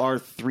God. to our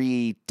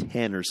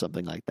 310 or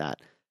something like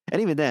that.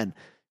 And even then,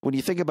 when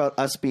you think about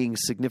us being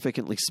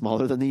significantly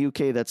smaller than the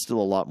UK, that's still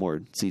a lot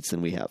more seats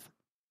than we have.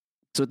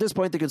 So at this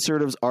point, the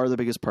Conservatives are the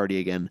biggest party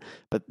again,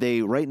 but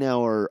they right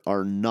now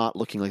are not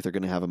looking like they're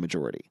going to have a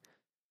majority.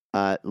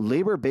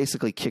 Labour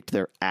basically kicked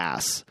their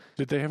ass.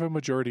 Did they have a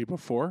majority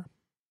before?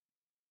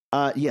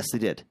 Yes, they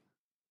did.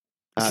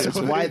 So That's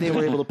why they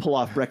were able to pull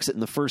off Brexit in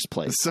the first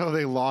place. So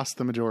they lost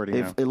the majority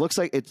now. It looks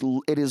like it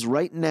is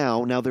right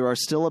now. Now there are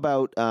still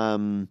about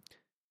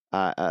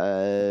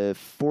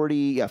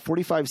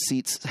 45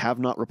 seats have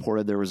not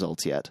reported their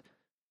results yet.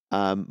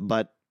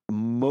 But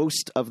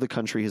most of the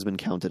country has been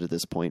counted at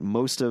this point.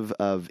 Most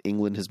of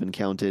England has been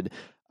counted.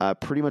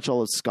 Pretty much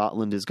all of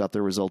Scotland has got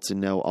their results in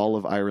now. All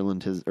of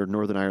Ireland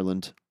Northern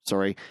Ireland,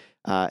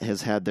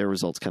 has had their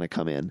results kind of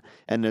come in.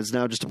 And there's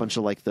now just a bunch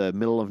of like the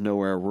middle of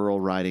nowhere rural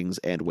ridings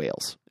and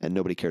Wales. And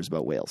nobody cares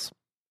about Wales.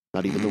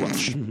 Not even the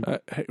Welsh.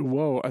 Hey,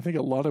 whoa, I think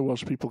a lot of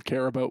Welsh people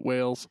care about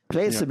Wales.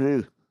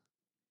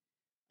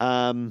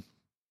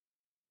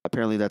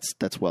 Apparently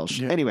that's Welsh.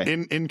 Yeah.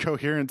 Anyway.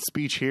 Incoherent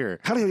speech here.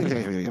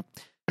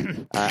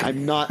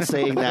 I'm not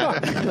saying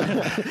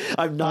that.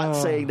 I'm not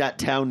saying that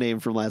town name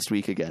from last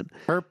week again.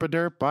 Herp a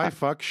derp, I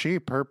fuck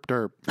sheep, herp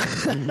derp.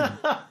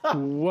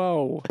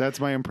 Whoa. That's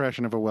my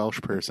impression of a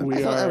Welsh person.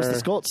 I thought that was the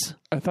Scots.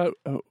 I thought,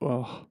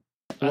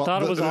 I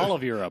thought it was all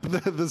of Europe.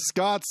 The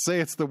Scots say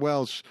it's the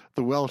Welsh.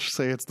 The Welsh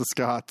say it's the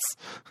Scots.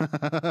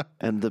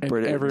 And the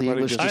everybody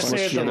English just I just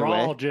say pushed they're it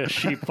all away. just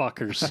sheep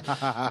fuckers.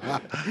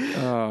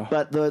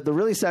 But the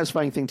really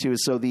satisfying thing too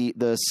is so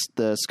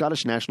the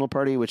Scottish National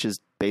Party, which is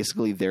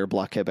basically their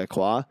Bloc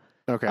Québécois,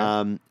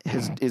 Okay.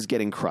 is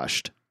getting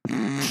crushed.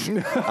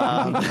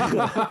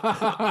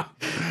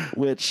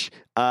 Which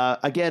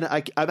again,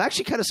 I'm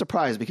actually kind of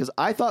surprised because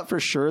I thought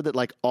for sure that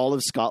like all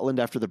of Scotland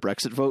after the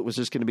Brexit vote was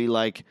just going to be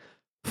like,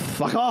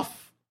 fuck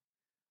off.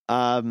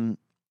 The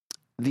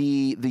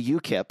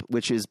UKIP,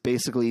 which is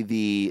basically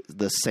the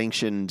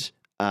sanctioned,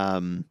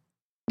 we're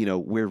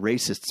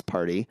racists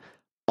party,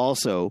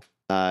 also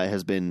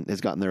has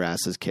gotten their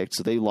asses kicked.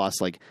 So they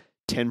lost like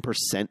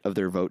 10% of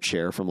their vote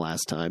share from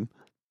last time.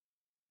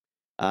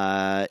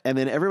 And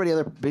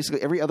then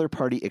basically every other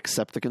party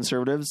except the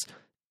Conservatives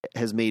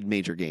has made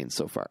major gains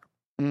so far.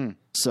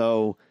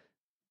 So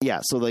yeah,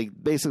 so like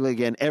basically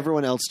again,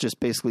 everyone else just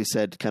basically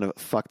said kind of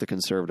fuck the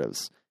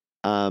Conservatives.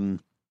 Now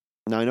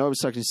I know I was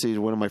talking to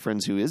one of my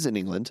friends who is in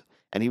England,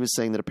 and he was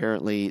saying that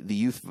apparently the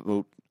youth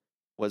vote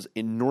was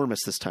enormous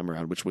this time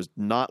around, which was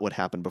not what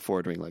happened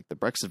before during like the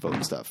Brexit vote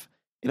and stuff.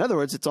 In other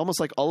words, it's almost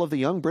like all of the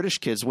young British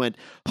kids went,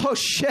 oh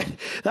shit,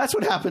 that's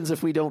what happens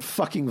if we don't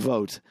fucking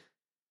vote.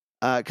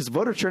 Because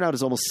voter turnout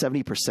is almost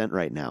 70%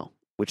 right now,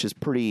 which is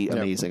pretty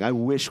amazing. I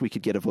wish we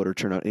could get a voter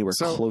turnout anywhere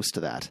close to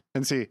that.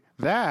 And see,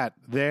 that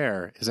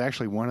there is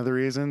actually one of the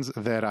reasons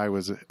that I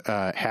was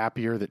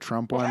happier that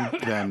Trump won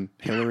than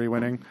Hillary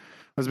winning,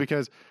 was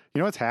because you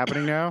know what's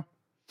happening now?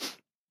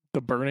 The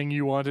burning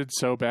you wanted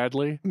so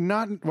badly?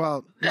 Not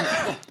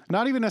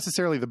even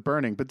necessarily the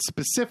burning, but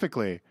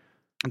specifically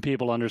And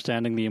people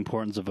understanding the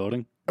importance of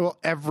voting. well,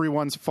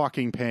 everyone's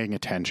fucking paying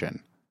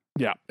attention.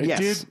 Yeah, it Yes.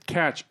 did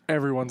catch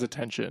everyone's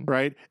attention.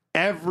 Right?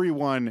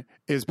 Everyone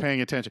is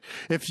paying attention.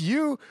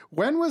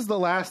 When was the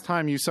last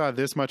time you saw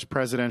this much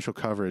presidential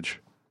coverage?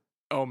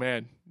 Oh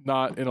man,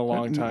 not in a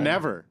long time.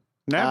 Never.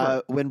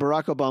 When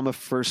Barack Obama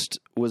first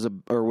was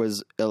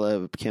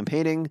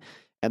campaigning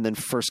and then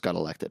first got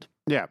elected.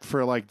 Yeah,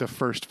 for like the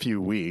first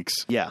few weeks.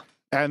 Yeah.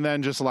 And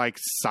then just like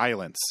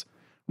silence.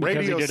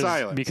 Radio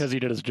silence. Because he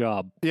did his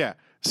job. Yeah.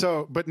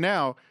 So, but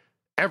now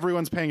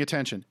everyone's paying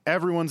attention.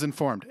 Everyone's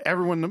informed.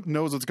 Everyone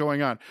knows what's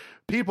going on.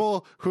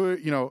 People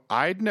who,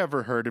 I'd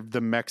never heard of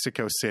the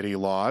Mexico City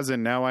laws,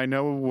 and now I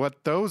know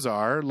what those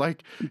are.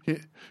 Like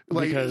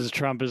Because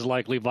Trump has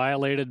likely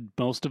violated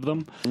most of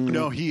them.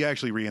 no, he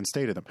actually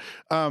reinstated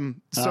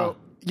them.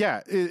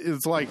 Yeah,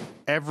 it's like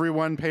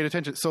everyone paid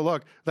attention. So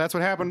look, that's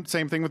what happened.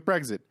 Same thing with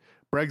Brexit.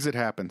 Brexit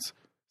happens.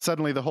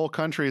 Suddenly the whole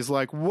country is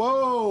like,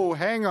 whoa,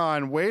 hang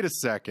on, wait a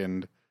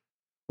second.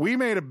 We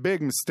made a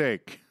big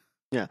mistake.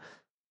 Yeah.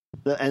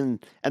 And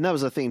that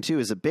was the thing too,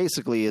 is it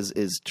basically is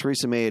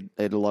Theresa May,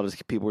 and a lot of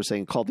people were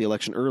saying, called the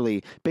election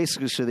early,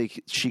 basically so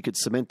she could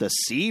cement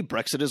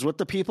Brexit is what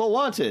the people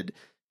wanted.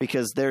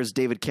 Because there's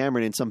David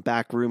Cameron in some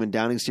back room in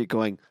Downing Street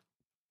going,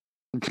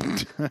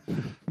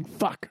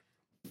 Fuck.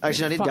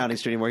 actually not in Downing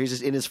Street anymore. He's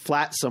just in his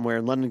flat somewhere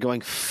in London going,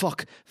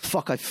 fuck,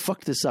 I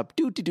fucked this up.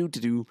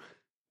 Do.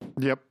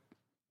 Yep.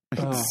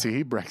 Oh.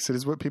 See, Brexit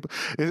is what people...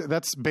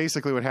 That's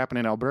basically what happened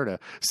in Alberta.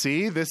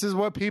 See, this is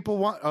what people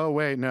want... Oh,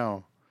 wait,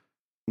 no.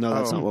 No,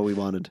 that's not what we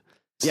wanted.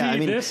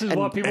 This is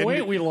what people...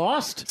 Wait, we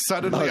lost?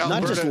 Suddenly No,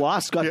 Alberta... not just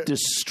lost, got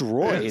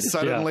destroyed.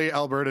 Suddenly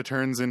Alberta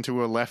turns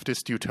into a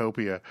leftist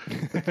utopia.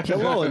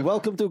 Hello and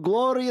welcome to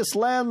glorious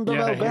land of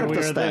Here we are,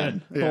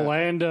 Alberta. the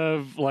land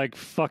of like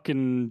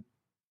fucking...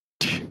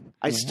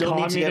 I still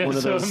need to get one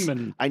of those.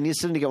 communism I need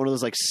to get one of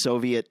those like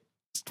Soviet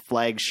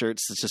flag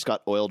shirts that's just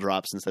got oil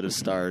drops instead of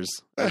stars.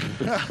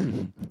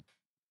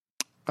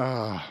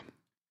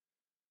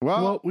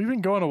 Well, we've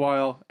been going a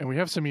while, and we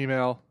have some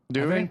email.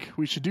 Do I we? think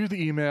we should do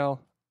the email,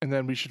 and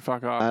then we should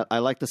fuck off. I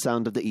like the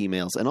sound of the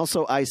emails. And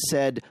also I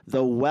said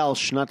the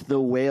Welsh, not the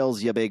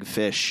whales, you big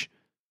fish.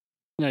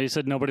 No, you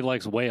said nobody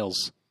likes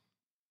whales.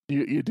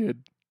 You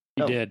did.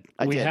 You Oh, did.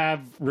 I We did.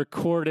 have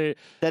recorded...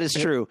 That is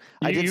true.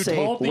 I did you say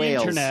told the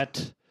whales.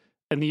 internet,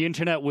 and the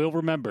internet will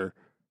remember.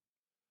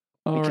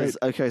 All right.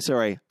 Okay,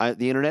 sorry.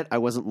 The internet, I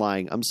wasn't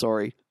lying. I'm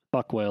sorry.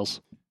 Fuck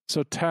whales.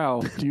 So,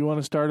 Tal, do you want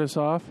to start us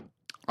off?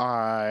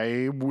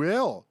 I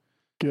will.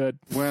 Good.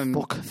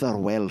 Fuck the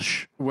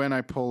Welsh. When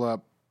I pull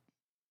up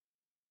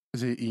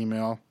the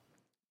email,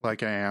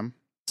 like I am,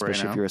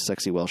 Especially if you're a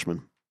sexy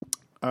Welshman.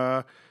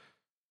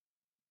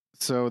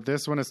 So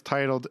this one is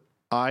titled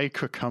I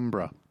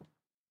Cucumbra.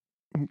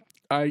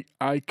 I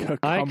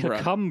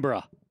cucumbra.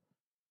 Cucumbra.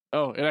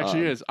 Oh, it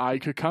actually is I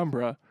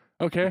cucumbra.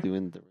 Okay.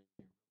 Doing the...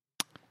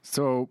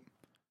 So,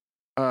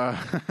 all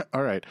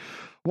right.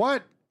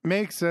 What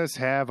makes us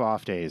have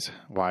off days?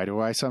 Why do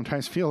I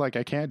sometimes feel like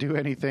I can't do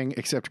anything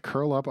except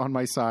curl up on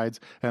my sides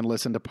and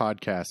listen to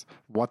podcasts?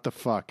 What the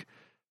fuck?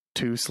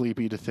 Too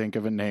sleepy to think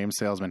of a name,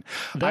 salesman.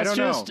 That's I don't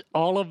just know.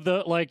 all of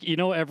the, like, you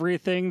know,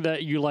 everything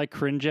that you like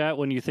cringe at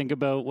when you think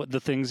about what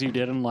the things you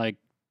did in like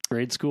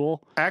grade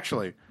school.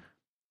 Actually,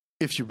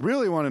 if you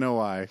really want to know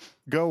why,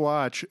 go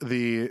watch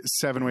the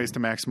 7 Ways to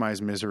Maximize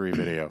Misery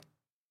video.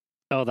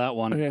 Oh, that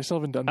one. Okay, I still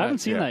haven't done that. I haven't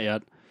seen that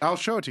yet. I'll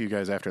show it to you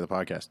guys after the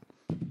podcast.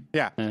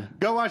 Yeah, Yeah.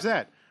 go watch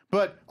that.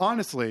 But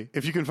honestly,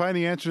 if you can find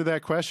the answer to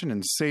that question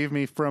and save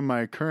me from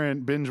my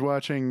current binge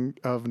watching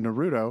of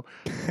Naruto,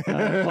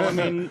 Well, I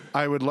mean,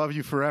 I would love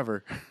you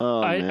forever.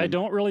 Oh, man. I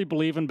don't really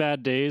believe in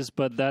bad days,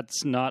 but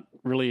that's not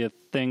really a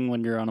thing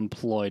when you're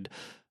unemployed.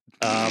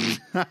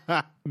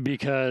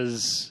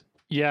 Because,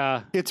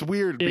 yeah, It's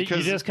weird you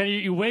because just kind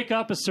of you wake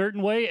up a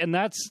certain way, and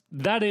that's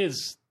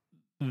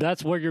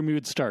where your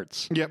mood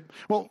starts. Yep.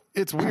 Well,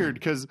 it's weird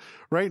because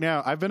right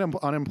now I've been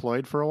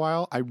unemployed for a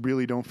while. I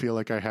really don't feel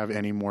like I have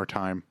any more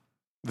time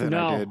than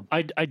I did. No,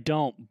 I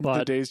don't. The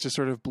But days just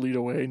sort of bleed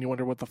away and you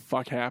wonder what the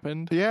fuck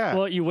happened. Yeah.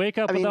 well, you wake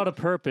up I mean- without a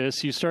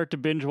purpose. You start to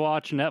binge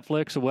watch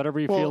Netflix or whatever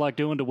you feel like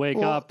doing to wake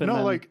up. And no,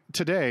 then, like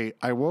today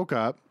I woke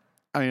up,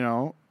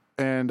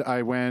 and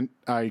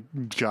I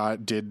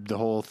did the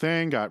whole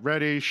thing, got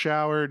ready,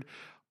 showered.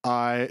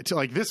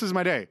 This is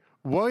my day.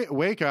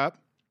 Wake up,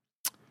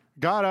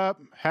 got up,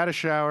 had a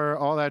shower,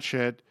 all that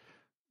shit,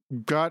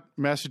 got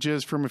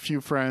messages from a few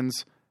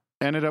friends,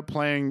 ended up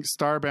playing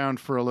Starbound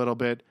for a little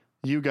bit.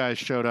 You guys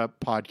showed up,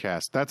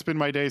 podcast. That's been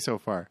my day so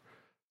far.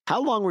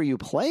 How long were you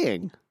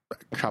playing?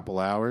 A couple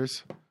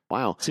hours.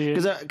 Wow. See,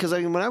 Because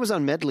when I was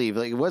on med leave,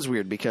 like, it was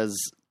weird because,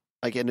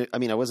 like, I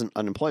mean, I wasn't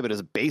unemployed, but it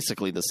was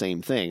basically the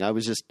same thing. I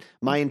was just,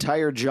 my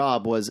entire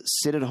job was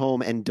sit at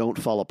home and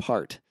don't fall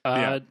apart.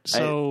 Yeah.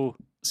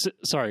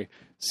 Sorry.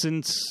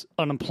 Since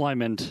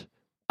unemployment,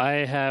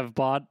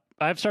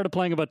 I've started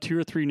playing about 2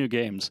 or 3 new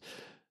games.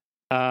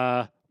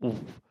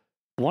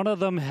 One of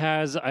them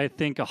has, I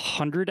think,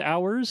 100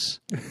 hours.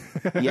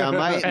 Yeah,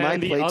 my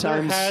And the play other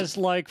times. has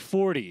like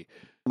 40.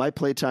 My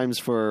play times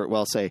for,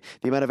 well, say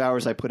the amount of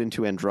hours I put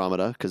into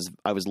Andromeda, because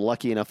I was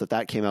lucky enough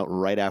that came out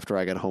right after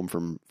I got home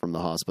from the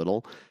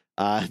hospital.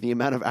 The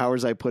amount of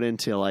hours I put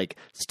into like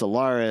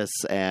Stellaris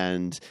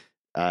and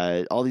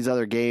all these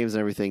other games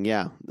and everything.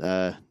 Yeah.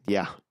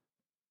 Yeah.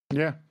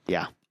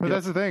 Yeah. But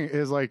that's the thing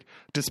is like,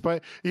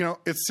 despite,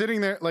 it's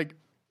sitting there like,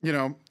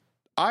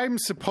 I'm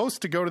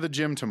supposed to go to the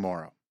gym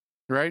tomorrow,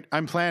 right?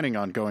 I'm planning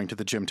on going to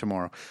the gym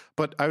tomorrow,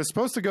 but I was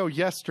supposed to go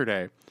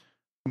yesterday,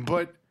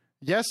 but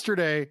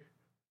yesterday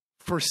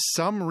for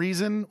some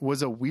reason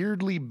was a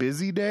weirdly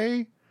busy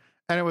day.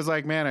 And it was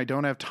like, man, I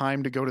don't have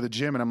time to go to the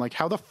gym. And I'm like,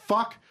 how the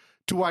fuck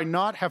do I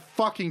not have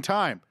fucking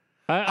time?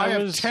 I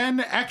have 10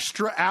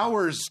 extra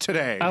hours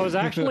today. I was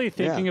actually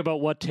thinking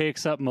about what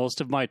takes up most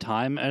of my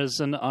time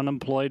as an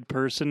unemployed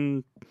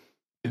person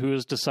who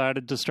has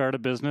decided to start a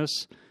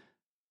business.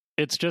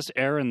 It's just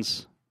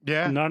errands.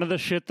 Yeah. None of the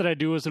shit that I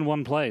do is in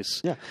one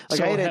place. Yeah. Like,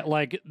 So,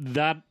 like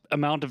that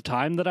amount of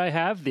time that I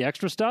have, the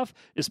extra stuff,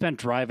 is spent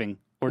driving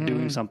or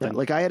doing something.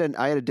 Like I had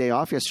a day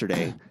off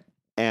yesterday,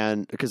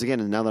 and because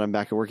again, now that I'm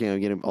back at working, I'm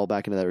getting all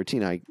back into that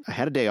routine. I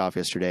had a day off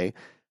yesterday.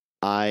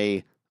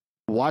 I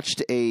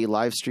watched a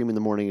live stream in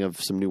the morning of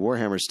some new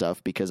Warhammer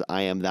stuff because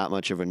I am that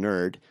much of a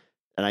nerd.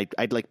 And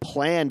I'd like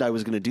planned I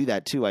was going to do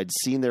that too. I'd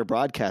seen their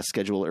broadcast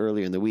schedule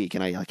earlier in the week,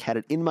 and I like had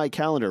it in my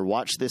calendar.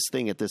 Watch this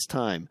thing at this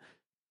time,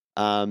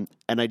 and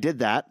I did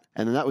that.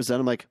 And then that was done.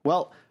 I'm like,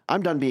 well,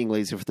 I'm done being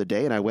lazy for the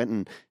day, and I went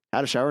and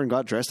had a shower and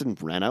got dressed and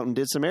ran out and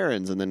did some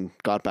errands, and then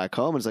got back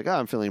home and was like,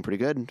 I'm feeling pretty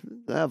good.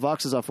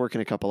 Vox is off work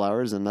in a couple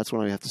hours, and that's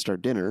when I have to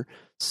start dinner.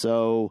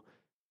 So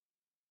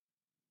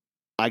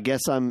I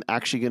guess I'm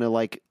actually going to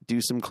like do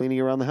some cleaning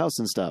around the house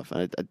and stuff.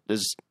 I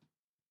just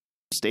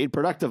stayed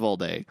productive all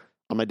day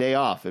on my day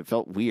off. It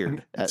felt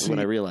weird when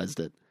I realized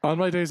it. On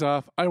my days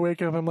off, I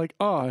wake up, I'm like,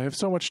 oh, I have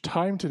so much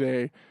time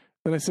today.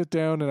 Then I sit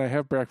down and I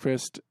have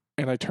breakfast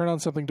and I turn on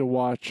something to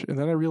watch, and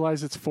then I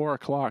realize it's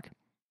 4:00.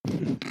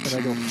 And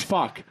I go,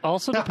 fuck.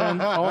 Also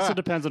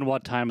depends on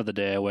what time of the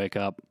day I wake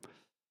up.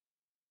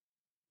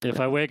 If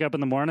I wake up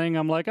in the morning,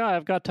 I'm like,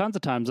 I've got tons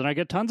of times, and I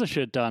get tons of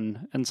shit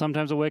done. And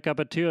sometimes I wake up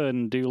at 2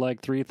 and do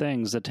like 3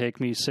 things that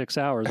take me 6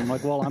 hours. I'm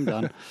like, well, I'm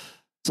done.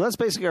 So that's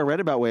basically our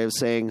Reddit way of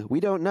saying we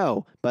don't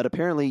know, but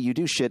apparently you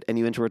do shit and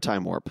you enter a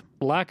time warp.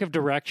 Lack of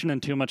direction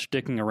and too much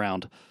dicking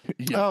around.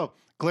 Oh,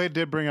 Glade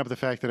did bring up the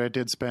fact that I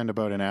did spend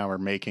about an hour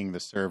making the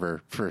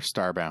server for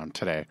Starbound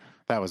today.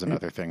 That was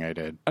another thing I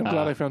did. I'm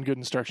glad I found good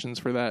instructions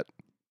for that.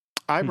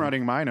 I'm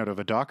running mine out of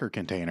a Docker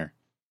container.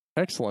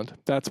 Excellent.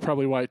 That's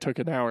probably why it took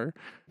an hour.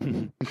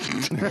 But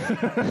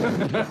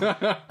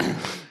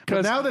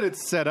now that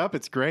it's set up,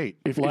 it's great.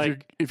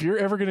 If you're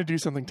ever going to do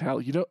something,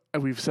 Tal,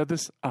 we've said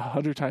this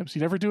 100 times. You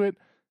never do it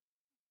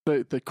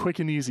the quick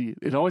and easy.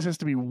 It always has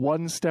to be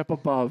one step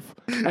above,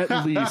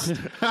 at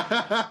least.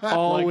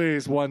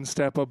 Always one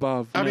step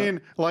above. I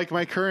mean, like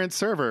my current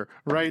server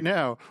right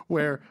now,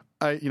 where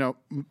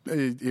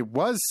it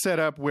was set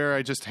up where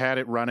I just had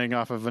it running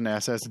off of an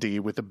SSD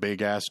with a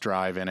big ass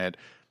drive in it.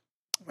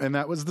 And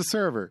that was the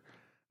server.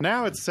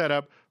 Now it's set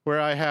up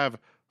where I have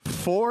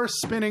 4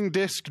 spinning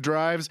disk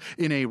drives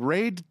in a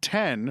RAID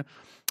 10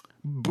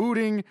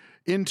 booting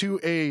into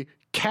a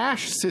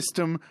cache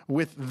system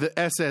with the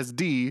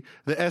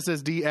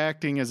SSD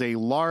acting as a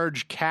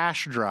large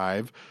cache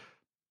drive.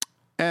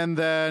 And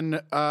then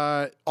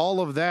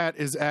all of that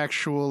is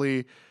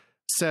actually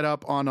set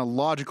up on a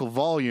logical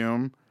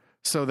volume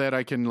so that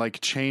I can like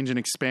change and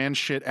expand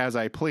shit as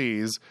I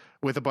please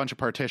with a bunch of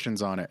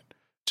partitions on it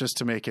just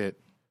to make it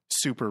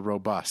super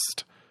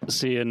robust.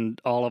 See, and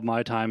all of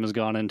my time has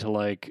gone into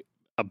like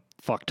a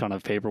fuck ton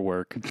of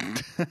paperwork.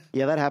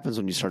 Yeah, that happens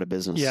when you start a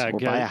business or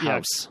buy a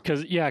house.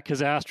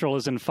 Because Astral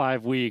is in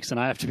 5 weeks and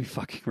I have to be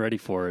fucking ready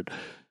for it.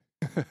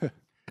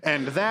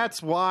 And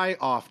that's why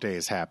off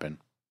days happen.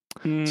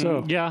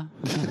 So yeah.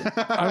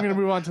 I'm going to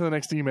move on to the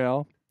next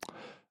email.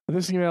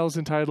 This email is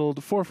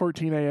entitled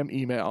 4:14 a.m.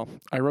 email.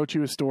 I wrote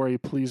you a story.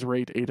 Please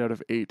rate 8 out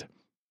of 8,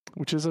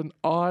 which is an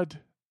odd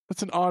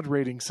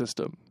rating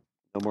system.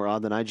 No more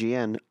odd than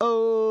IGN.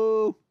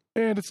 Oh!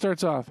 And it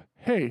starts off,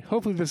 hey,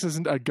 hopefully this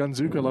isn't a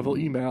Gunzuka level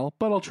email,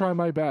 but I'll try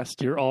my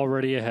best. You're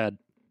already ahead.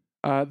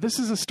 This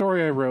is a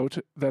story I wrote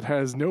that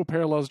has no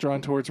parallels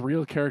drawn towards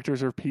real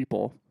characters or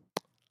people.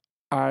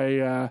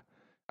 I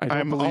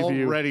don't believe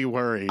you. I'm already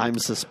worried. I'm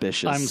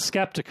suspicious. I'm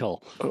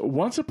skeptical.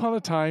 Once upon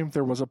a time,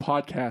 there was a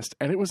podcast,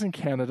 and it was in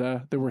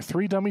Canada. There were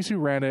 3 dummies who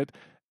ran it,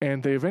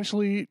 and then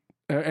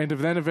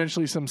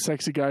eventually some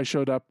sexy guy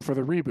showed up for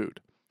the reboot.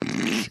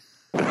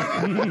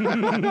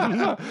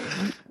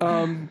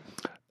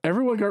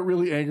 Everyone got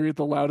really angry at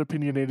the loud,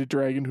 opinionated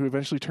dragon who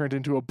eventually turned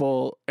into a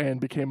bull and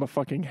became a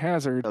fucking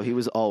hazard. Oh, he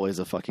was always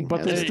a fucking But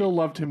hazard. they still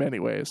loved him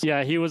anyways.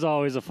 Yeah, he was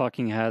always a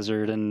fucking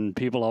hazard, and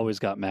people always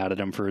got mad at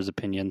him for his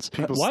opinions.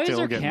 Why is still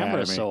their get mad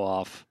camera at me. so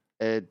off?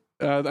 I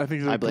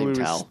think the I blame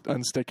glue is Tal.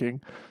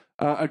 unsticking.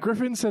 A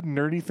griffin said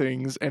nerdy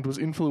things and was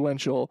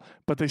influential,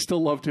 but they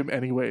still loved him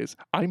anyways.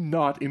 I'm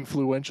not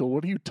influential.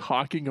 What are you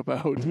talking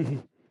about?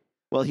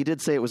 Well, he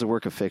did say it was a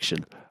work of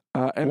fiction.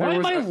 And Why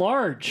am I there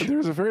large?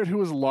 was a ferret who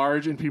was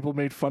large and people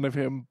made fun of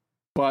him,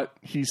 but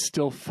he's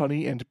still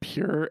funny and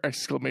pure!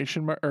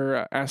 Exclamation mark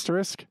or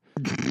asterisk.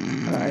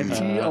 And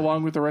he,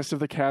 along with the rest of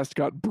the cast,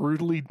 got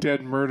brutally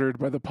dead murdered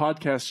by the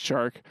podcast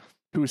shark,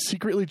 who was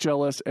secretly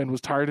jealous and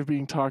was tired of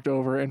being talked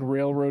over and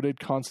railroaded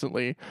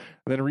constantly,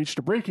 then reached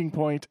a breaking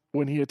point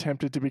when he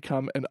attempted to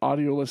become an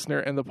audio listener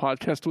and the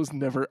podcast was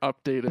never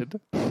updated.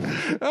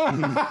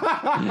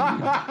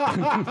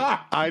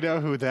 I know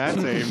who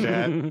that's aimed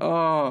at.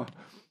 Oh.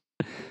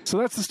 So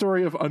that's the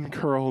story of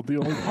Uncurled, the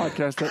only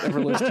podcast I've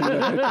ever listened to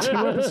that had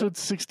 2 episode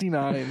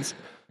 69s.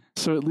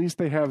 So at least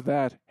they have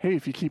that. Hey,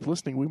 if you keep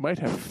listening, we might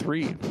have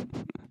 3.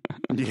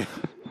 Yeah.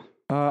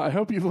 I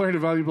hope you've learned a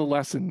valuable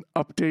lesson.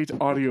 Update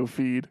audio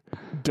feed.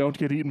 Don't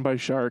get eaten by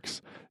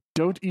sharks.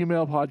 Don't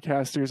email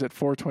podcasters at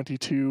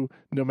 422,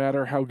 no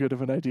matter how good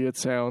of an idea it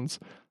sounds.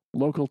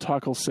 Local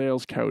taco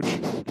sales couch.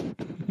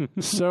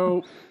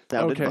 So,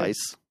 Sound okay.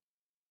 advice.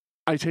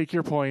 I take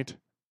your point,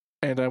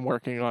 and I'm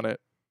working on it.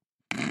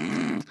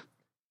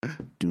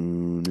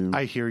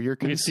 I hear your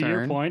We see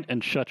your concern. point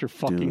and shut your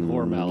fucking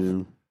whore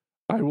mouth.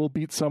 I will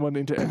beat someone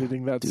into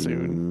editing that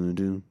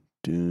soon.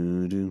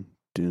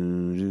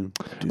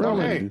 Oh,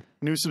 hey,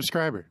 new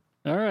subscriber.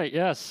 All right,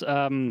 yes.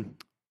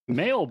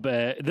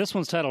 Mailbag. This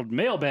one's titled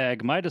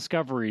Mailbag, My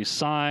Discovery,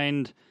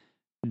 signed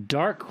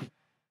Dark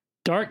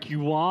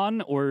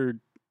Yuan or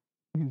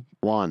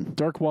Juan.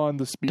 Dark Juan,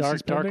 the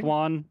species Dark pending?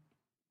 Juan.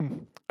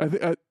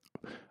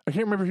 I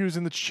can't remember if he was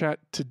in the chat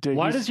today.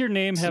 Why He's does your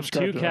name have 2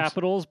 subscribed to us.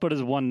 capitals but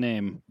is one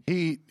name?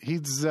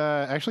 He's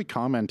actually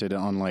commented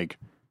on like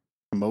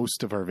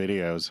most of our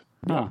videos.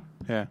 Huh.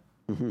 Yeah.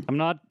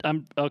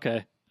 I'm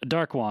okay.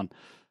 Dark One.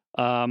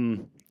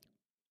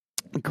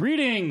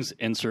 Greetings,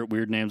 insert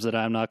weird names that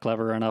I'm not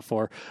clever enough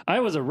for.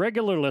 I was a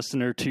regular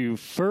listener to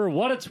For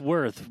What It's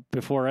Worth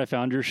before I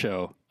found your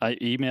show. I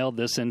emailed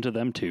this into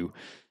them too.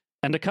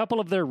 And a couple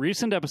of their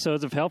recent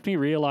episodes have helped me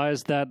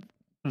realize that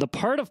the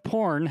part of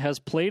porn has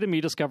played in me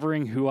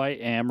discovering who I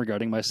am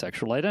regarding my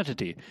sexual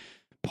identity.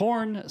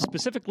 Porn,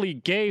 specifically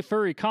gay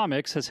furry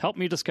comics, has helped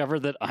me discover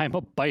that I'm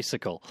a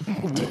bicycle.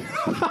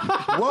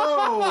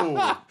 Whoa!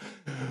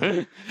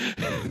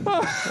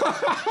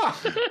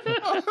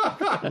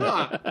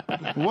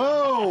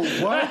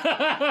 Whoa! What?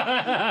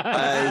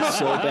 I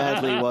so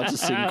badly want to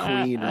sing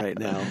Queen right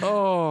now.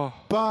 Oh,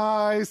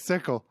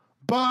 Bicycle.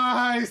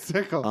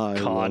 Bicycle. I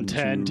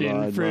Content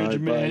want to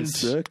ride my infringement.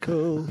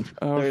 bicycle.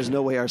 There's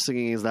no way our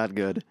singing is that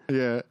good.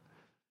 Yeah.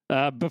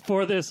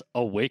 Before this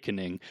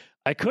awakening,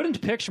 I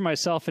couldn't picture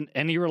myself in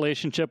any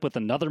relationship with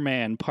another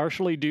man,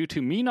 partially due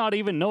to me not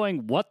even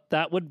knowing what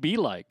that would be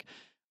like.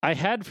 I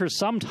had for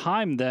some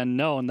time then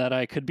known that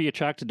I could be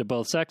attracted to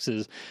both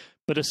sexes,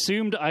 but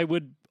assumed I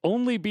would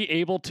only be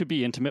able to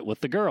be intimate with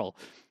the girl.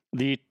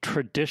 The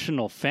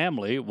traditional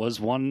family was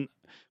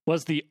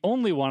the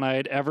only one I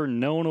had ever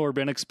known or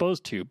been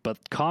exposed to,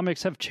 but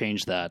comics have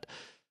changed that.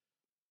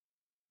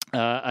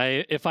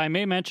 If I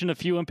may mention a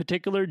few in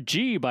particular,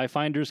 G by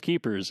Finders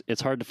Keepers.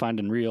 It's hard to find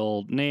in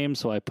real names,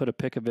 so I put a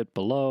pic of it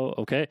below.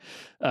 Okay.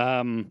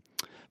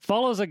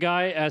 Follows a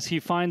guy as he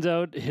finds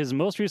out his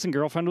most recent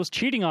girlfriend was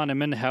cheating on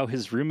him and how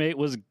his roommate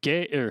was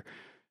gay,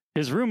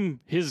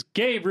 his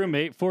gay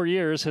roommate for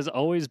years has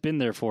always been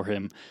there for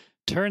him.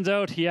 Turns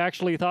out he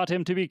actually thought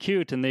him to be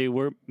cute, and they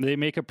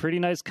make a pretty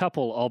nice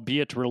couple,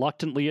 albeit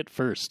reluctantly at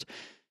first.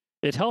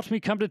 It helped me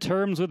come to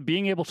terms with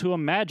being able to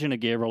imagine a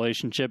gay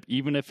relationship,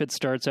 even if it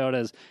starts out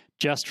as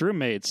just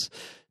roommates.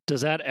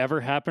 Does that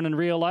ever happen in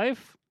real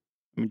life?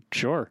 I mean,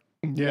 sure.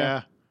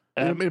 Yeah.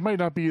 It might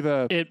not be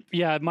the it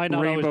might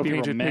not always be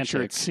rainbow-painted picture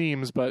romantic. it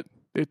seems, but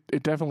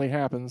it definitely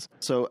happens.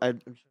 So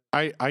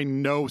I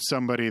know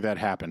somebody that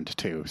happened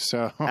to.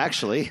 So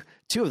actually,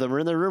 two of them are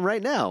in the room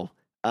right now.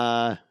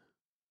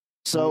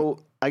 So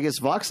I guess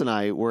Vox and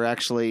I were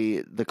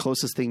actually the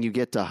closest thing you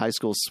get to high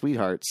school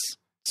sweethearts,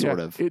 sort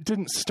of. It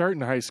didn't start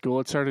in high school.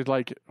 It started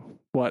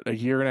a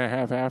year and a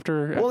half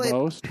after at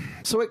most.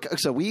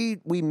 So we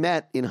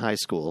met in high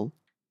school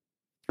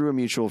through a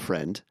mutual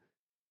friend.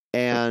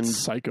 And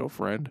psycho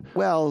friend.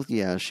 Well,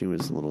 yeah, she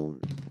was a little,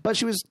 but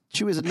she was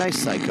a nice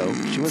psycho.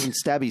 She wasn't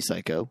stabby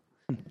psycho.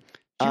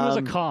 She was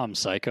a calm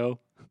psycho.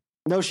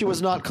 No, she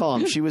was not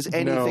calm. She was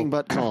anything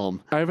but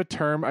calm. I have a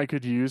term I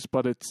could use,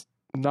 but it's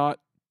not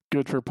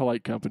good for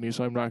polite company,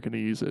 so I'm not going to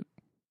use it.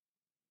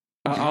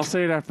 I'll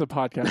say it after the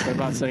podcast. I'm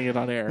not saying it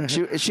on air.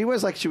 She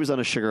was like she was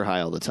on a sugar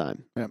high all the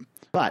time. Yeah.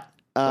 But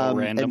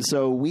random. and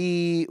so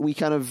we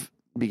kind of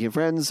became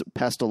friends,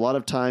 passed a lot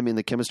of time in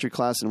the chemistry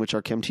class in which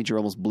our chem teacher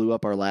almost blew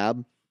up our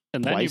lab.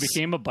 And then twice. you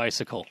became a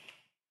bicycle.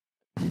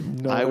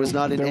 No, I was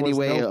not in any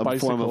way a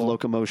bicycle. form of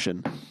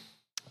locomotion.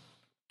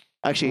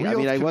 Actually,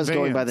 Wheeled I was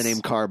going by the conveyance.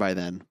 name car by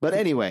then. But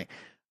anyway,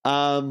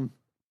 so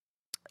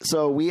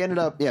we ended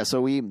up,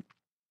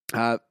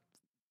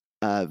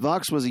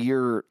 Vox was a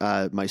year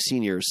my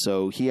senior,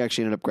 so he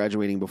actually ended up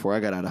graduating before I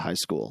got out of high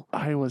school.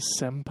 I was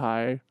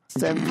senpai.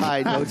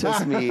 Senpai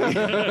noticed me.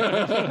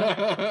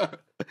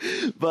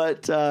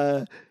 But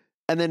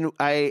and then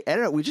I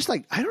ended up, we just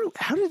I don't know,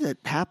 how did that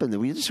happen? That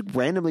we just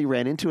randomly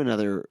ran into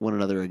one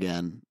another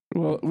again.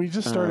 Well, we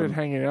just started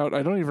hanging out.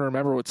 I don't even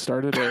remember what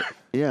started it.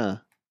 Yeah.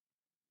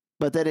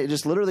 But then it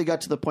just literally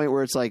got to the point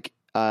where it's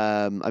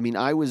I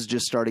was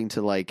just starting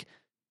to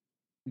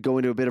go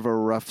into a bit of a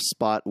rough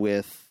spot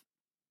with,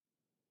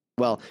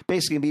 well,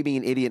 basically me being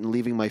an idiot and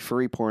leaving my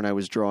furry porn I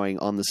was drawing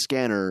on the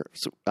scanner.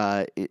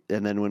 And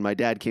then when my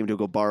dad came to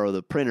go borrow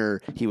the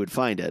printer, he would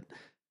find it.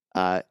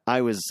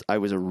 I was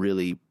a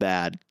really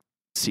bad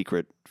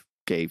secret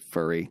gay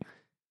furry.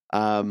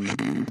 And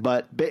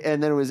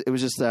then it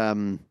was just,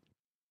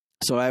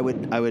 so I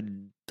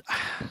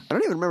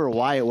don't even remember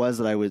why it was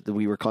that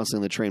we were constantly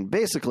on the train.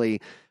 Basically,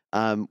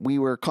 we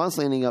were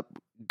constantly ending up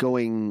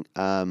going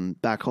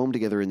back home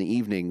together in the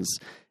evenings,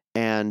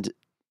 and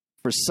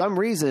for some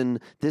reason,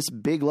 this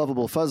big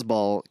lovable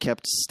fuzzball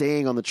kept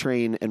staying on the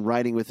train and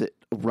riding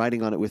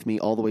on it with me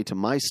all the way to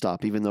my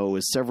stop, even though it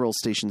was several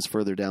stations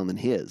further down than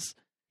his.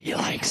 He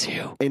likes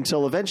you.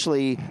 Until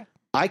eventually,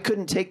 I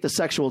couldn't take the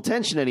sexual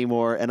tension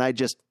anymore, and I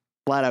just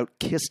flat out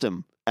kissed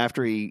him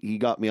after he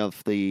got me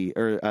off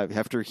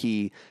after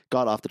he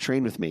got off the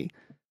train with me.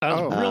 I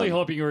was really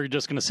hoping you were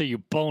just going to say you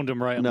boned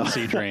him right on the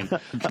C train.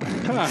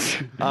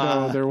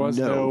 No, there was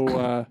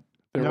no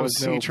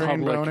C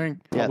train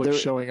boning. Public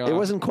showing off. It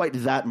wasn't quite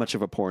that much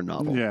of a porn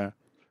novel. Yeah.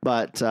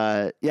 But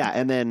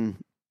and then,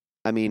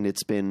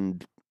 it's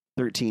been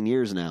 13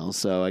 years now,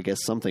 so I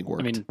guess something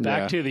worked.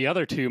 Back to the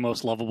other two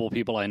most lovable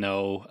people I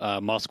know,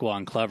 Moskwa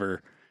and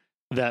Clever,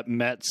 that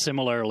met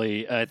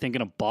similarly, I think,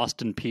 in a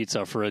Boston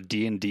Pizza for a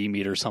D&D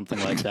meet or something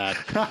like that.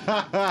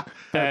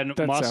 And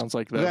that sounds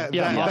like that.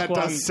 That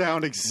does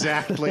sound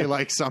exactly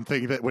like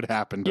something that would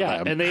happen to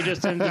them. And they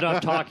just ended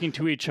up talking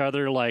to each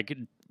other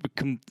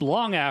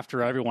long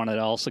after everyone had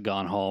also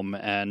gone home.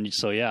 And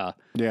so, yeah.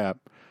 Yeah.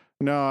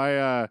 No,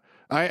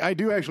 I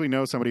do actually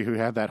know somebody who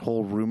had that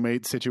whole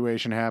roommate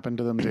situation happen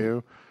to them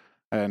too.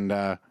 And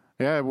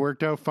it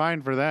worked out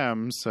fine for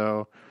them.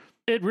 So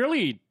it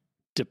really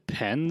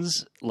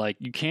depends.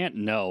 You can't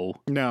know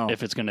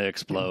if it's going to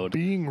explode.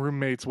 Being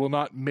roommates will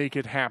not make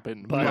it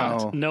happen.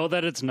 But know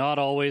that it's not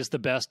always the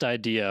best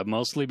idea,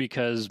 mostly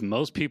because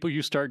most people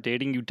you start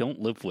dating you don't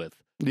live with.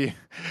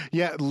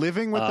 Yeah,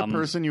 living with the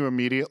person you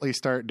immediately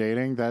start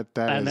dating, that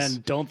and is...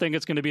 then don't think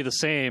it's going to be the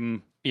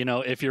same.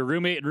 If you're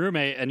roommate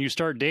and you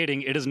start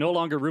dating, it is no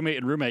longer roommate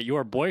and roommate. You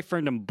are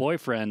boyfriend and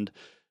boyfriend.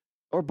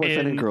 Or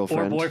boyfriend and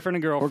girlfriend. Or boyfriend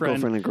and girlfriend. Or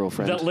girlfriend and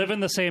girlfriend. That live in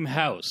the same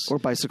house. Or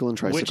bicycle and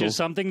tricycle. Which is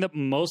something that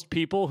most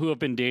people who have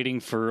been dating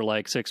for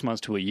 6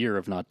 months to a year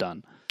have not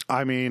done.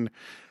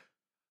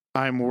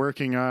 I'm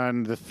working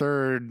on the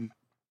third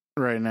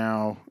right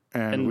now,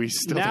 and we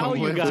still now don't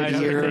you live guys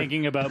together. are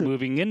thinking about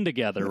moving in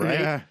together,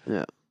 right?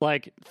 Yeah.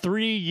 Like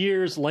 3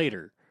 years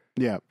later.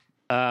 Yeah.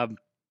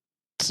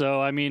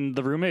 So, I mean,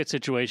 the roommate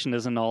situation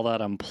isn't all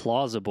that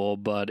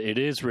implausible, but it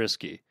is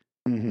risky.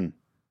 Mm-hmm.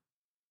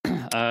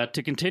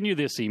 To continue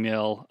this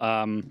email,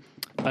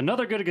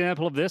 another good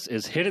example of this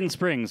is Hidden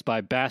Springs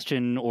by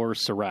Bastion or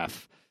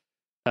Seraph.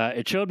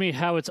 It showed me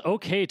how it's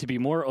okay to be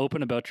more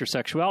open about your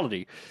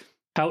sexuality.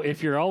 How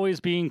if you're always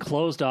being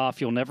closed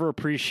off, you'll never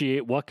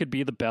appreciate what could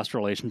be the best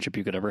relationship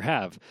you could ever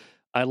have.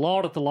 I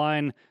lolled at the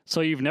line,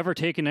 so you've never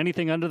taken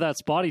anything under that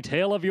spotty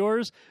tail of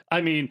yours?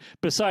 I mean,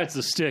 besides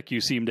the stick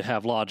you seem to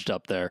have lodged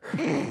up there.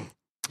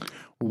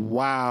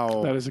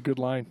 Wow. That is a good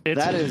line.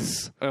 That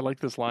is. I like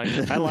this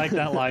line. I like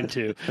that line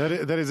too. That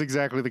is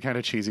exactly the kind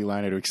of cheesy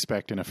line I'd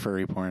expect in a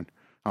furry porn,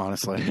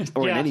 honestly.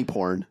 Or in Yeah. any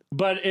porn.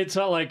 But it's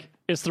not like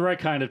it's the right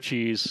kind of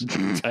cheese,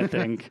 I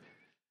think.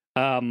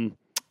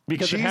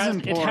 Because Cheese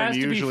and porn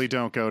usually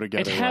don't go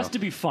together. It has well. to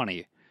be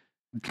funny.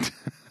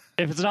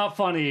 If it's not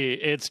funny,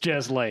 it's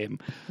just lame.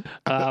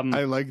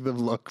 I like the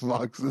look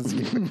Vox is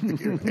giving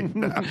me right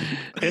now.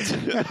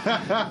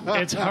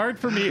 It's hard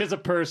for me as a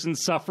person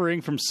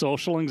suffering from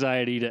social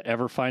anxiety to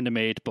ever find a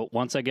mate, but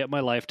once I get my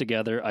life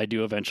together, I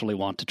do eventually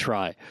want to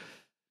try.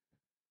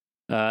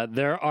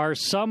 There are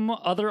some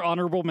other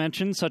honorable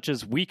mentions, such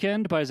as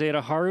Weekend by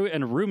Zeta Haru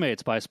and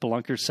Roommates by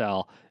Spelunker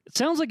Sal. It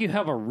sounds like you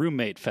have a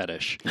roommate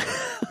fetish.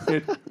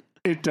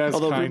 It does.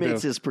 Although kind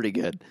Roommates of. is pretty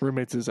good.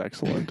 Roommates is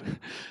excellent.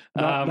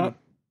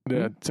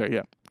 Sorry,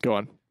 yeah. Go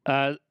on.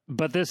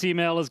 But this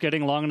email is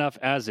getting long enough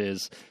as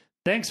is.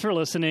 Thanks for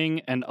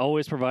listening and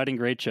always providing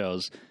great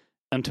shows.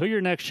 Until your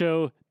next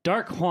show,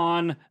 Dark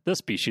Juan, The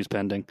Species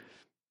Pending.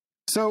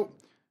 So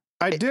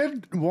I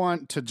did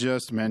want to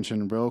just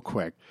mention real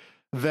quick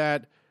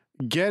that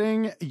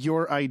getting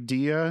your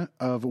idea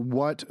of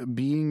what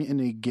being in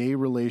a gay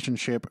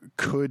relationship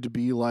could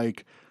be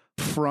like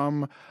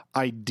from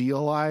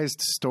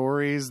idealized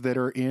stories that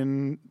are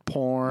in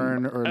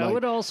porn or I like,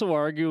 would also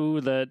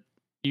argue that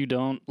you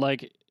don't,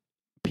 like,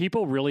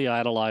 people really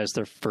idolize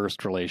their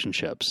first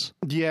relationships.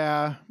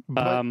 yeah,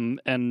 but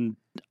And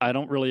I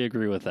don't really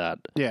agree with that.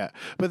 yeah,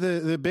 but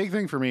the big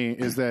thing for me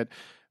is that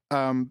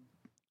I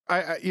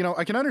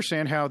can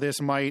understand how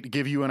this might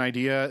give you an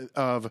idea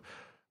of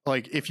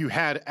like if you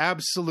had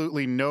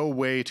absolutely no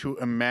way to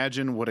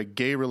imagine what a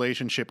gay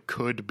relationship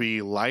could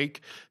be like,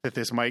 that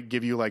this might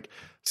give you like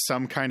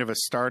some kind of a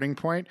starting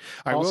point.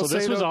 I Also, will say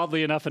this was though,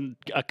 oddly enough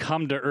a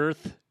come to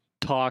earth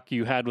talk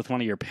you had with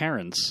one of your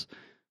parents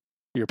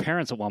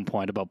at one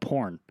point about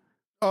porn.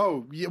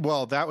 oh yeah,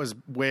 well, that was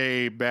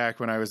way back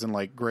when I was in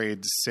like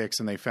grade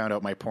 6 and they found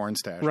out my porn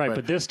stash. Right,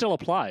 but this still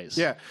applies.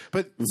 Yeah,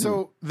 but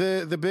so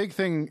the big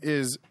thing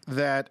is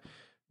that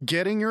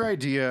getting your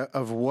idea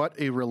of what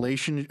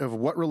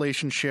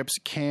relationships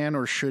can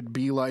or should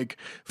be like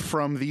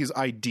from these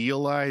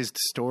idealized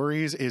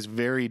stories is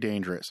very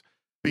dangerous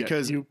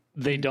because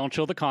They don't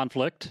show the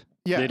conflict.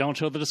 Yeah. They don't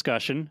show the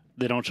discussion.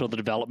 They don't show the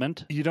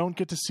development. You don't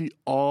get to see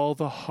all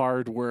the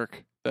hard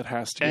work that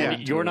has to go And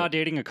into you're it. not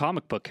dating a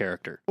comic book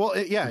character. well,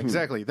 yeah,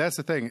 exactly. That's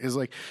the thing is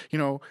like,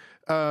 there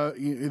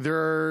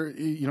are,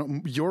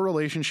 your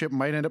relationship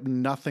might end up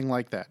nothing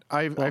like that.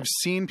 I've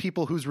seen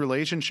people whose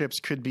relationships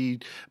could be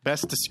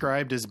best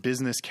described as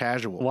business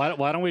casual.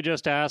 Why don't we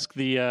just ask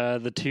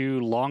the two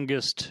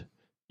longest,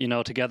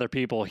 together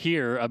people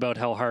here about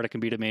how hard it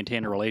can be to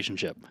maintain a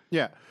relationship?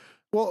 Yeah.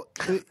 Well,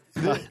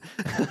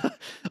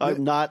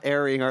 I'm not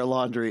airing our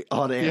laundry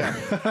on air.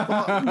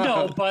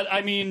 No, but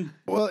I mean,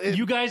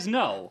 you guys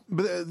know.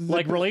 but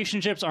Like,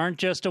 relationships aren't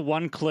just a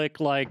one-click,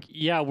 like,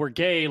 yeah, we're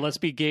gay, let's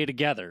be gay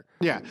together.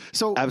 yeah.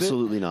 So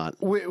Absolutely not.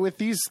 With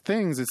these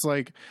things, it's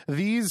like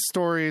these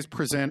stories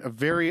present a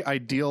very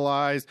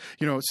idealized,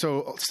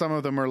 so some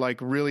of them are like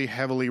really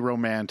heavily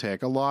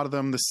romantic. A lot of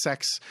them, the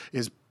sex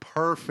is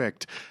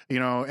perfect,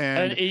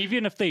 And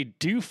even if they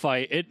do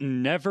fight, it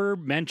never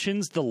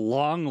mentions the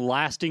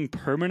long-lasting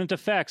permanent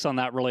effects on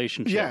that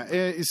relationship.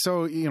 yeah.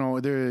 So,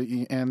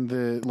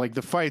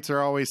 the fights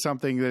are always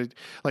something that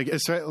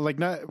like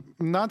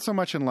not so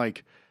much in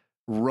like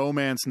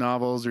romance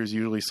novels. There's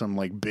usually some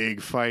like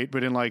big fight,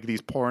 but in like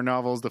these porn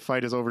novels, the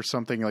fight is over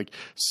something like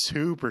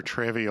super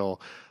trivial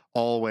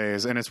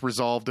always, and it's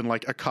resolved in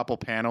like a couple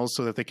panels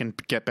so that they can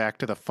get back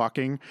to the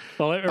fucking.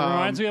 Well, it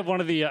reminds me of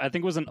one of the, I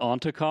think it was an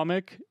Onta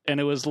comic, and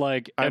it was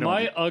like, am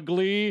I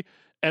ugly?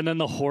 And then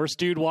the horse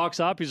dude walks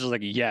up, he's just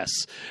like, yes.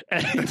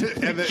 And and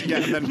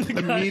then the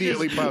guy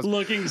immediately is pause.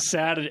 looking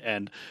sad at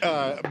end.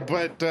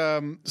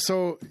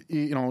 So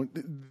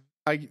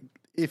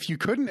if you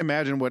couldn't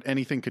imagine what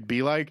anything could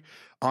be like,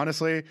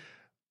 honestly,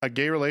 a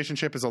gay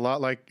relationship is a lot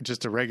like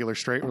just a regular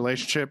straight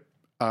relationship.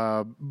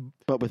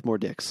 But with more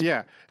dicks.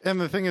 Yeah. And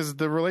the thing is,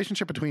 the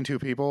relationship between two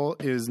people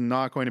is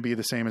not going to be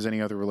the same as any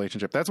other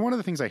relationship. That's one of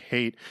the things I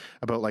hate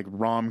about like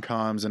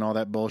rom-coms and all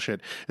that bullshit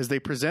is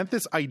they present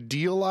this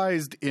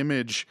idealized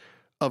image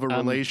of a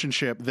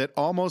relationship that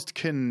almost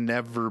can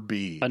never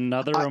be.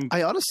 Another,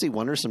 I honestly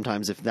wonder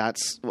sometimes if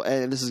that's,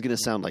 and this is going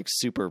to sound like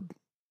super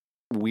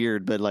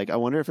weird, but like I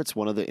wonder if it's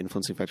one of the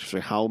influencing factors for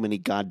how many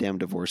goddamn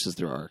divorces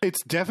there are.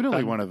 It's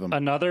definitely one of them.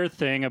 Another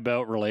thing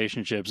about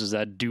relationships is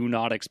that do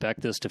not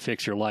expect this to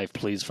fix your life,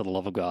 please, for the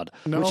love of God.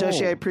 No. Which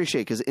actually I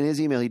appreciate, because in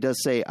his email he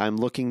does say, I'm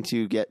looking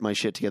to get my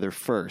shit together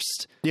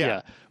first.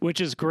 Yeah.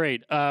 Which is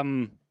great.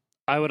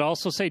 I would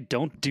also say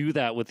don't do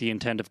that with the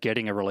intent of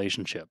getting a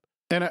relationship.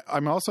 And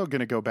I'm also going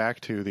to go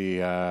back to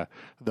the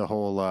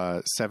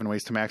whole 7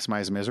 ways to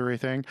maximize misery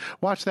thing.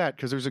 Watch that,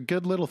 because there's a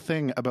good little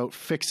thing about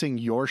fixing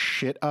your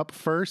shit up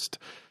first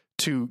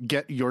to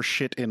get your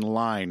shit in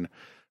line,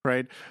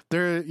 right?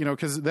 There,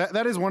 because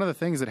that is one of the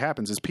things that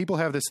happens is people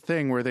have this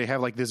thing where they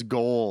have like this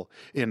goal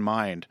in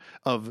mind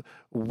of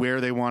where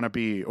they want to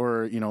be,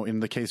 or in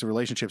the case of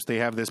relationships, they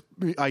have this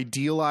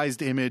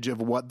idealized image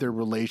of what their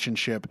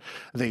relationship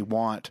they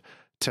want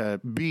to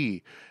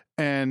be.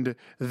 And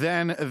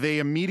then they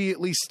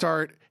immediately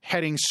start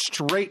heading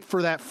straight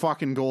for that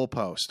fucking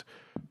goalpost,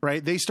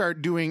 right? They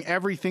start doing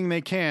everything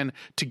they can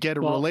to get a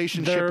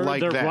relationship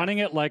like that. They're running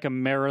it like a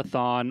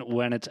marathon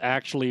when it's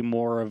actually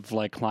more of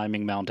like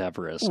climbing Mount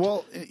Everest.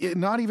 Well,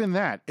 not even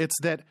that.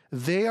 It's that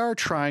they are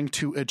trying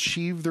to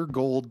achieve their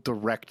goal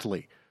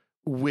directly,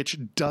 which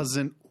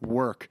doesn't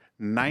work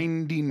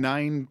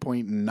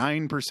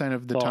 99.9%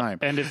 of the time.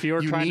 And if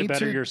you're trying to need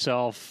better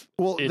yourself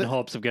in the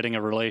hopes of getting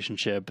a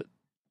relationship,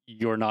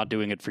 you're not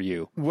doing it for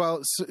you. Well,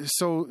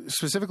 so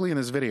specifically in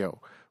this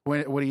video,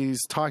 what he's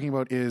talking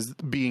about is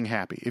being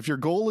happy. If your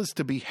goal is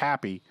to be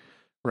happy,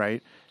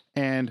 right,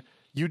 and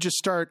you just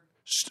start,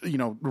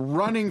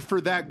 running for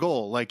that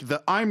goal, like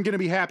I'm going to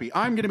be happy,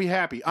 I'm going to be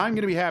happy, I'm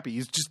going to be happy.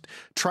 You just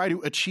try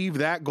to achieve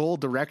that goal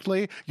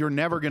directly, you're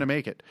never going to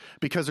make it,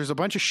 because there's a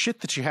bunch of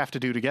shit that you have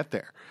to do to get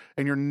there,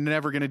 and you're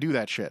never going to do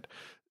that shit.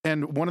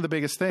 And one of the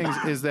biggest things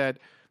is that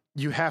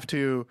you have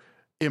to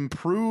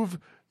improve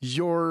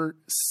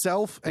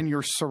yourself and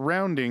your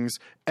surroundings,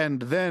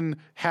 and then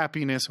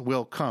happiness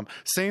will come.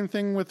 Same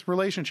thing with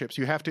relationships.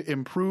 You have to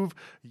improve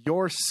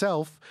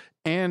yourself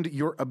and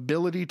your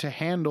ability to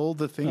handle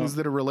the things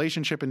that a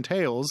relationship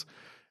entails,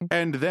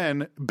 and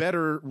then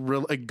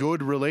a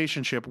good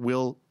relationship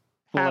will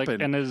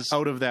happen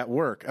out of that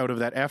work, out of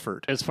that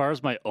effort. As far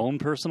as my own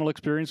personal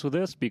experience with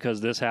this,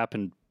 because this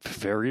happened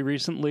very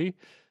recently,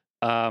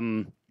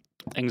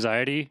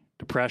 anxiety,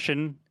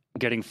 depression,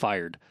 getting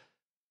fired.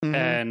 Mm-hmm.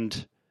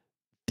 And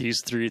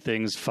these 3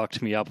 things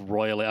fucked me up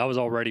royally. I was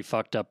already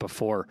fucked up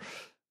before.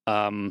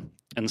 And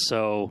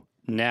so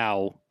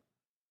now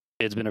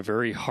it's been a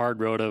very hard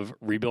road of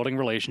rebuilding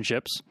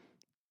relationships,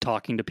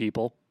 talking to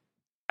people,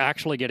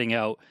 actually getting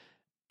out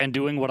and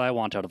doing what I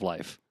want out of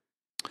life.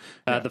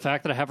 The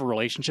fact that I have a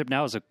relationship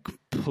now is a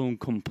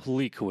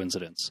complete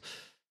coincidence.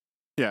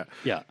 Yeah.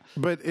 Yeah.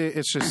 But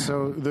it's just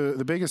so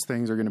the biggest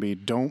things are going to be,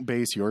 don't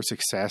base your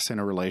success in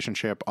a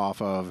relationship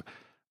off of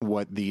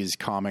what these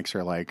comics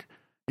are like.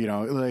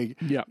 I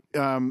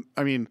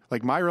mean,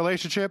 like my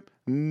relationship,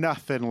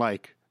 nothing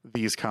like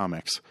these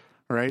comics,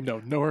 right? No,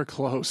 nowhere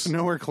close.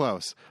 Nowhere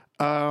close.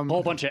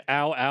 Whole bunch of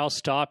ow,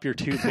 stop, you're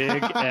too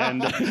big,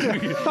 and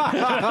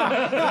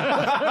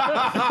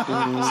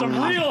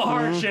some real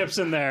hardships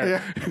in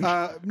there.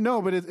 Yeah.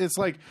 No, but it's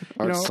like,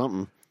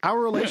 something. Our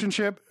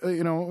relationship,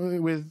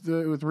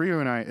 with Ryu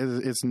and I,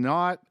 it's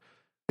not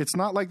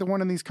like the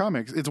one in these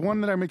comics. It's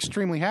one that I'm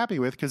extremely happy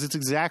with, because it's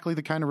exactly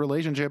the kind of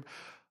relationship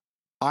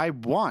I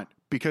want.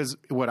 Because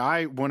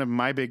one of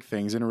my big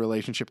things in a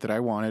relationship that I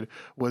wanted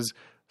was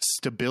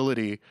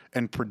stability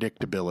and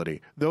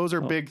predictability. Those are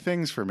big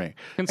things for me.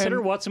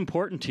 Consider what's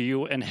important to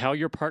you and how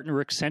your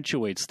partner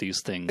accentuates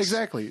these things.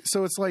 Exactly.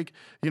 So it's like,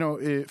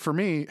 for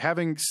me,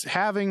 having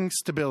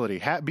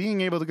stability,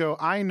 being able to go,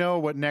 I know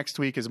what next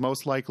week is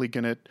most likely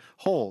going to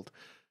hold.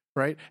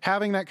 Right?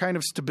 Having that kind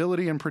of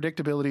stability and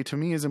predictability to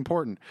me is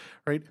important,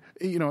 right?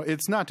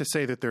 It's not to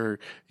say that there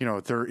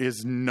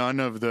is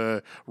none of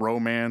the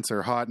romance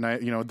or hot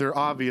night, there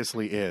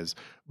obviously is,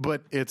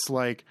 but it's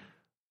like,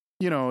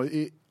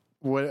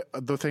 what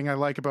the thing I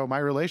like about my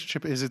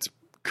relationship is it's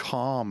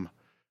calm.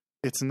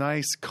 It's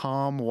nice,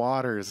 calm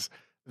waters.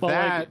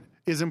 That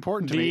is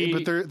important to me.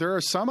 But there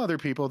are some other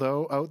people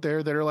though out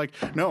there that are like,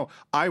 no,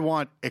 I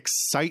want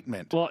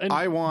excitement. Well, and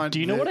I want. Do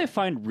you know what I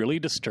find really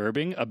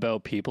disturbing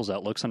about people's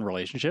outlooks on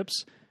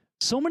relationships?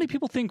 So many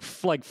people think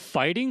like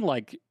fighting,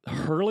 like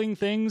hurling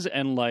things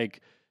and like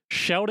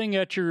shouting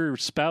at your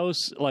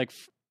spouse, like,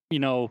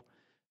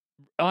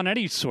 on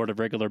any sort of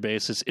regular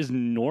basis is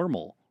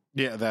normal.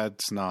 Yeah,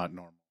 that's not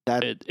normal.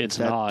 It's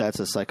not. That's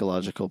a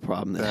psychological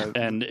problem.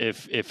 And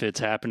if it's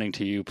happening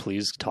to you,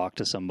 please talk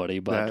to somebody.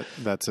 But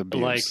that's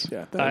abuse.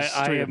 That's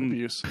straight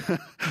abuse.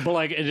 But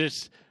like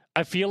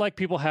I feel like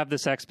people have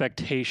this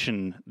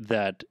expectation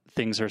that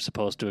things are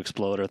supposed to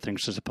explode, or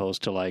things are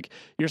supposed to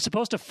you're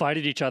supposed to fight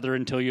at each other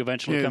until you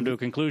eventually come to a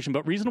conclusion.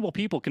 But reasonable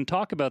people can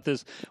talk about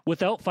this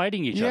without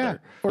fighting each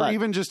other. Or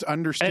even just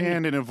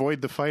understand and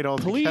avoid the fight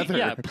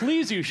altogether.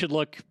 Please, you should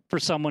look for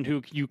someone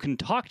who you can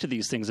talk to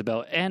these things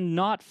about and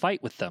not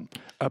fight with them.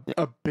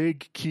 A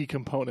big key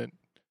component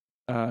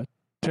to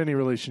any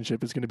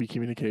relationship is going to be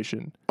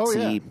communication. Oh,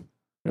 yeah.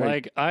 Right?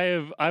 Like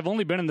I've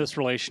only been in this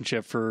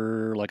relationship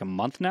for like a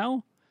month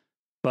now.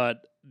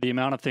 but the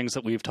amount of things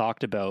that we've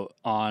talked about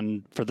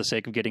for the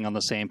sake of getting on the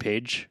same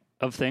page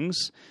of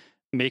things,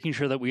 making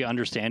sure that we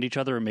understand each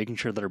other and making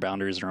sure that our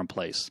boundaries are in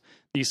place.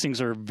 These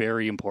things are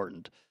very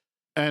important.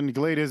 And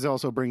Glade is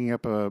also bringing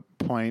up a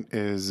point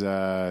is,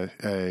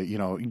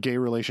 gay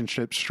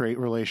relationship, straight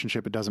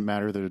relationship. It doesn't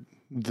matter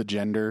the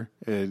gender.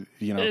 And,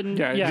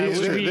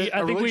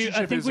 a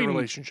relationship is a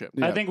relationship.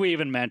 I think we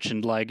even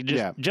mentioned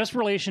just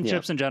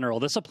relationships in general.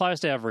 This applies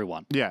to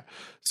everyone. Yeah.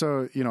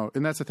 So,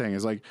 and that's the thing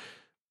is like,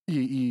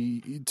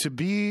 to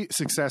be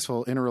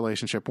successful in a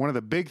relationship, one of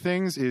the big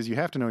things is you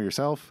have to know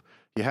yourself.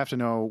 You have to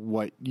know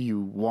what you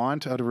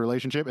want out of a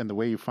relationship, and the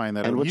way you find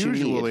that out. What you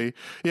need.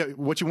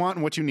 What you want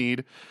and what you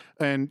need.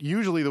 And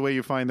usually the way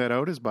you find that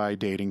out is by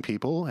dating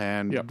people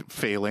and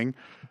failing.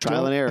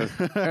 Trial and error.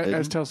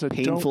 As Tel said,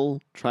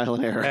 painful trial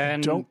and error.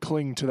 And don't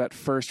cling to that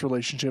first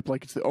relationship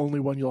like it's the only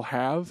one you'll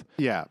have.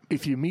 Yeah.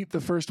 If you meet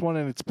the first one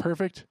and it's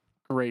perfect,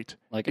 great.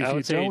 Like, if I you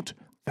would say- don't,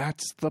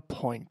 that's the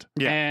point.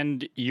 Yeah.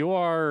 And you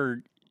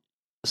are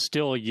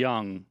still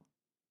young.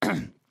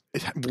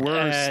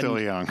 We're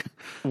still young.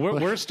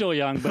 We're still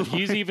young, but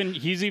he's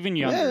even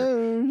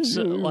younger.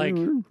 So, like,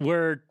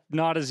 we're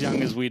not as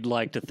young as we'd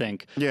like to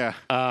think. Yeah.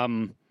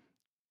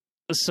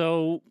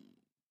 So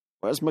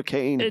Where's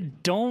McCain?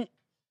 don't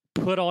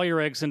put all your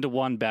eggs into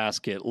one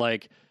basket.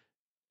 Like,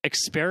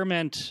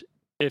 experiment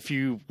if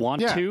you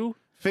want to.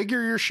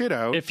 Figure your shit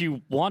out. If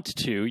you want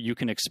to, you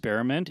can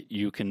experiment.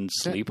 You can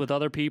sleep with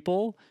other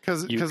people.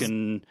 You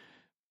can.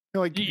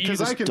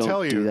 Because I can don't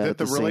tell do you that that at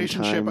the the same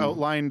relationship time.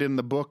 outlined in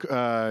the book,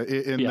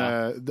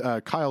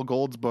 the Kyle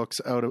Gold's books,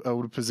 out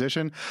of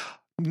position,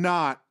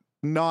 not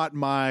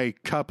my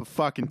cup of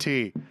fucking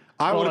tea.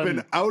 I would have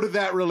been out of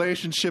that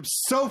relationship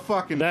so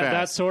fucking fast.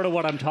 That's sort of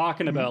what I'm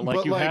talking about. Like,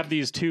 But, you like- have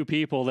these two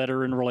people that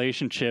are in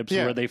relationships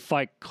where they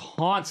fight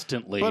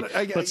constantly,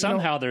 but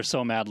somehow they're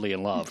so madly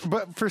in love.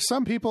 But for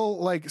some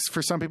people,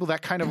 that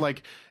kind of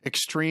like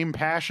extreme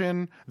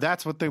passion,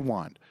 that's what they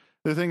want.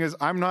 The thing is,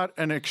 I'm not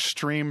an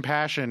extreme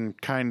passion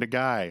kind of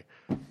guy.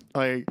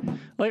 I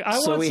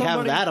So want we have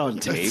somebody- that on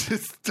tape.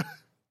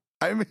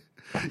 I mean,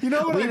 you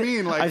know what I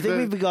mean? Like, I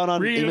think we've gone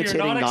on You're imitating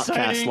not Notcast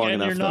exciting long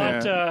and enough.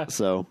 you're though. not.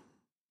 So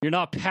You're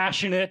not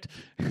passionate.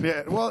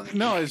 yeah. Well,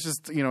 no, it's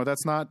just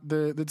that's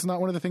not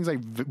one of the things I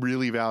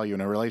really value in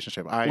a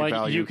relationship. I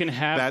value you can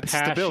have that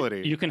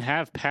stability. You can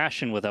have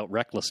passion without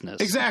recklessness.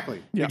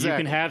 Exactly. Yeah. Exactly. You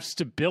can have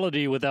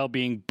stability without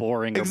being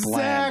boring or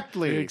bland.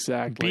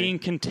 Exactly. Being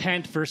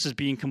content versus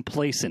being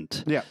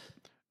complacent. Yeah.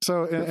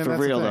 So and for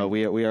that's real the though,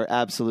 thing. we are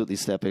absolutely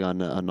stepping on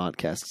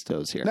Notcast's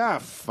toes here. Nah,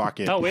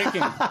 fuck it. Oh, we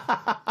can.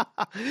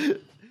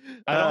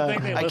 I don't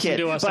think they I listen can't,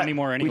 to us but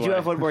anymore anyway. We do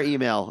have one more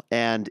email,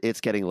 and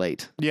it's getting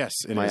late. Yes,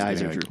 it My is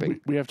eyes are getting-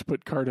 drooping. We have to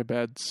put Car to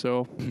bed,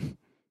 so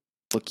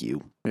Look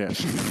you. Yeah.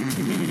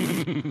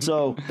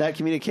 So that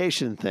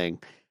communication thing.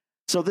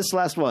 So this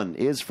last one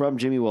is from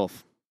Jimmy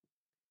Wolf.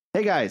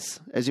 Hey guys,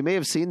 as you may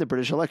have seen, the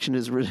British election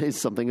is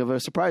something of a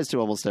surprise to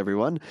almost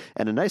everyone,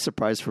 and a nice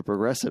surprise for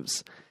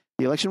progressives.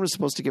 The election was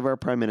supposed to give our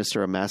Prime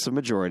Minister a massive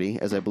majority,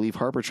 as I believe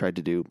Harper tried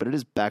to do, but it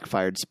has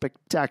backfired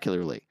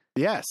spectacularly,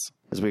 Yes.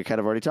 as we kind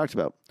of already talked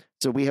about.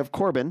 So we have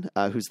Corbyn,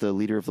 who's the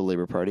leader of the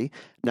Labour Party,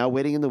 now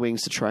waiting in the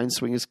wings to try and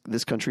swing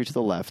this country to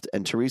the left,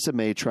 and Theresa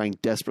May trying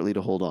desperately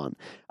to hold on.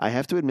 I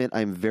have to admit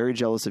I'm very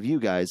jealous of you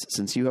guys,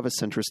 since you have a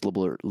centrist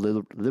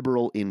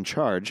liberal in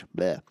charge.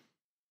 Bleh.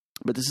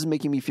 But this is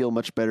making me feel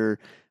much better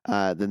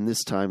than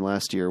this time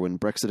last year when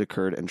Brexit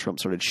occurred and Trump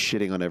started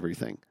shitting on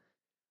everything.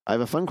 I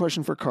have a fun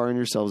question for Carr and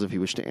yourselves if you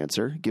wish to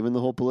answer. Given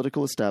the whole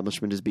political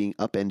establishment is being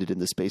upended in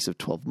the space of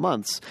 12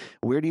 months,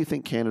 where do you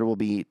think Canada will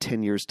be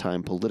 10 years'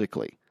 time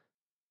politically?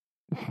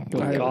 I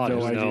have God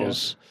no idea.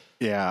 knows.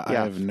 Yeah, I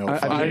Yeah. have no I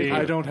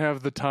fucking don't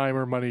have the time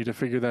or money to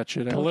figure that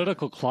shit out.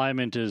 Political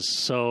climate is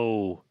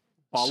so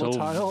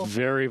Volatile?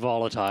 very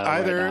volatile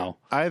right now.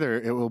 Either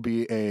it will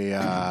be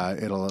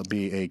it'll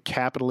be a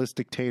capitalist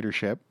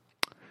dictatorship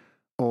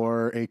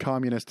or a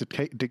communist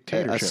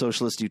dictatorship. A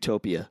socialist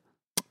utopia.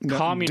 No,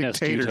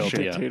 Communist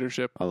utopia.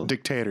 Dictatorship. Oh.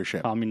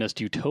 Dictatorship.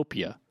 Communist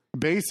utopia.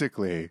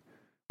 Basically,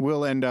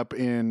 we'll end up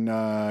in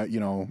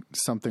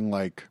something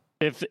like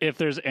If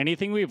there's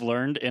anything we've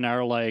learned in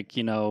our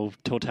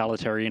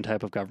totalitarian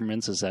type of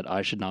governments is that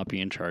I should not be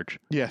in charge.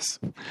 yes.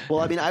 Well,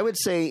 I mean, I would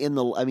say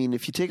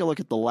if you take a look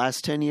at the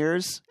last 10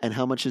 years and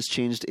how much has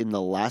changed in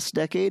the last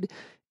decade,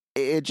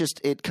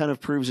 it kind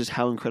of proves just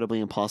how incredibly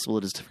impossible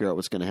it is to figure out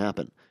what's going to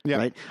happen. Yeah.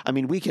 Right? I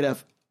mean, we could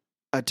have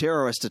a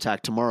terrorist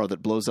attack tomorrow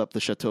that blows up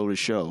the Chateau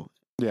Richaud.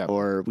 Yeah.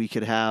 Or we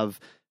could have,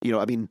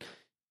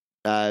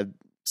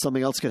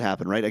 something else could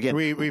happen, right? Again,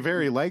 We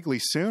very likely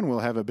soon will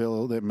have a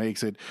bill that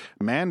makes it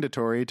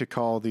mandatory to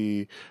call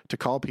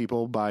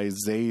people by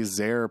they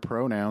their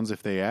pronouns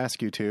if they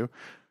ask you to.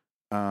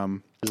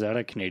 Is that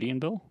a Canadian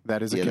bill?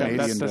 That is a Yeah, Canadian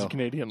That's bill.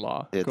 Canadian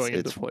law It's- going into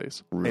it's-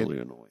 place. really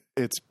annoying.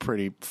 It's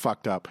pretty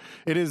fucked up.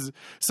 It is.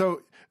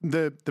 So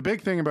the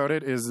big thing about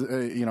it is,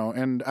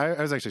 and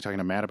I was actually talking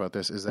to Matt about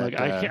this, is that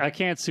Like I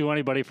can't sue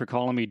anybody for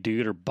calling me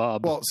dude or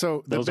bub. well,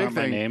 so the Those big aren't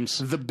my thing, names.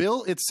 the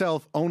bill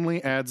itself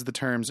only adds the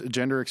terms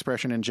gender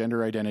expression and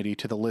gender identity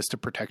to the list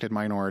of protected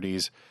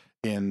minorities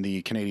in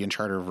the Canadian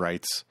Charter of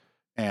Rights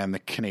and the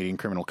Canadian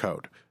Criminal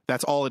Code.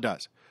 That's all it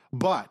does.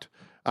 But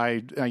I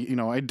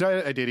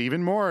did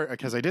even more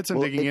because I did some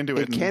digging into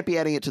it. It can't be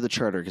adding it to the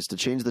charter because to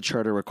change the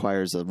charter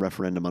requires a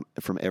referendum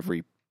from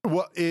every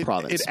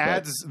province. It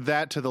adds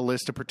that to the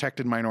list of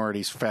protected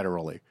minorities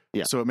federally.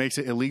 Yeah. So it makes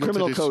it illegal.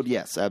 Criminal code,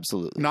 yes,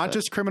 absolutely. Not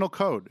just criminal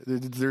code.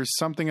 There's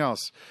something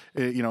else.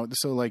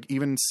 So like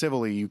even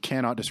civilly, you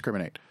cannot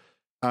discriminate.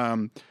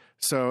 And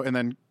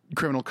then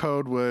criminal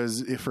code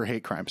was for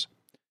hate crimes.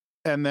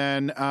 And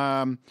then,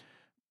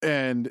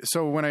 and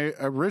so when I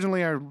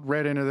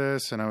read into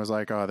this and I was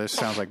like, oh, this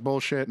sounds like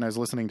bullshit. And I was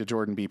listening to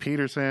Jordan B.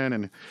 Peterson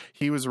and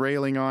he was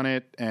railing on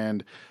it.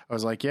 And I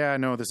was like, yeah,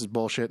 no, this is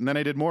bullshit. And then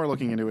I did more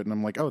looking into it and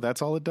I'm like, oh,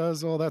 that's all it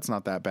does. Oh, that's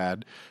not that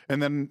bad.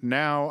 And then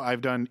now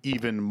I've done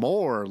even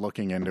more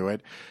looking into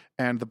it.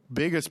 And the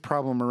biggest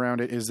problem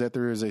around it is that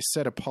there is a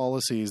set of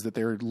policies that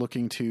they're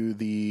looking to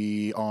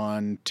the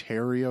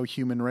Ontario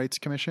Human Rights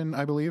Commission,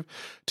 I believe,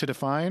 to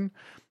define.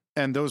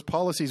 And those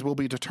policies will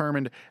be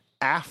determined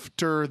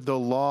after the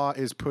law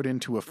is put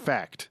into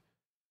effect.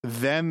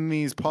 Then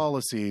these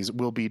policies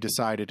will be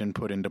decided and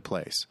put into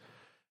place.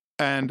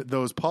 And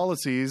those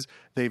policies,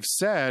 they've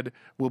said,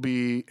 will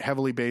be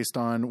heavily based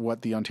on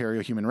what the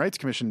Ontario Human Rights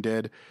Commission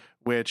did,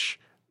 which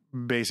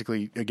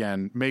basically,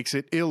 again, makes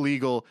it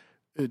illegal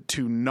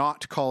to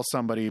not call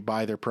somebody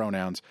by their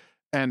pronouns.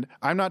 And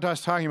I'm not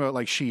just talking about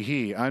like she,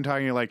 he. I'm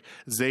talking like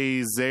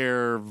they,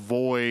 their,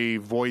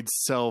 void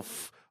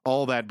self,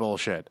 all that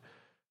bullshit.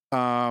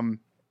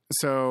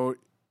 So,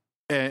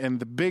 and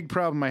the big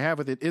problem I have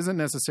with it isn't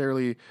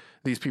necessarily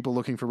these people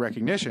looking for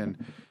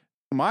recognition.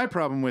 My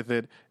problem with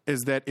it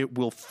is that it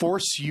will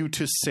force you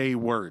to say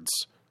words.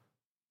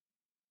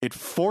 It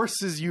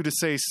forces you to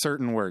say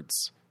certain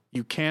words.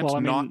 You can't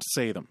not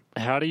say them.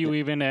 How do you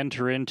even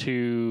enter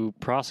into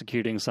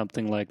prosecuting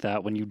something like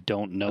that when you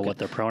don't know what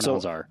their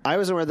pronouns are? I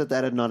was aware that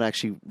had not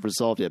actually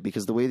resolved yet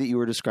because the way that you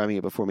were describing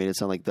it before made it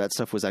sound like that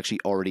stuff was actually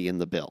already in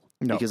the bill.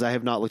 No. Because I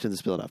have not looked into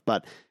this bill enough.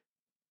 But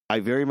I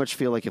very much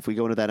feel like if we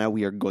go into that now,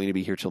 we are going to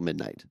be here till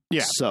midnight.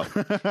 Yeah. So,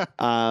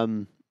 I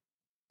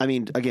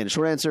mean, again,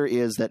 short answer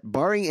is that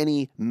barring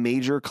any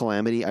major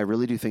calamity, I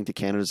really do think that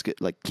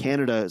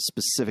Canada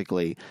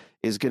specifically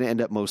is going to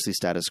end up mostly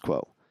status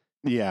quo.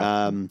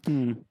 Yeah.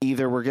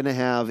 Either we're going to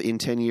have in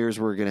 10 years,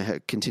 we're going to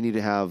continue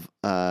to have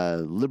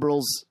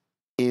liberals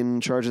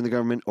in charge in the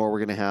government, or we're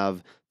going to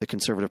have the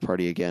Conservative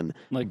Party again,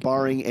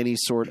 barring any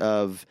sort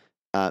of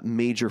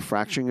major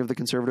fracturing of the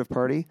Conservative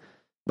Party.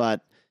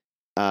 But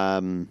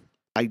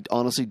I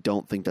honestly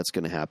don't think that's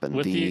going to happen.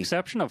 With the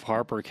exception of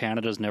Harper,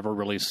 Canada's never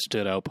really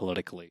stood out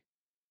politically.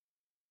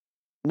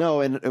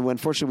 No, and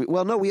unfortunately,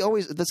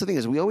 that's the thing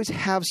is we always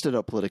have stood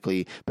up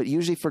politically, but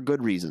usually for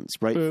good reasons,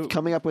 right?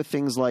 Coming up with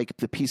things like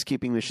the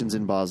peacekeeping missions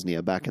in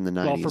Bosnia back in the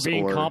 90s. Well, for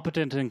being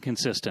competent and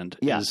consistent.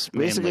 Yes,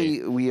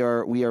 basically we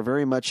are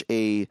very much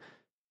a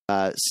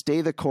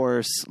stay the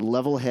course,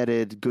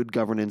 level-headed, good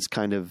governance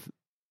kind of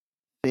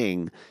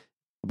thing,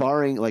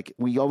 barring,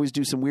 we always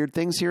do some weird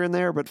things here and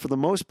there, but for the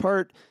most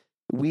part,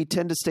 we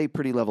tend to stay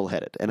pretty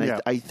level-headed, and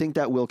I think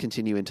that will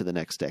continue into the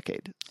next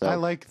decade. So, I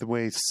like the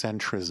way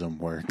centrism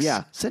works.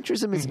 Yeah,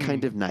 centrism is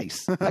kind of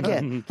nice.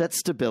 Again, that's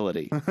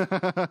stability.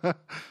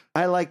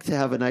 I like to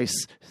have a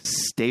nice,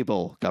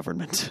 stable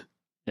government.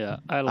 Yeah,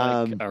 I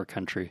like our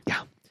country.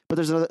 Yeah, but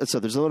there's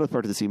another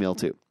part of this email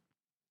too.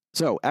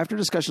 So after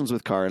discussions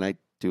with Carr, and I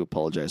do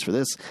apologize for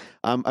this,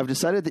 I've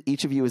decided that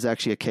each of you is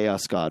actually a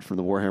chaos god from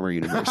the Warhammer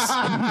universe.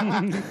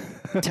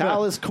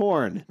 Tal is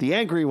Khorne, the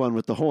angry one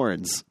with the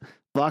horns.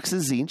 Vox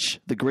is Tzeentch,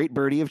 the great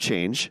birdie of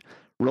change.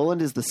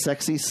 Roland is the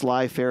sexy,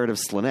 sly ferret of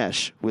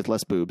Slaanesh, with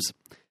less boobs.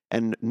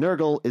 And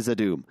Nurgle is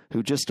Adum,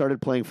 who just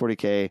started playing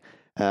 40k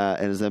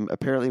and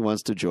apparently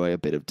wants to enjoy a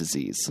bit of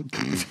disease.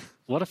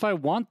 What if I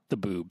want the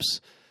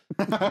boobs?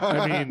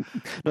 I mean...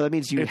 No, that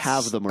means you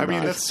have them or not. I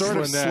mean, that's sort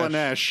of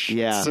Slaanesh.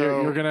 Yeah.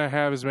 So you're going to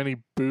have as many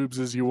boobs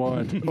as you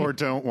want. Or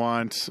don't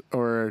want,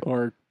 or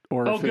oh,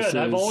 good.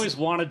 I've always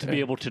wanted to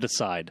be able to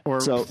decide. Or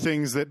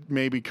things that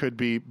maybe could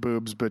be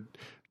boobs, but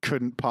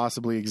couldn't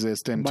possibly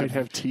exist and might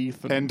have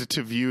teeth, and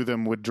to view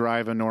them would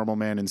drive a normal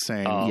man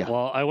insane.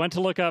 Well, I went to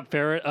look up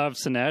ferret of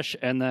Slaanesh,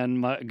 and then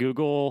my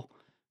Google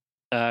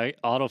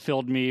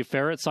autofilled me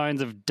ferret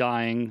signs of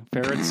dying,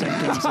 ferret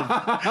symptoms of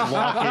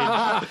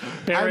blockage,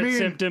 ferret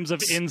symptoms of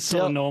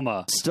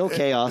insulinoma. Still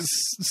chaos.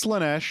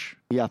 Slaanesh.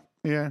 Yeah.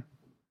 Yeah.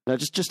 No,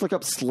 just look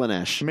up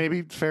Slaanesh.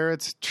 Maybe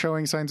ferrets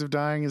showing signs of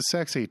dying is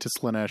sexy to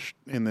Slaanesh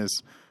in this.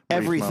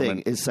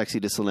 Everything is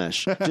sexy to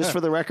Slaanesh. Just for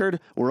the record,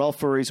 we're all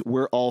furries.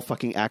 We're all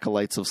fucking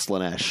acolytes of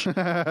Slaanesh.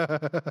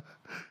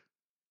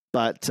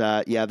 But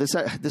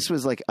this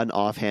was like an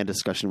offhand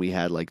discussion we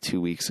had like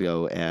 2 weeks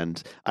ago,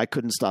 and I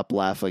couldn't stop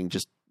laughing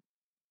just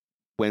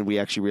when we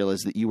actually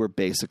realized that you were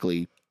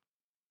basically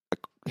a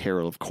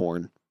herald of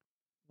Khorne.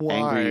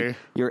 Why?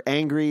 You're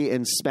angry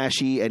and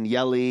smashy and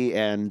yelly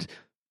and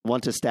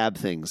want to stab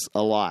things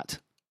a lot.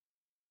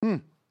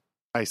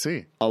 I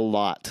see. A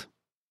lot.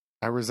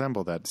 I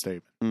resemble that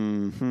statement.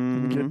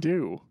 Mm-hmm. You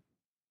do.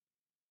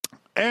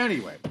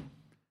 Anyway,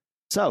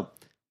 So,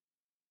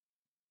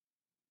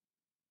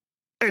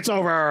 it's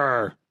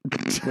over.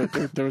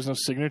 There was no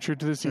signature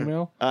to this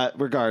email?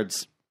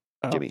 Regards.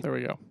 Oh, Jimmy. there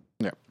we go.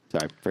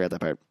 Sorry, forgot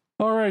that part.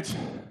 All right.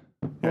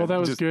 Well, that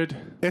was just- good.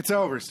 it's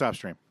over. Stop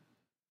stream.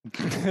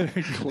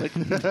 Click.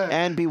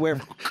 And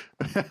beware.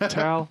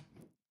 Tal,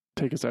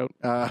 take us out.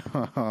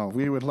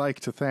 We would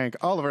like to thank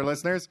all of our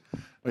listeners.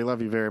 We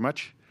love you very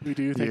much. We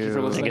do. Thank you for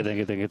You- listening.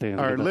 Thank you.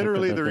 Are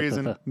literally the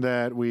reason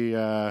that we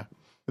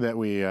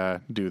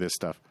do this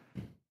stuff.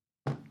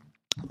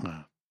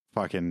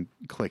 Fucking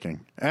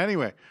clicking.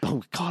 Anyway,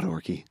 Oh, God,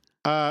 Orky.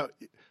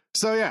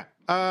 so yeah,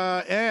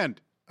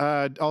 and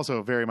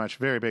also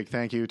very big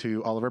thank you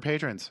to all of our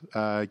patrons.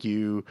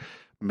 You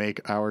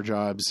make our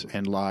jobs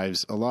and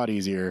lives a lot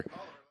easier.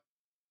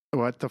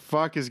 What the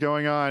fuck is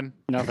going on?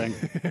 Nothing.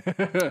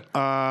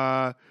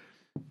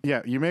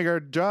 Yeah, you make our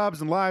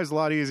jobs and lives a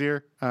lot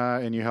easier,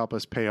 and you help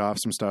us pay off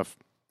some stuff.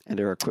 And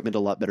our equipment a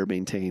lot better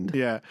maintained.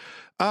 Yeah.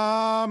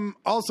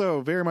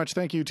 Also, very much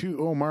thank you to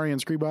Omari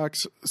and Screambox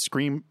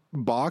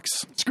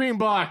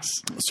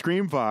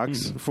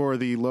for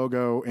the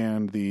logo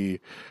and the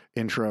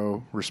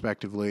intro,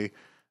 respectively.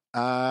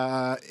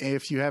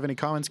 If you have any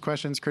comments,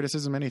 questions,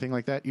 criticism, anything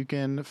like that, you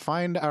can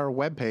find our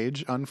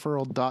webpage,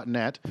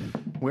 unfurled.net,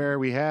 where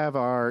we have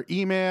our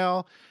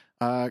email,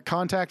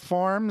 contact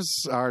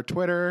forms, our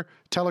Twitter,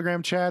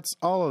 Telegram chats,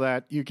 all of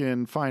that. You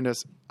can find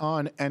us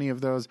on any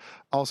of those.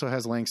 Also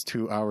has links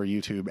to our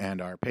YouTube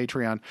and our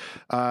Patreon.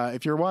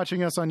 If you're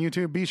watching us on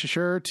YouTube, be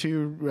sure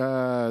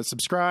to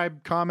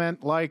subscribe,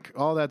 comment, like,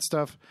 all that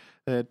stuff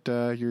that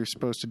you're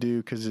supposed to do,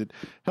 because it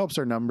helps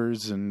our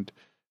numbers and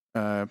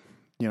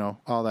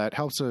all that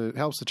helps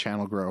the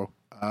channel grow.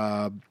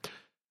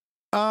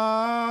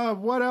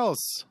 What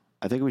else?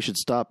 I think we should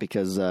stop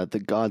because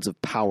the gods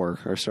of power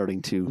are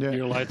starting to. Yeah.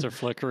 Your lights are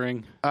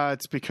flickering.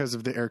 It's because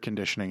of the air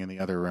conditioning in the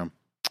other room.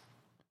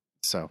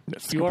 So,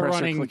 You are Compressor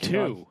running clicking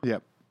on. two.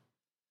 yep.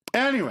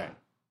 Anyway,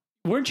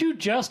 Weren't you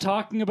just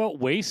talking about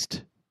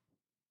waste?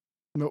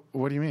 no,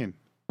 what do you mean?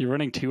 You're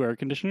running two air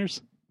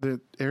conditioners?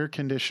 The air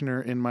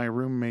conditioner in my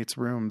roommate's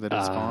room that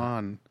is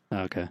on.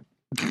 Okay.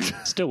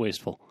 Still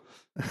wasteful.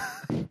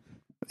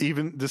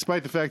 Even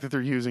despite the fact that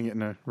they're using it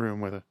in a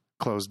room with a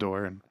closed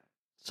door. And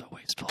So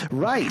wasteful.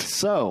 Right.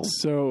 So,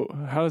 So,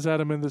 how does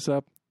Adam end this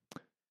up?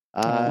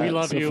 We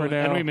love so you for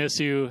now- and we miss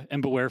you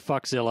and beware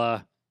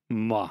Foxzilla.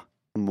 Mwah.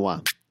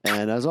 moi.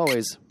 And as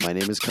always, my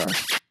name is Carr.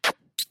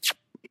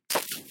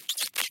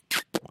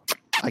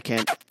 I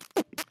can't.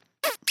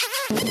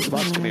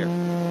 Fox, come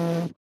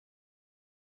here.